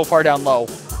cursor's so far down low.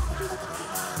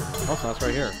 Oh, so that's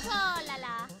right here.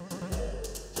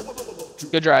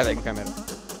 Good driving. Okay, man.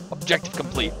 Objective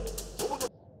complete.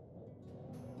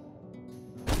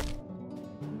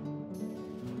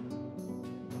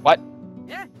 What?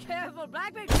 Yeah, careful,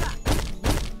 Blackbeard. I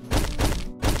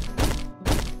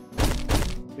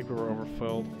think we were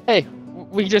overfilled. Hey,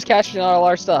 we just cashed in all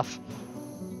our stuff.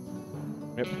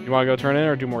 Yep. You want to go turn in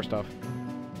or do more stuff?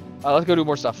 Let's go do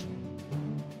more stuff.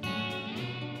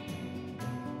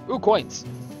 Ooh, coins.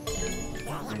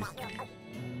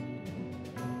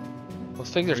 Those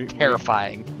things are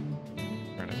terrifying.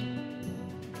 There it is.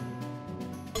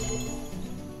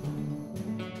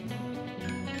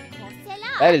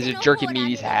 That is a Jerky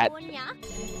Meaty's hat.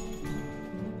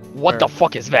 What the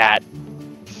fuck is that?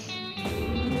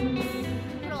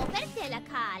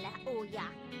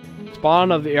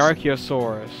 Spawn of the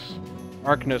Archaeosaurus.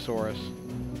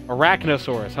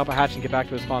 Arachnosaurus. Help a hatch and get back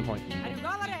to his spawn point.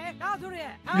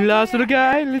 You lost, little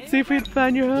guy? Let's see if we can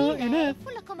find your hole in it.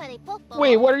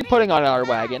 Wait, what are you putting on our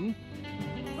wagon?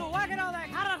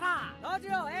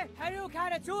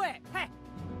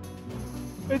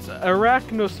 It's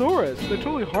Arachnosaurus. They're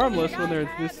totally harmless when they're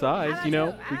this size, you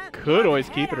know. We could always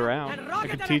keep it around. I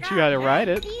could teach you how to ride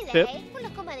it. Tip.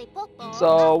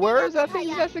 So, where is that thing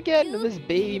that's again? This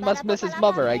baby must miss his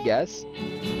mother, I guess.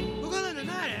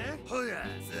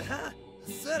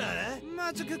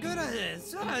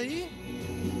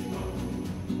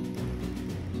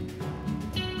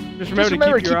 Just remember to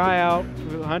keep your eye out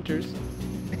for the hunters.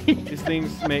 These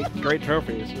things make great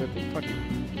trophies with the fucking...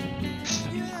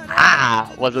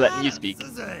 Ah! Wasn't that you speak?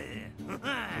 That's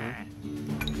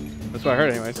what I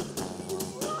heard anyways.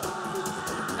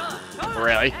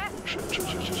 Really?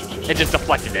 It just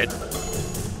deflected it.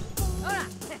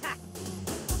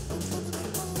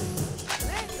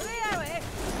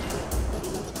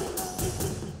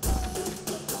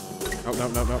 Oh, no,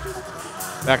 no, no.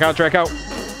 Back out, Draco.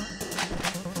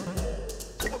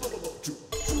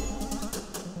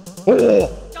 Oh!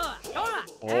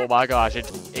 Oh my gosh,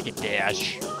 it can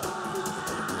dash.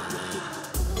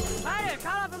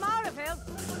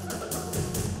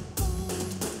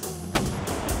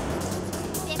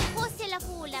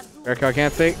 Draco, I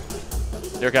can't see.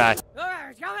 Your guy.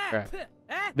 Right.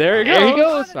 There he goes. There he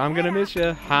goes. I'm gonna miss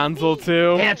you. Hansel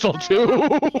too. Hansel too.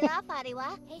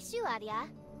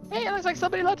 Hey, it looks like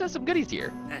somebody left us some goodies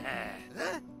here.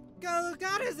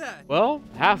 Well,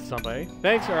 half somebody.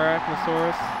 Thanks,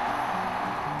 Arachnosaurus.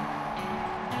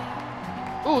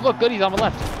 Ooh, look, goodies on the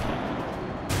left.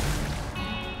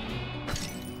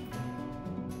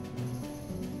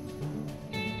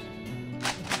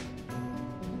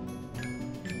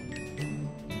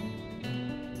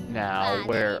 Now,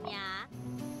 where...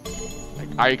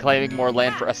 Are you claiming more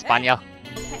land for España?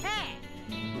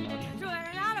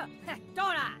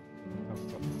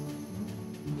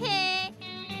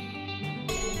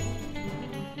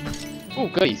 Ooh,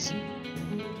 goodies.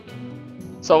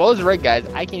 So those red guys,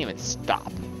 I can't even stop.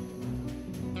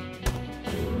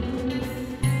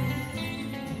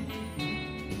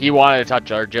 He wanted to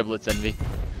touch our giblets, Envy.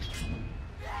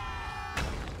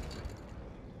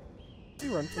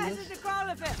 You run from this.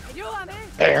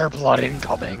 Air blood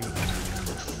incoming.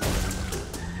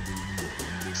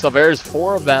 So there's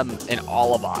 4 of them in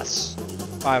all of us.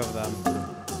 5 of them.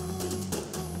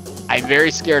 I'm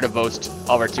very scared of those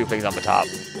other 2 things on the top.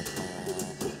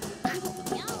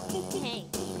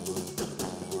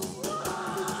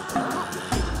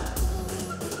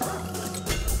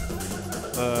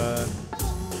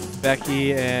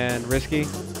 Becky and Risky.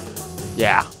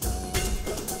 Yeah.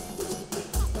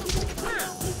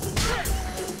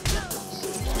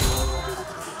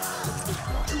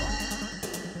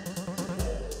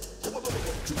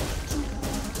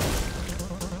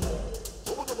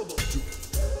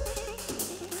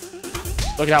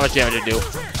 Look at how much damage it do.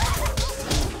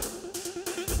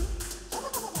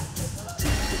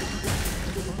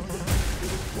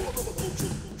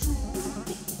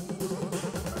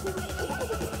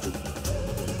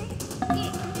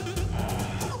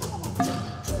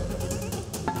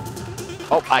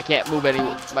 Oh, I can't move any.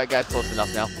 My guy's close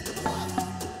enough now.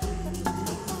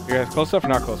 You guys close enough or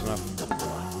not close enough?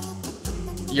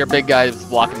 Your big guy is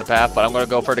blocking the path, but I'm gonna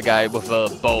go for the guy with a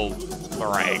bow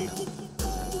meringue.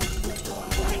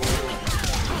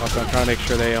 Also, I'm trying to make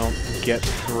sure they don't get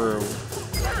through.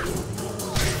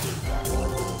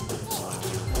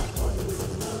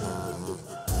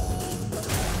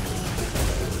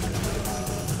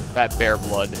 That bear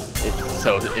blood is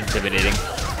so intimidating.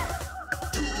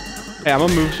 Hey, I'm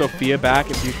gonna move Sophia back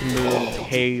if you can move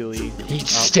Haley. He's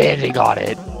standing on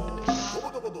it.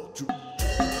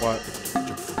 What?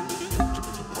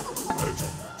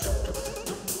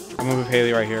 I'm gonna move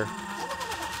Haley right here.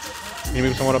 Can you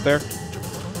move someone up there?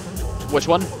 Which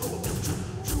one?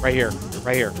 Right here.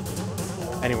 Right here.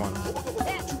 Anyone.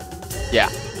 Yeah.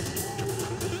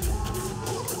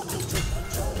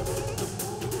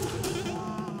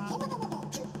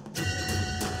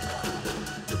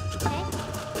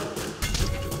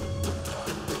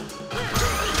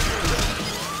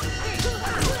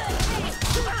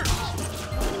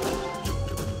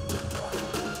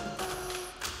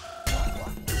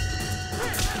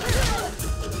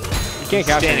 You can't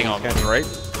capture Standing these, on can them, you? right?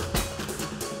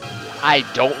 I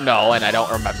don't know, and I don't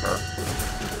remember.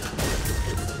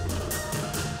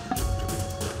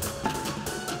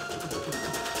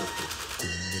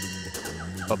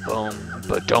 Ba-boom,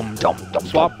 ba-dum-dum-dum.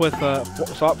 Swap with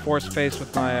swap force face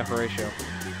with my Horatio.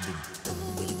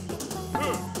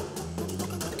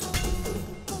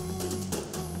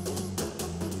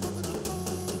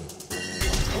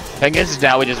 Thing is,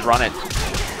 now we just run it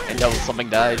until something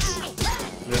dies.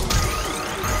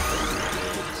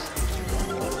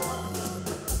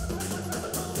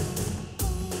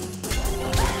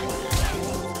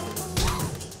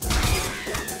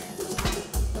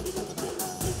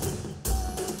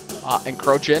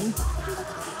 Encroach in.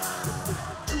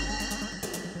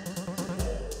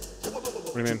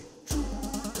 What do you mean?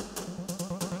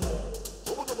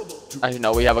 I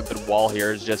know we have a good wall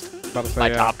here. It's just About to say, my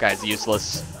yeah. top guy's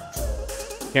useless.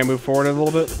 Can't move forward a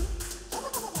little bit?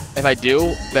 If I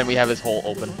do, then we have his hole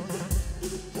open.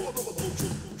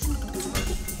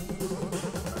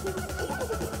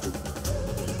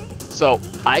 So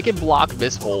I can block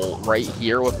this hole right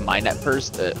here with my net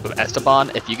first, with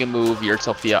Esteban. If you can move your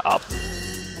Sophia up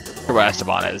to where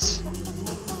Esteban is.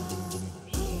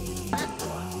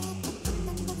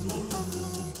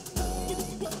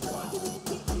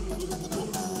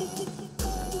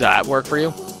 Does that work for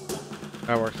you?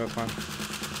 That works, that's fine.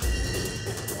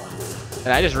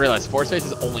 And I just realized Force Face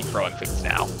is only throwing things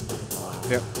now.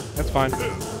 Yep, that's fine.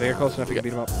 They get close enough, you can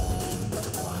beat them up.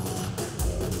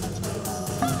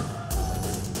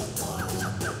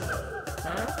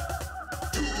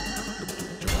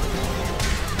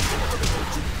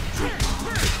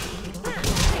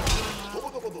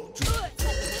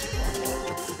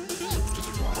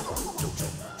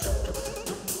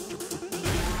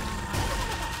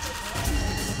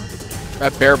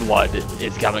 That bear blood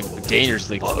is coming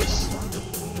dangerously close.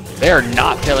 They are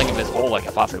not filling in this hole like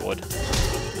I thought they would.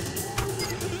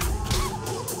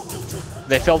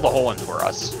 They filled the hole in for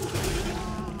us.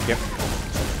 Yep.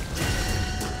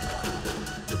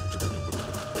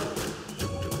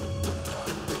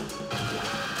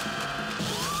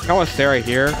 I want to stay right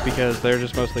here because they're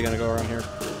just mostly going to go around here.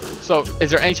 So,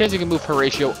 is there any chance you can move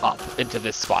Horatio up into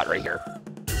this spot right here?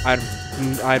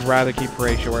 I'd rather keep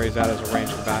Horatio where he's at as a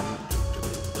ranged combatant.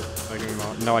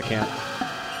 No, I can't.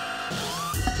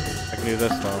 I can do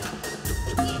this though.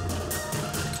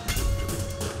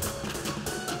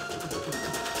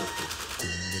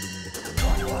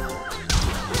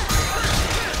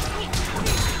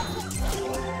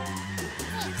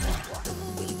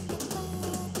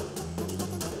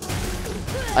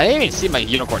 I didn't even see my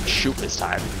unicorn shoot this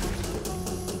time.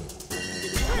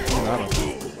 I don't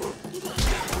know.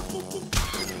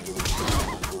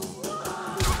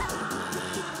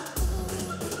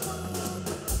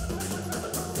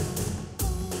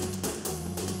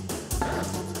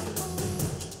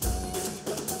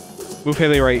 Move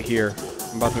Haley right here.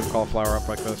 I'm about to move Cauliflower up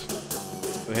like this.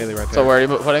 Put Haley right there. So where are you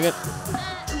putting it?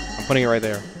 I'm putting it right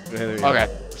there. Put Haley right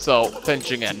Okay, so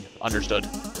pinching in. Understood.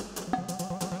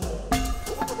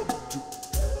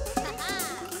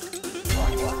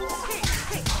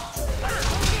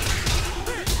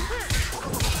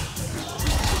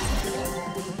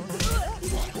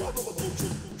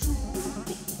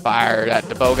 Fired at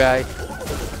the bow guy.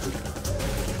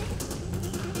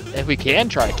 If we can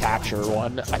try to capture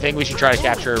one, I think we should try to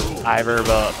capture either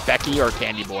Becky or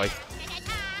Candy Boy.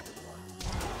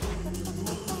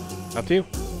 Up to you.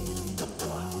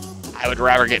 I would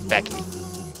rather get Becky.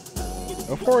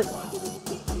 Go for it.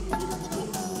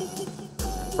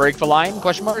 Break the line?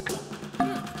 Question mark?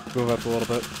 Move up a little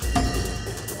bit.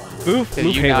 Move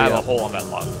Because you Haley now have a up. hole on that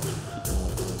lung.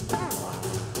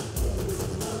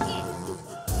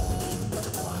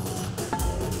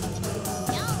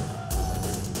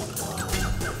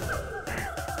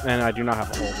 And I do not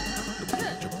have a hold.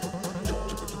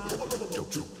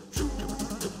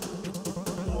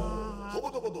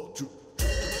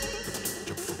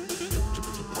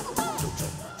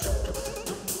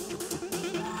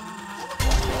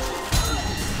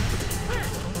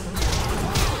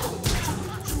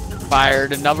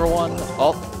 Fired another one.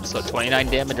 Oh, so 29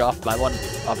 damage off my one,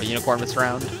 off a unicorn this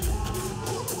round.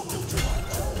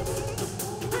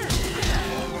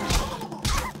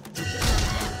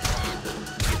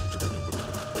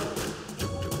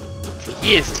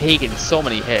 He is taking so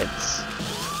many hits.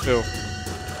 Who?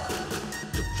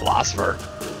 Philosopher.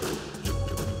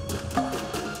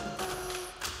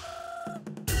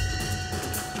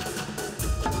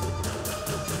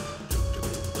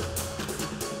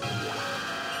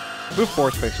 Move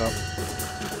force face up.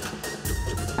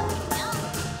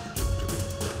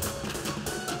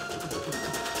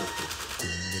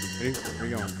 Where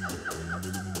you going?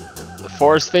 The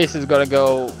force face is gonna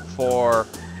go for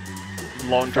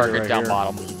lone target right down here.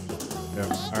 bottom. Yeah.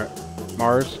 Alright.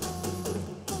 Mars.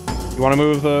 You wanna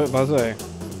move the Baze?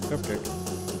 Cupcake.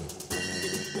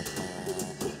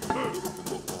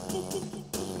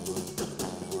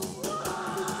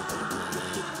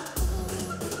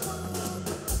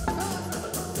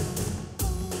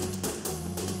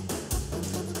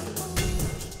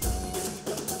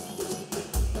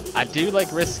 I do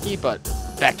like Risky, but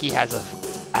Becky has a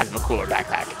cooler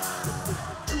backpack.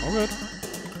 All good.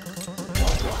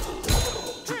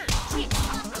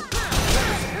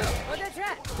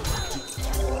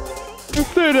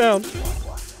 Just stay down.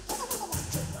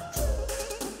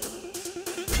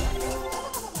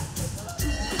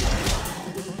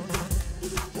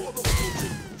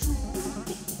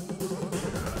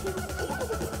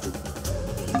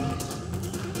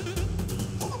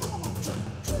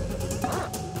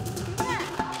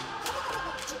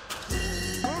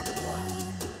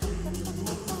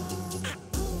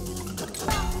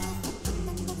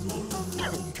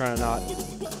 Trying to not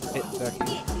hit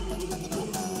Becky.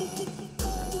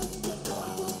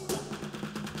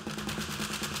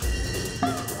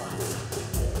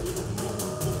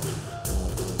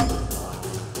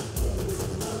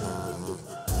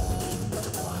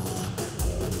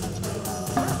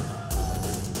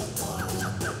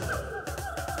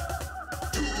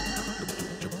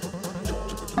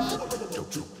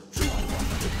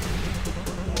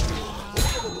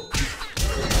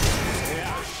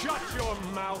 Yeah, shut your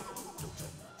mouth.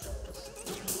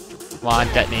 Come on,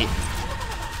 detonate.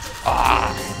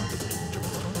 Ah.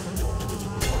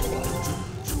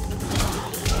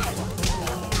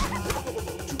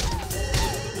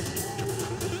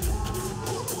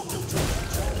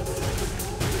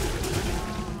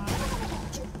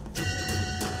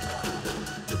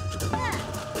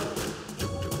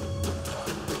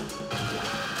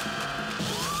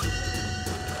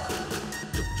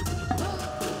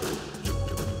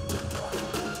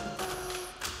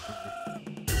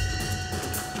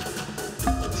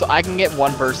 So I can get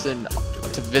one person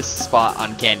to this spot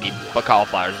on Candy, but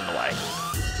Cauliflower's in the way.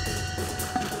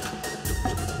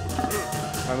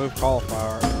 I move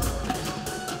Cauliflower.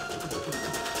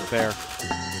 There.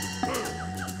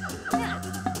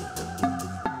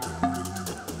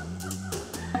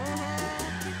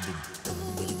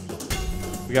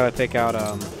 We gotta take out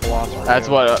Philosopher. That's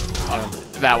too. what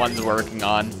that one's working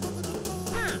on.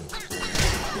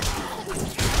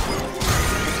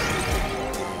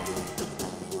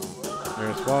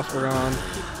 There's Philosopher gone.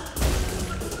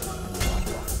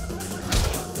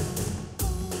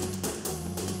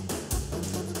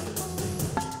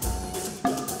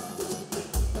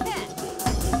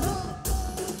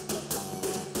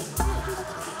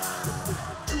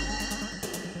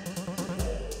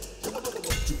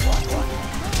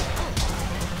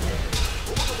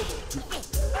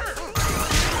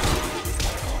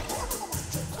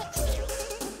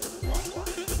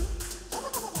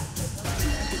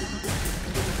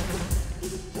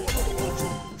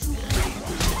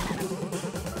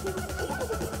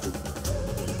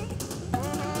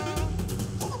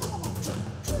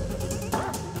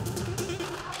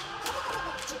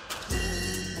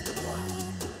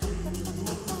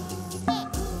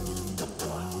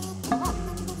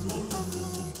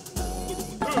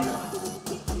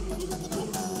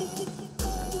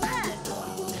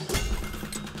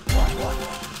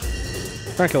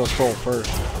 Try to kill his troll first.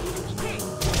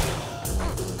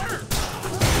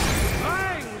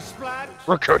 Bang, splat.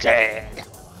 Recruiting!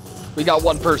 We got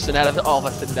one person out of all of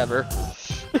us Endeavor.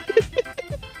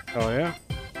 Oh yeah?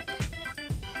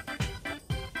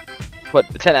 But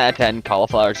 10 out of 10,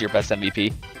 Cauliflower's your best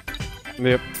MVP.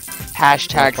 Yep.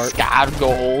 Hashtag Part. SCAD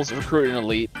goals, recruiting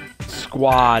elite.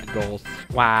 Squad goals.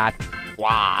 Squad.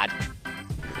 squad.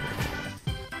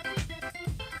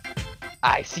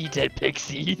 I see dead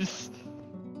pixies.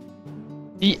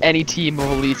 See any team of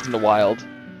elites in the wild.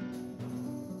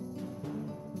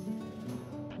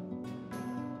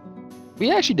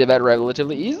 We actually did that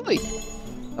relatively easily.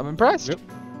 I'm impressed. Yep.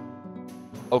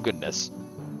 Oh goodness.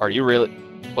 Are you really?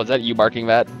 Was that you marking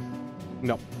that?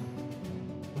 No.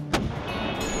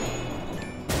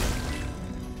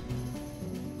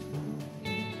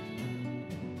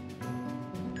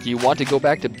 Do you want to go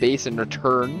back to base and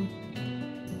return?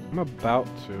 I'm about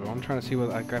to. I'm trying to see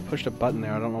what I pushed a button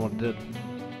there. I don't know what it did.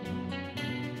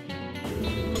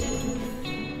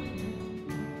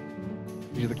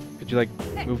 Could you like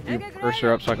move your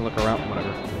cursor up so I can look around?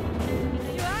 Whatever.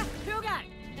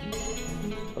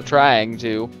 I'm trying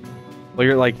to. Well,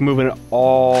 you're like moving it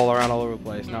all around all over the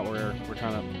place. Not where we're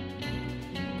trying to.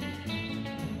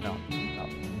 No.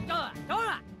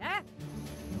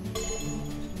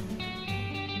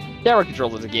 Camera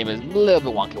controls in the game is a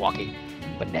little bit wonky.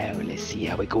 But now let's see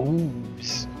how it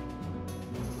goes.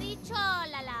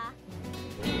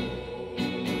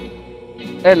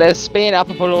 Hey, let's spin up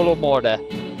and put a little more there.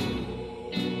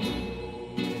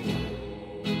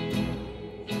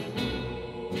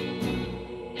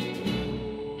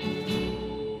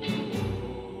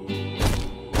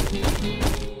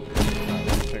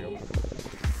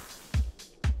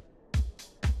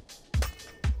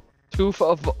 Tooth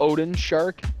of Odin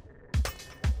Shark.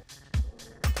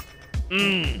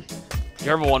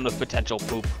 You're the one with potential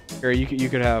poop. Here, you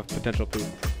could have potential poop.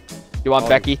 You want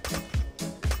Becky?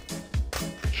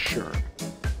 Sure.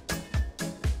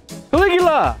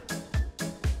 Caligula!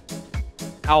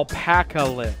 Alpaca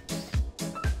lips.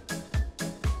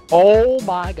 Oh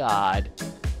my god.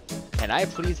 Can I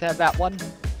please have that one?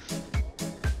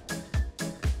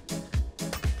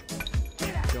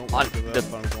 Don't want to give up,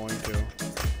 but I'm going to.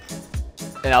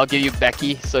 And I'll give you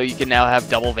Becky, so you can now have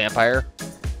double vampire.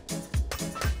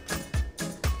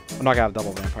 I'm not gonna have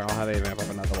double vampire. I'll have a vampire,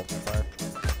 but not double vampire.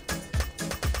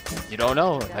 You don't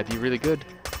know. That'd be really good.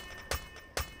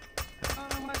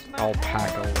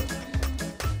 Alpaca lips.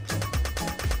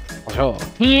 Oh.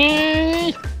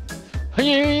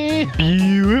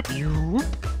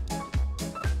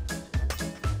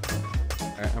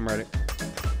 Alright, I'm ready.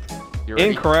 You ready?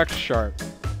 Incorrect sharp.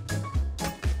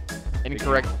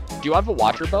 Incorrect. Do you have a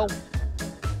Watcher bow?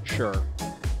 Sure.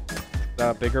 Is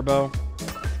that a bigger bow?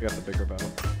 You got the bigger bow.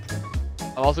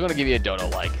 I'm also gonna give you a dodo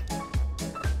like.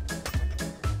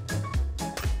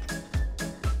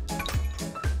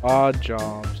 Odd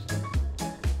jobs.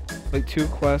 Like 2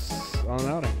 quests on an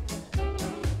outing.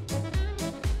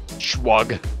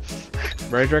 Schwug.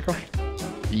 Ready, Draco?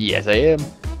 Yes, I am.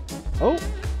 Oh.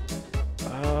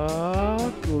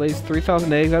 Lays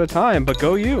 3,000 eggs at a time, but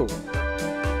go you.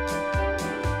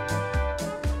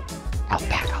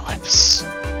 Alpaca lips.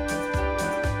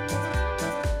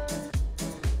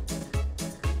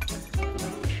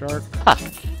 Shark. Huh.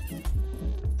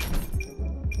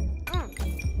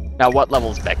 Now, what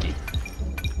level is Becky?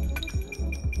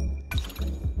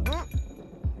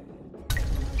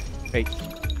 Hey.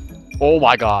 Oh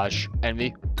my gosh,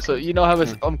 Envy. So you know how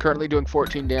I'm currently doing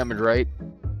 14 damage, right?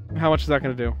 How much is that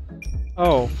gonna do?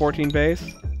 Oh, 14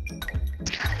 base?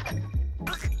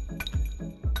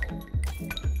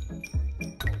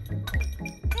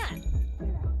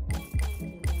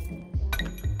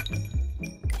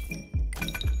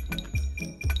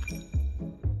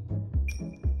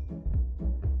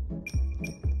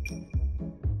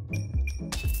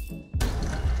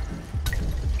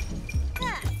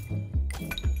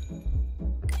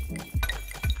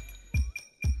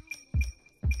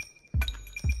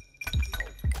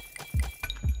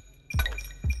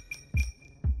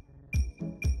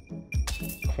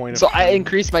 So I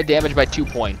increased my damage by 2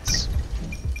 points.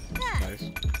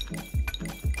 Nice.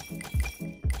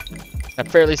 I'm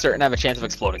fairly certain I have a chance of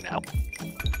exploding now.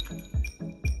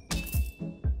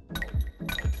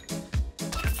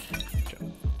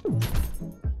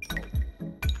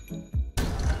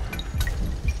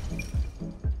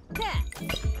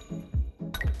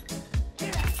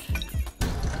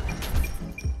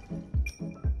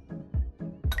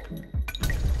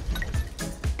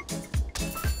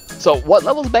 So what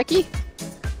level's Becky?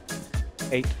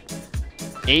 8.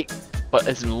 8, but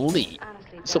it's an elite.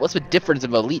 So what's the difference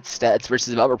of elite stats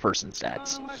versus other person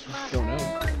stats? Don't know.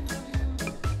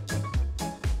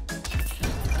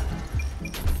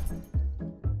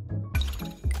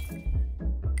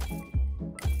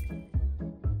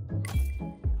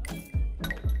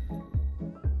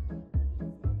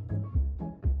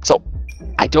 So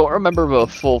I don't remember the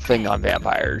full thing on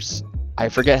vampires. I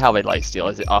forget how they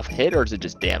lifesteal. Is it off hit or is it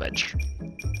just damage?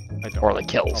 I don't Or know. like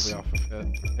kills? Probably off of hit.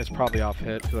 It's probably off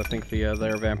hit because I think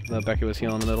the Becky was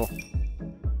healing in the middle.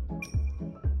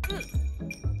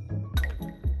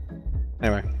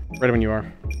 Anyway, ready when you are.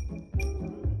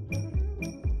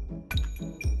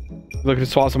 Looking to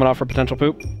swap someone out for potential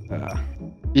poop?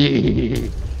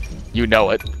 You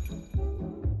know it.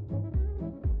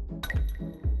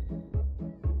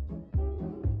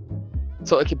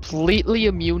 So completely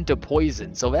immune to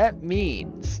poison. So that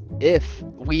means if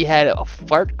we had a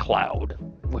fart cloud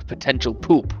with potential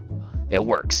poop, it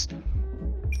works.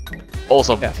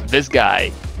 Also, yes. This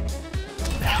guy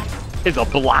is a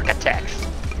block of text.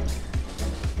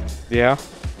 Yeah.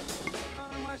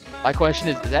 My question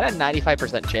is that a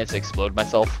 95% chance to explode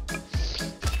myself?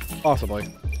 Possibly.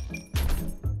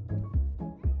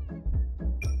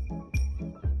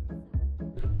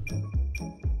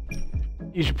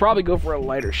 You should probably go for a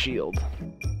lighter shield.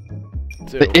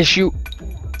 Too. The issue,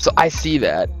 so I see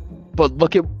that, but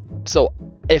look at, so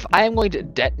if I am going to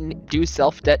do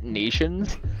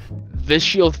self-detonations, this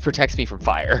shield protects me from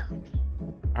fire.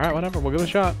 Alright, whatever, we'll give it a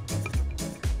shot.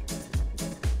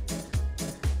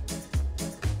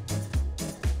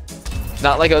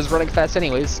 Not like I was running fast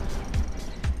anyways.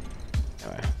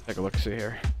 Alright, take a look, see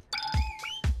here.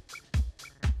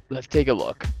 Let's take a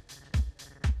look.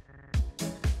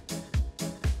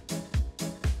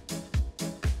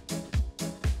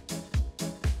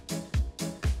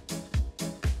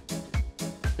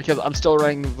 Because I'm still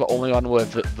running the only one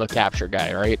with the capture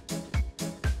guy, right?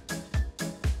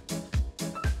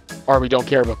 Or we don't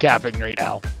care about capping right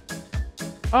now.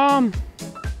 I'm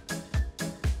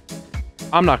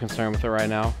not concerned with it right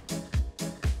now.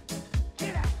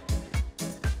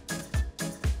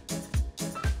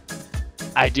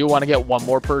 I do want to get one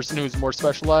more person who's more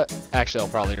special at. Actually, I'll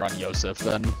probably run Yosef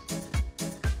then.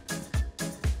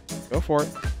 Go for it.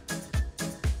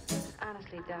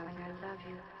 Honestly, darling, I love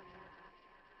you.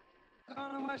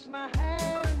 Gonna wash my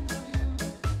hands of you.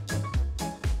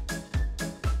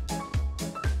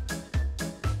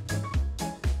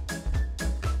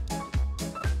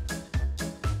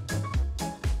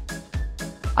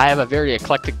 I have a very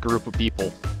eclectic group of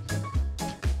people.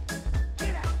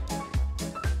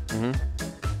 Mm-hmm.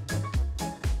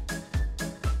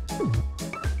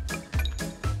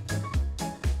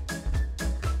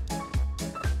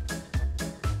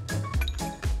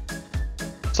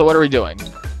 So what are we doing?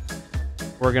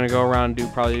 We're gonna go around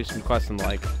and probably do some quests and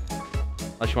like.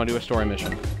 Unless you want to do a story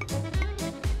mission.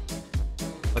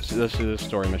 Let's do this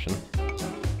story mission.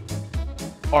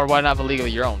 Or why not have a League of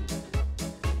Your Own?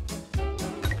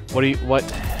 What?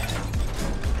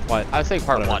 I would say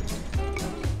part Whatever. 1.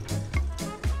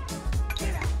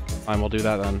 Fine, we'll do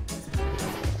that then.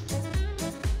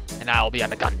 And I'll be on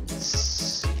the guns.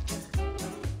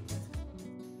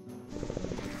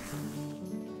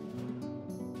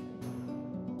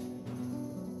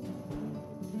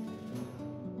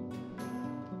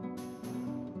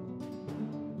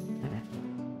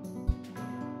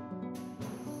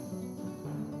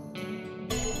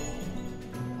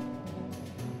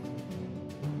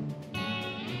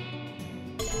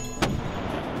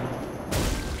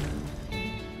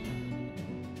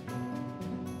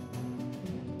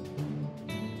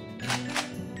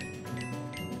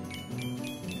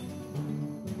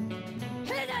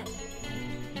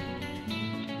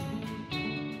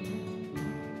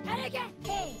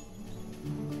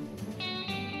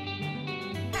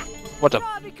 What's up?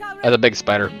 That's a big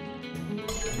spider.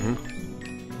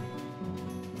 Mm-hmm.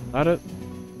 That it?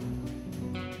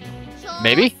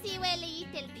 Maybe?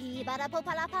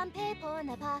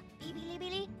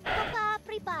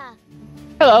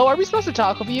 Hello, are we supposed to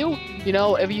talk with you? You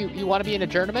know, if you want to be in a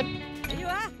tournament?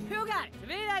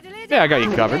 Yeah, I got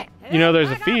you covered. You know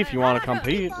there's a fee if you want to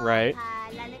compete, right?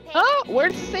 Huh? Where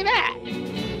does it say that?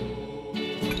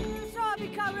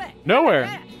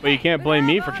 Nowhere. But you can't blame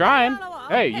me for trying.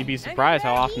 Hey, you'd be surprised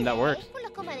how often that works.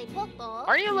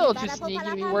 Are you a little too sneaky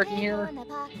to be working here?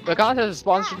 The contest is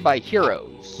sponsored by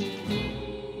Heroes.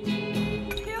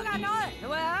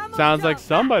 Sounds like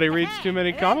somebody reads too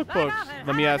many comic books.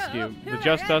 Let me ask you, the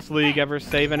Just Us League ever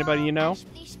save anybody you know?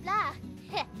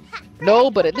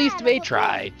 No, but at least they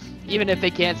try, even if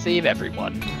they can't save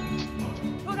everyone.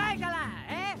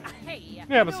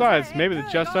 Yeah, besides, maybe the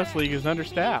Just Us League is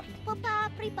understaffed.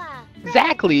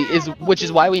 Exactly, which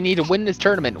is why we need to win this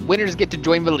tournament. Winners get to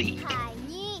join the league.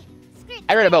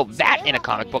 I read about that in a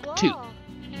comic book too.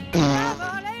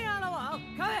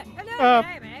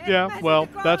 Yeah, well,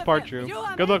 that's part true.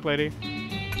 Good luck, lady.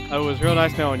 It was real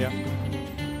nice knowing you.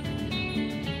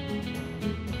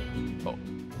 Oh.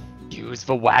 Use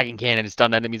the wagon cannon to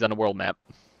stun enemies on the world map.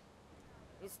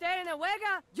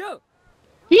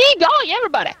 He going,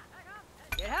 everybody!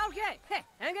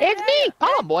 It's me,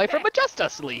 Palm Boy from the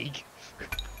Justice League.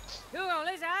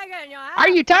 Are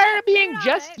you tired of being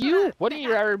just you? Wouldn't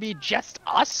you rather be just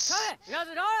us?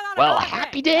 Well,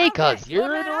 happy day, cause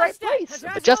you're in the right place.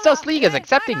 The Justice League is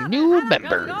accepting new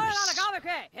members.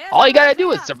 All you gotta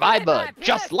do is survive a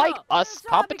Just Like Us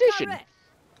competition.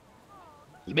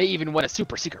 You may even win a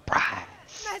super secret prize.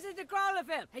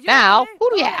 Now, who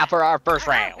do we have for our first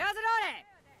round?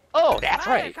 Oh, that's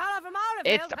right.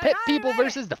 It's the Pit People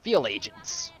versus the Field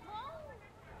Agents.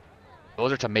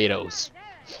 Those are tomatoes.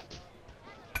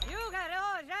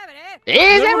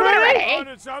 Is everybody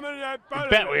ready?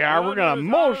 Bet we are. We're gonna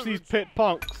mulch these pit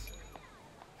punks.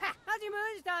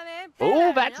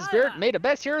 Oh, that's the spirit. May the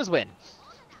best heroes win.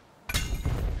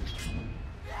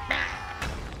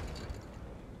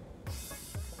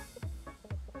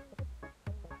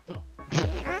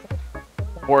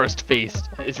 Forest Feast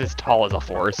is as tall as a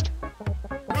forest.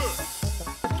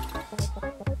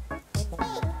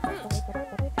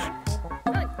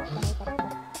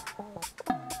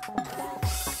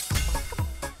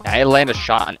 I land a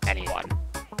shot on anyone.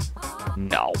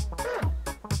 No.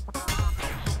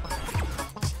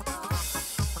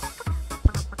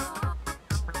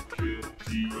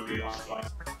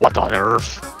 What on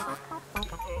earth?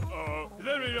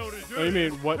 Oh, you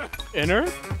mean what? Inner?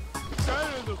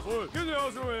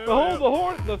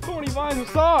 Behold the thorny vines of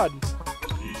sod.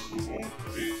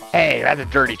 Hey, that's a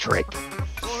dirty trick.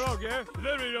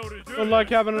 Unlike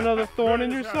having another thorn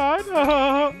in your side.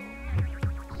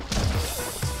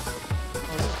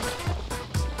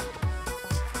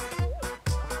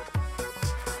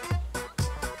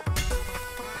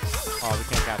 Oh, we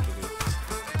can't capture these.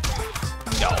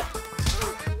 No.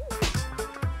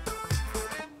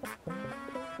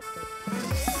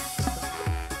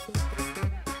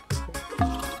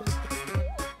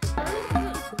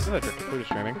 Look, you're completely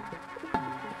streaming.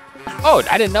 Oh,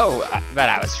 I didn't know that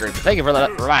I was streaming. Thank you for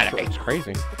reminding me. It's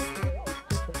crazy.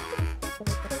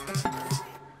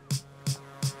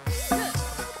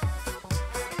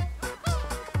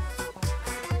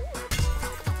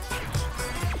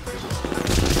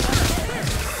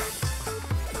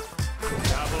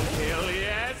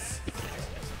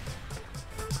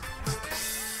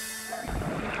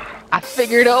 I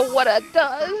figured out what it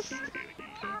does.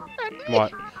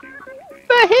 What?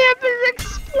 The hammer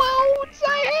explodes! I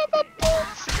have a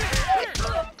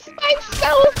bolt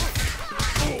myself!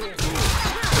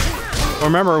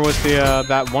 Remember with the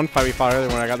that one fight we fought earlier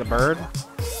when I got the bird?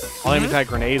 All enemies had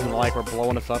grenades and like were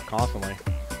blowing us up constantly.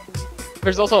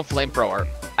 There's also a flamethrower.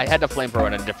 I had the flamethrower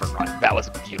in a different run. That was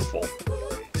beautiful.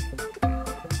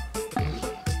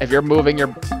 If you're moving your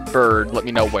bird, let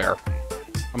me know where.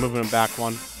 I'm moving him back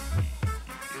one.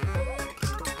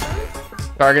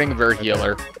 Targeting Ver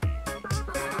Healer.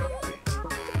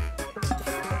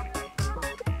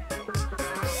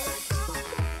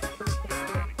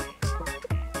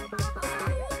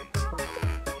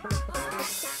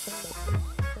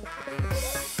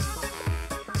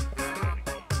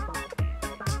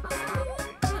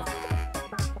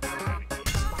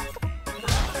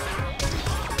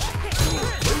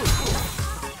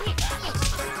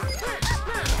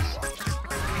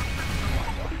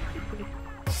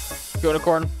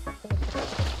 Unicorn.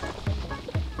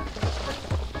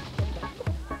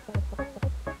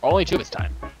 Only 2 this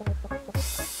time.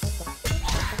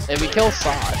 If we kill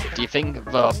Sod, do you think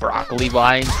the broccoli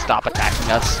vines stop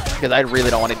attacking us? Because I really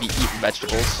don't want to be eating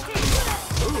vegetables.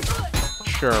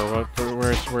 Sure.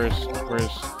 Where's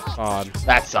Sod?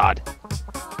 That's Sod.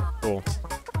 Cool.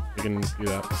 We can do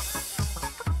that.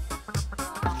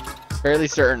 Fairly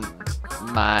certain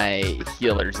my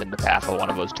healer's in the path of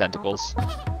one of those tentacles.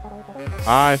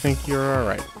 I think you're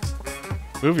alright.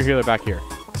 Move your healer back here.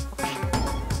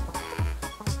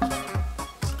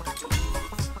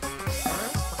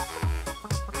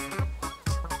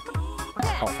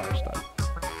 Oh, fire stun.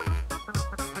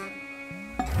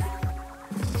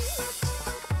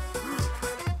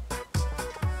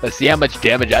 Let's see how much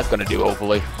damage that's going to do,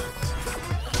 hopefully.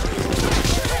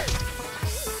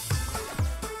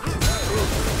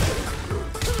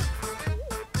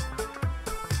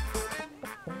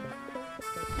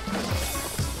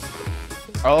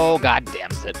 Oh, god damn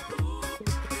it.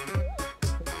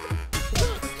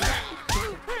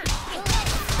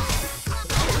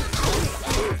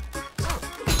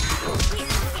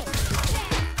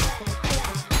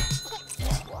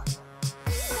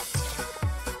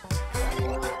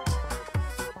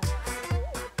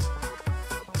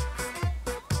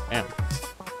 Damn.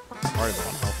 Already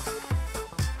one health.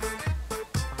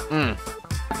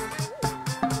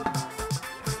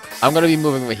 I'm going to be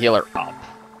moving the healer up.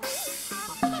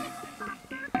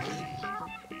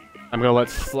 I'm gonna let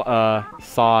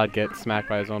Saw get smacked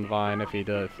by his own vine if he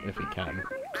can.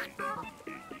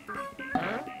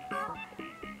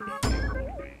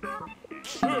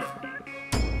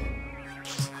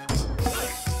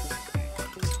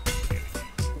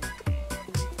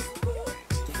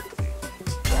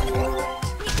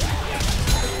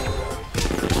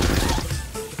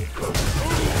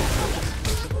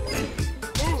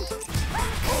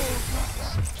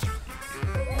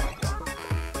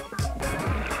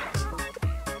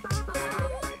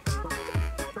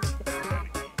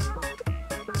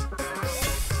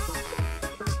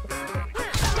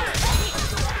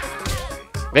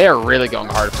 They are really going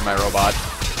hard for my robot.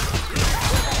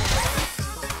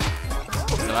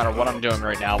 No matter what I'm doing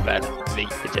right now, but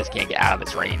it just can't get out of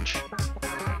its range.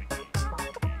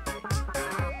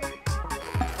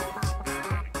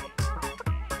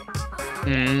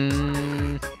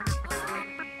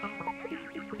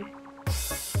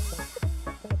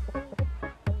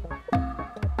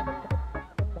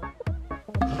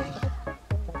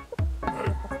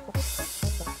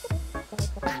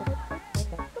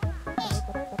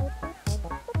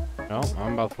 Well,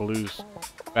 I'm about to lose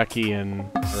Becky and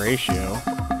Horatio.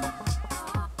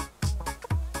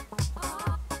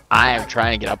 I am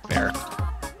trying to get up there.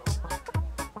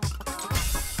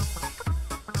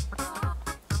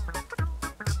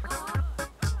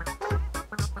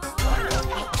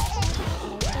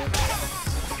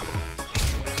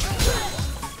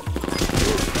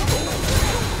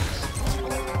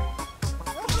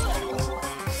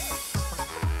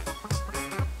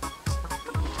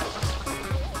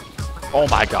 Oh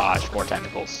my gosh, more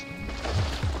tentacles.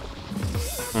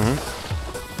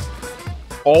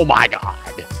 Oh my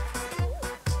god.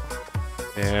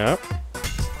 Yeah.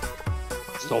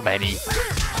 So many.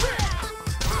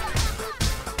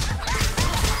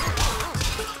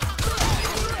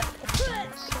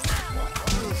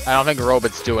 I don't think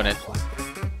Robot's doing it.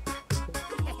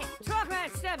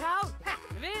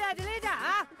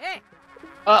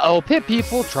 Uh-oh, pit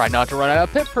people, try not to run out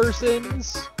of pit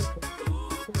persons.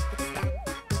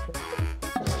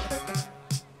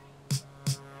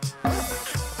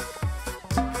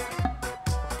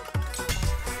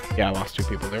 Yeah, I lost 2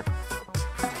 people there.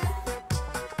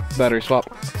 Battery swap.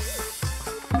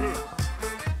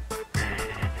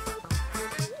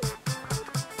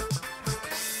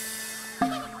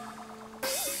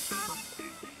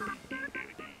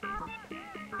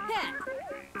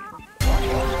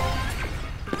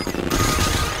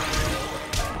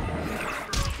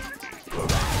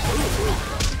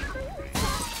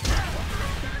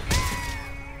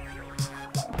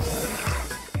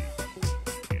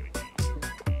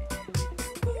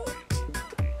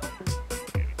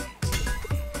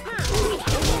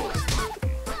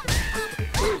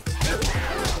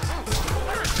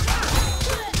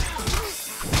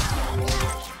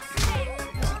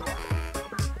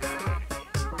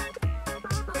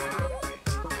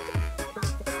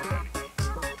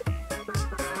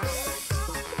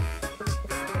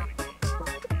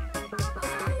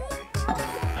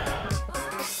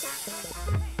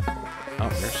 Oh,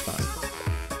 you're stunned.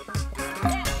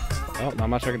 Well, not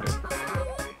much I can do.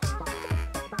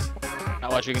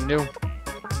 Not much you can do.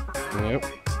 Nope.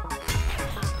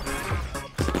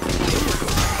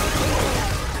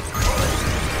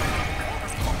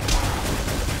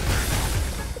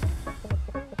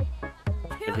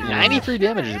 If 93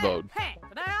 damage is about.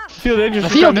 Feel they just I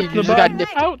feel got he nipped in the just got bud.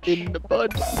 nipped Ouch. in the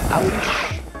bud. Ouch.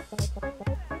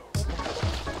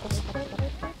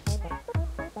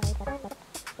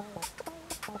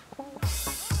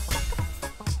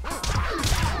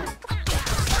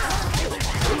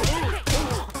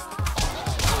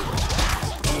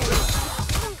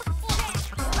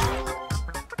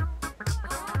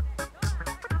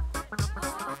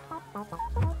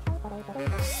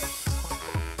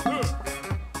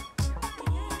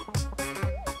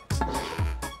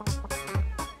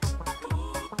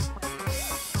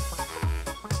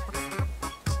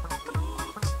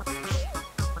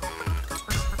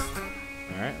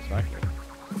 Alright, it's back here.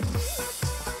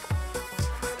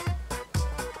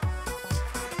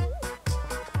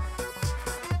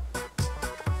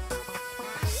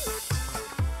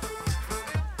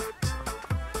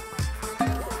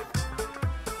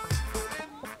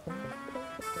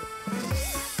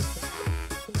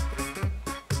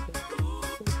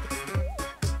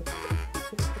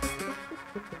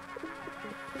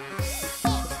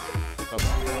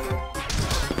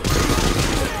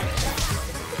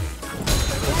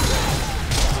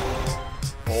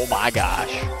 Oh my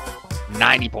gosh.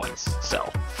 90 points,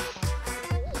 so.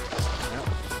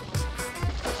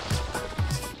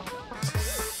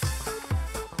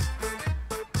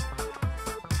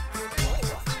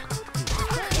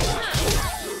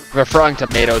 We're throwing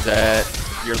tomatoes at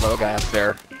your little guy up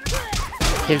there.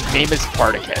 His name is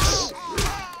Spartacus.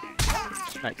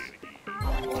 Nice.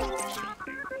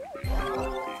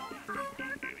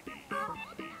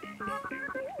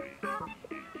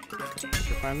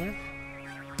 You find there?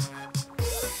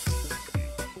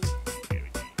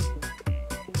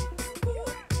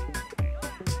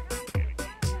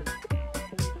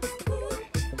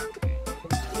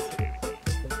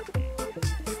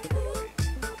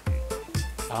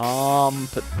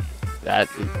 But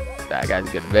that guy's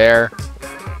good there.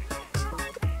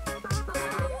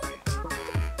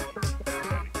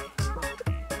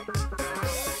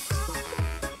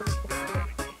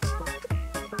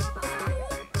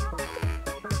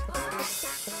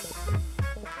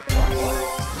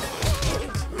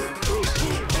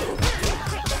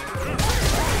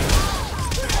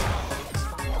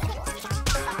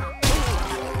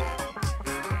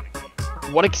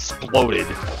 What exploded?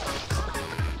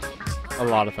 A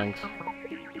lot of things.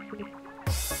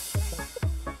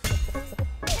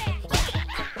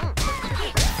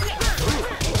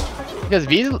 Because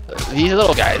these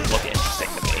little guys look interesting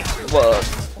to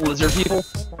me. Lizard people.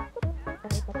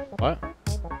 What?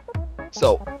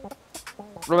 So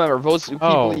remember, those people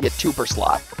Oh. you get 2 per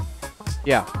slot.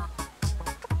 Yeah.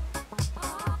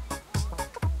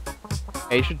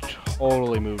 Hey, you should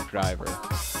totally move driver.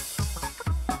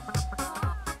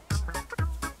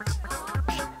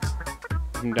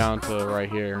 Come down to right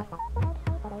here.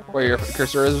 Where your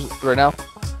cursor is right now?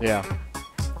 Yeah.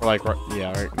 Or like,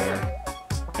 yeah, right there.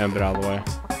 And a bit out of the way.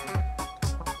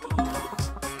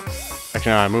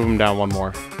 Actually, no, move him down one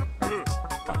more.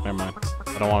 Oh, never mind.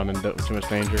 I don't want him in too much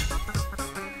danger.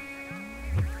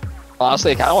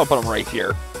 Honestly, I kind of want to put him right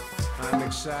here. I'm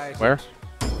excited. Where?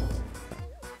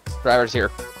 Driver's here.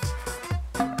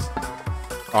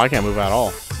 Oh, I can't move at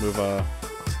all. Move them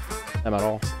at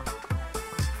all.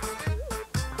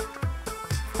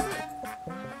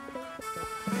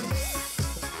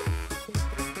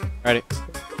 Ready.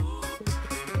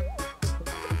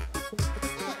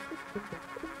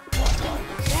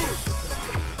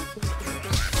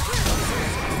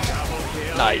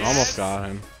 Nice. Almost got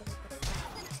him.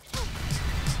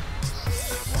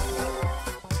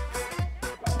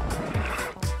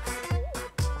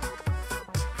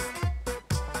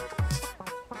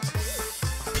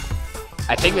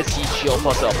 I think this heat shield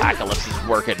plus Alpacalypse is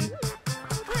working.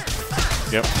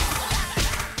 Yep.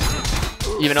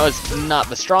 Even though it's not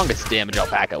the strongest damage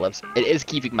Alpacalypse, it is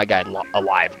keeping my guy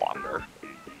alive longer.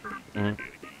 Mm-hmm.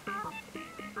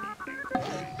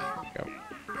 Go.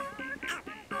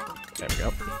 There we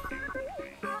go.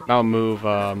 Now move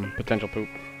potential poop.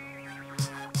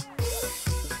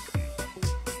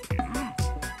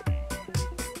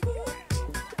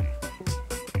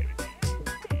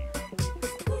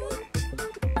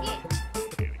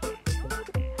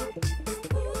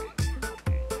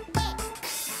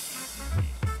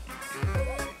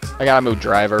 I gotta move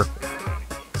driver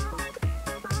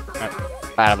Alright,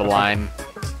 out of the line.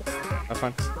 that's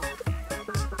fine.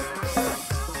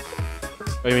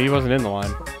 Wait, he wasn't in the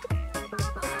line.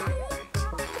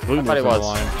 Blue thought he in was. the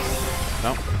line.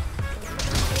 No.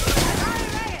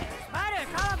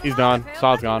 He's gone.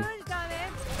 Saw's gone.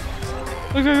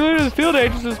 Look at this field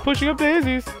agent is pushing up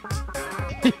daisies.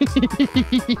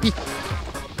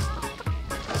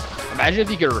 Imagine if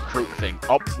you could recruit thing.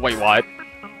 Oh, wait, what?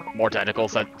 More tentacle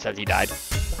says he died.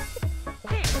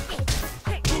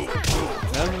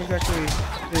 That wasn't exactly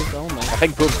his own, I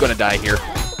think Poop's gonna die here.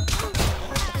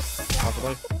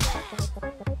 possibly.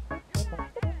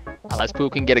 Unless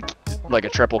Poop can get a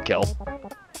triple kill.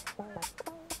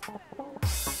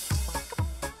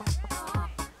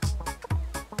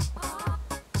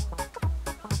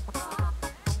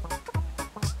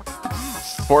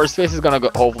 Forest Face is gonna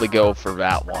hopefully go for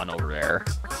that one over there.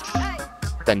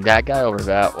 Then that guy over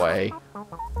that way.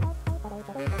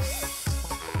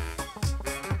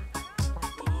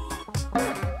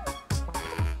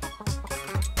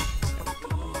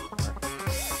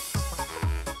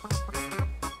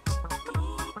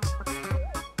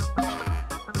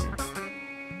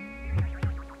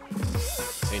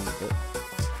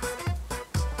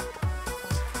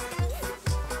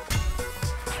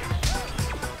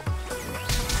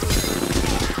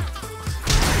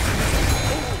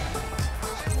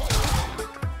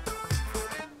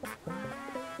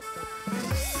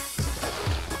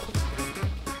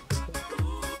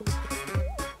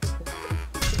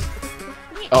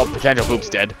 Oh, Potential Poop's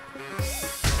dead.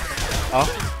 Oh?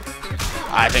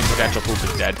 I think Potential Poop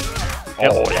is dead.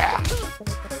 Yep. Oh, yeah.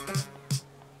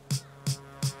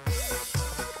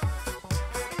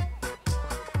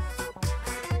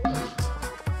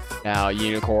 Now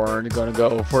Unicorn gonna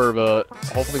go for the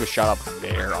hopefully we shot up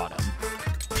there on him.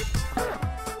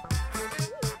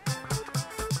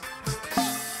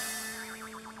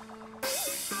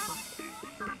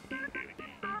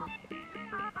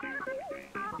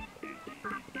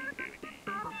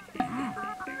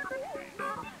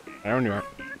 There you are.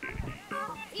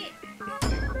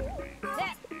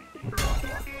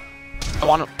 I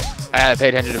want to pay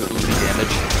attention to the Uzi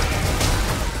damage.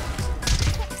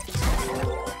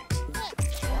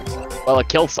 Well, it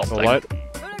killed something. The what?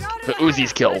 The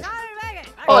Uzi's killed.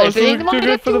 Oh, if they so ain't too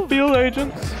good for the field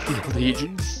agents. Field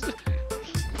agents.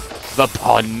 The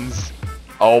puns.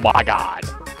 Oh my god.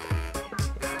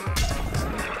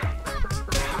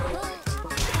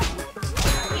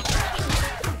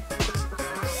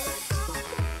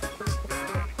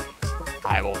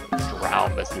 I will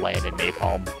drown this land in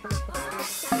napalm.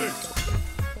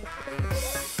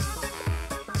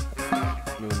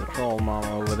 Moving the troll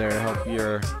mama over there to help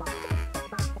you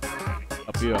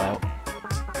out.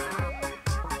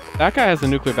 That guy has a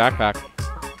nuclear backpack.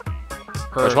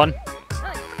 Which one?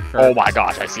 Kurg. Oh my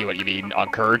gosh, I see what you mean on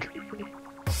Kurg.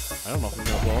 I don't know if he's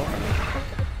gonna blow up.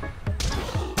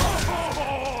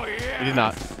 He did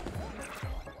not.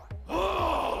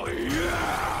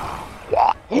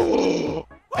 What?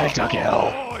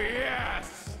 Pentakill. Oh,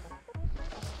 yes!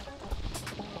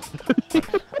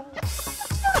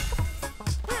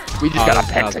 We just got a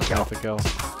That was pentakill.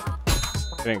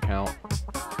 It didn't count.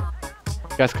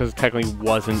 I guess because it technically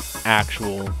wasn't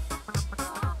actual.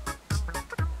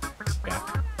 Yeah.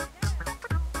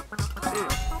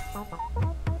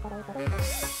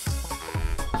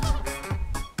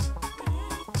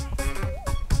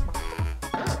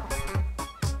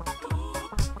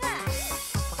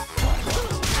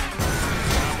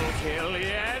 Double kill,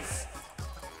 yes!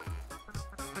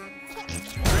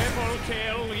 Triple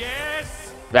kill,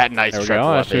 yes! That nice There we triple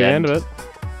go. at That's the the end. end of it.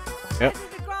 Yep. This is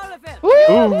the crawler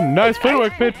film. Ooh, nice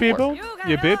footwork, pit people.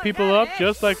 You bit people up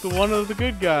just like the one of the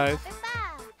good guys.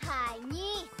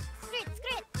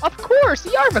 Of course,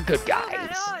 you are the good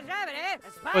guys.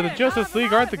 But the Justice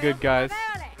League aren't the good guys.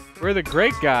 We're the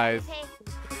great guys.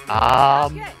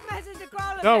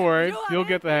 Don't worry, you'll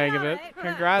get the hang of it.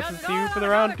 Congrats and see you for the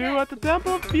round 2 at the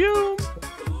Temple of Fume.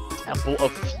 Temple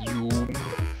of Fume.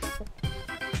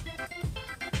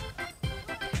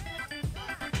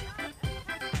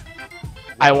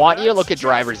 I want you to look at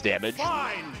driver's damage.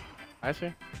 Fine! I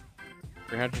see.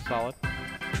 300 solid.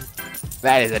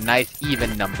 That is a nice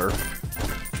even number.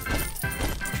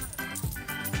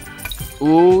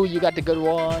 Ooh, you got the good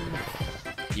one.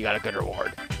 You got a good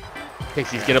reward.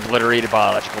 Pixies get obliterated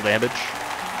by electrical damage.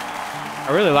 I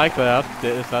really like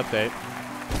this update.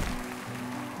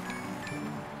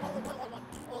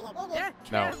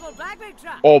 No.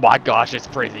 Oh my gosh, it's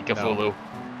crazy, Cthulhu.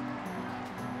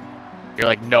 You're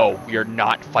like, no, you're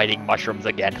not fighting mushrooms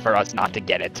again for us not to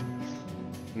get it.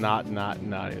 Not even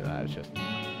that. It's just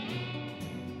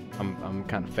I'm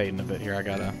kind of fading a bit here. I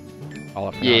gotta call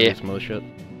up for some other shit.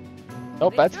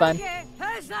 Nope, that's fine.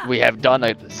 We have done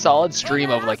a solid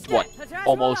stream of like what,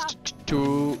 almost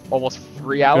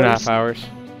 3 hours. 2.5 hours.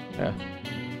 Yeah.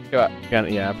 Yeah.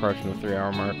 Yeah, approaching the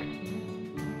 3-hour mark.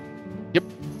 Yep.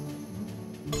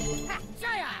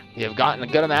 We have gotten a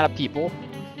good amount of people.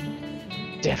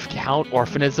 Death count,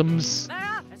 orphanisms.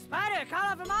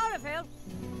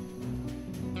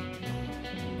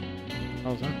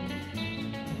 How's that?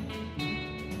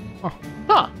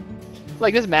 Huh.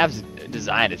 Like this map's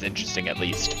design is interesting at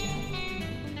least.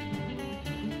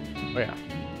 Oh yeah.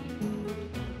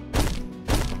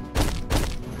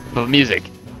 But music,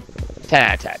 10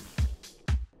 out of 10.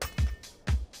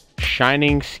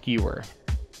 Shining Skewer.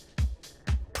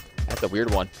 That's a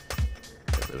weird one.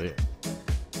 It really is.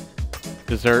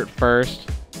 Dessert first.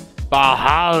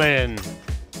 Bahalin.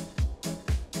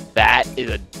 That is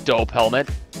a dope helmet.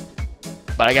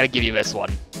 But I gotta give you this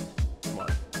one.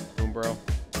 What? Boom, bro.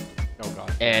 Oh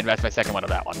god. And that's my second one of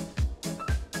that one.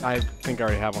 I think I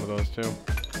already have one of those too.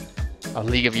 A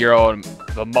League of Your Own,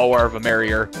 the more the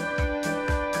merrier.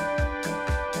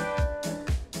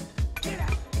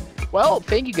 Well,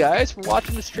 thank you guys for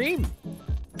watching the stream.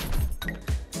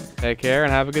 Take care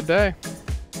and have a good day.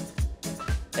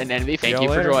 And Envy, thank See you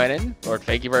y'all for later. joining. Or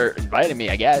thank you for inviting me,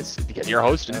 I guess, because you're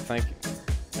hosting. Yeah, thank you.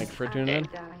 Thank you for tuning Okay. in.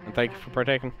 And thank you for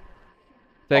partaking.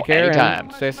 Take Oh, care anytime.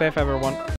 and stay safe, everyone.